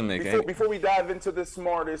 that doesn't make sense. Before we dive into the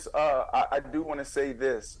smartest, I do want to say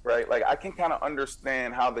this, right? Like, I can kind of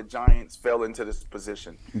understand how the Giants fell into this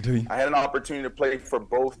position. Do you? I had an opportunity to play for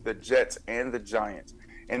both the Jets and the Giants.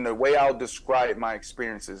 And the way I'll describe my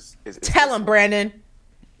experiences is tell them, Brandon.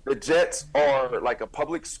 The Jets are like a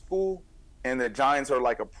public school, and the Giants are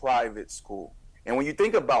like a private school. And when you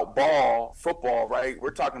think about football, right,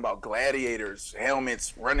 we're talking about gladiators,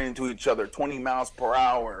 helmets running into each other, 20 miles per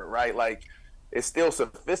hour, right? Like, it's still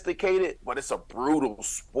sophisticated, but it's a brutal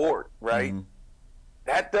sport, right? Mm-hmm.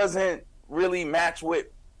 That doesn't really match with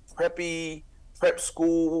prep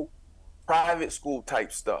school, private school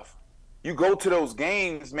type stuff. You go to those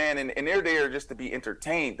games, man, and they're there just to be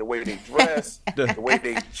entertained. The way they dress, the way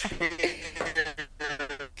they cheer,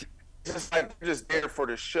 just like they're just there for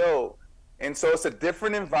the show. And so it's a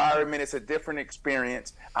different environment. It's a different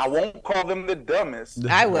experience. I won't call them the dumbest.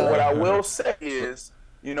 I will. What I will say is,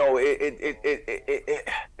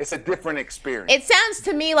 it's a different experience. It sounds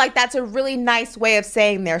to me like that's a really nice way of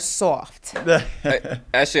saying they're soft.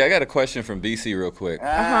 Actually, I got a question from BC real quick. Who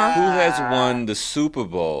has won the Super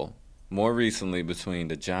Bowl more recently between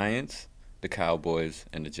the Giants, the Cowboys,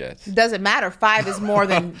 and the Jets? Doesn't matter. 5 is more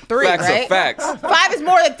than 3, facts right? Are facts. 5 is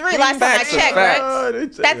more than 3 last time I checked,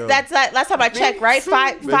 right? That's last time I checked, right?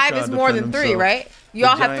 5 is more than 3, right?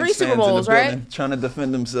 Y'all have 3 Super Bowls, right? Trying to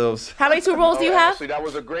defend themselves. How many Super Bowls do you have? Ashley, that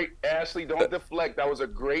was a great. Ashley, don't deflect. That was a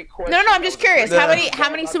great question. No, I'm just curious. How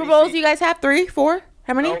many Super Bowls do you guys have? 3, 4?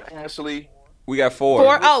 How many? No, Ashley. We got 4.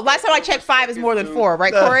 4? Oh, last time I checked, 5 is more than 4,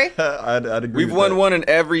 right, Corey? I'd agree. We've won one in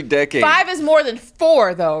every decade. 5 is more than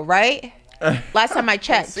 4, though, right? Last time I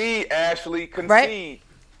checked. Concede, Ashley. Concede. Right?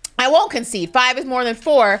 I won't concede. 5 is more than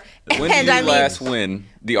 4, When did you last win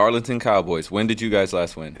the Arlington Cowboys? When did you guys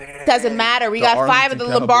last win? Doesn't matter. We got 5 of the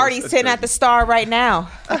Lombardis sitting at the Star right now.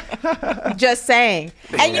 Just saying.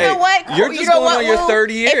 And you know what? You're just going on your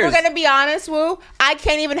 30 years. If we're going to be honest, Woo, I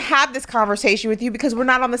can't even have this conversation with you because we're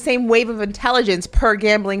not on the same wave of intelligence per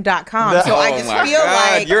gambling.com. So I just feel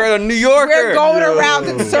like you're a New Yorker. We're going around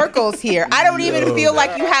in circles here. I don't even feel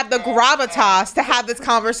like you have the gravitas to have this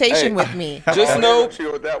conversation with me. Just know,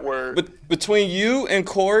 that word. But between you and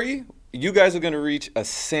Corey, you guys are going to reach a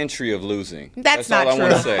century of losing. That's not all true. I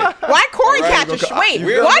want to say. Why Corey catch a stray?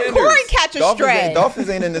 Why Corey catch a stray? Dolphins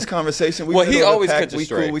ain't in this conversation. He always catch a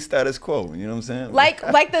stray. We status quo. You know what I'm saying?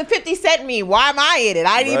 Like the 50 Cent meme. Why am I in it?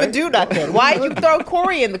 I didn't even do nothing. Why did you throw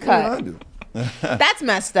Corey in the cut? That's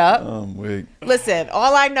messed up. Wait. Listen,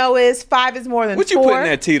 all I know is 5 is more than 4. What you put in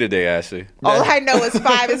that tea today, Ashley? All I know is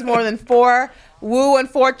 5 is more than 4. Woo,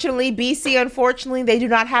 unfortunately, BC, unfortunately, they do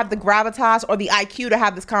not have the gravitas or the IQ to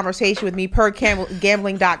have this conversation with me per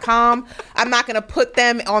gambling.com. I'm not going to put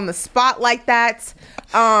them on the spot like that.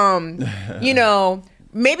 You know,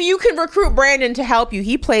 maybe you can recruit Brandon to help you.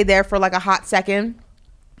 He played there for like a hot second.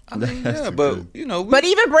 I mean, yeah, but you know, but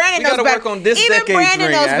even Brandon knows better. Even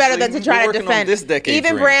Brandon knows better than to try to defend.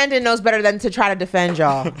 Even Brandon knows better than to try to defend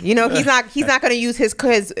y'all. You know, he's not going to use his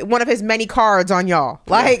one of his many cards on y'all.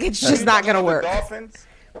 Like it's just not going to work. Dolphins?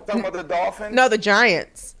 Talking about the Dolphins? No, the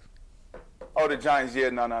Giants. Oh, the Giants. Yeah,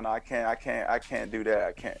 no. I can't do that.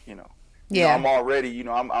 I can't. Yeah. I'm already.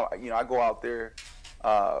 I go out there.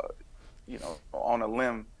 On a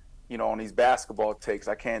limb. On these basketball takes.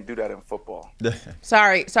 I can't do that in football.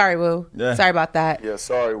 Sorry, Woo. Yeah. Sorry about that. Yeah,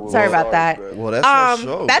 sorry, Woo. Sorry about that. Well, that's our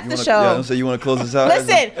show. That's the show. Yeah, so you want to close this out?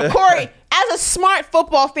 Listen, Corey, as a smart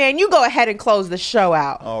football fan, you go ahead and close the show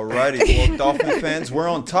out. All righty. Well, Dolphin fans, we're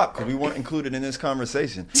on top because we weren't included in this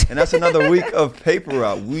conversation. And that's another week of Paper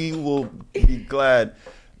Route. We will be glad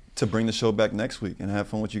to bring the show back next week and have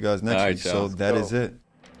fun with you guys next week. So that is it.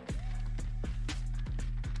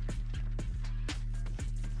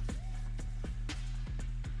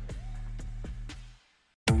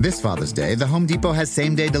 This Father's Day, the Home Depot has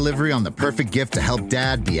same-day delivery on the perfect gift to help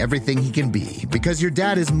Dad be everything he can be. Because your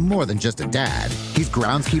dad is more than just a dad. He's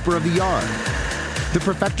groundskeeper of the yard, the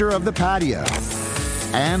perfecter of the patio,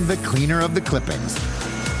 and the cleaner of the clippings.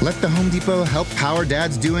 Let the Home Depot help power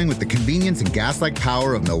Dad's doing with the convenience and gas-like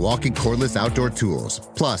power of Milwaukee cordless outdoor tools.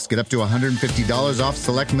 Plus, get up to $150 off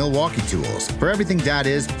select Milwaukee tools. For everything Dad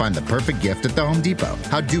is, find the perfect gift at the Home Depot.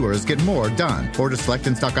 How doers get more done. Order select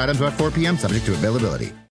and stock items by 4 p.m. subject to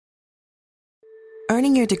availability.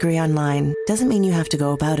 Earning your degree online doesn't mean you have to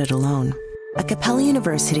go about it alone. At Capella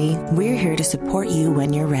University, we're here to support you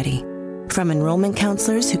when you're ready. From enrollment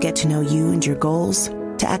counselors who get to know you and your goals,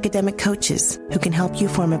 to academic coaches who can help you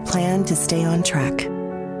form a plan to stay on track.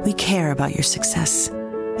 We care about your success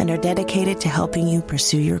and are dedicated to helping you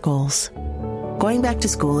pursue your goals. Going back to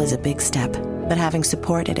school is a big step, but having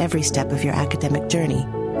support at every step of your academic journey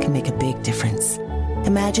can make a big difference.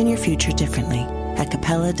 Imagine your future differently at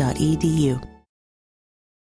capella.edu.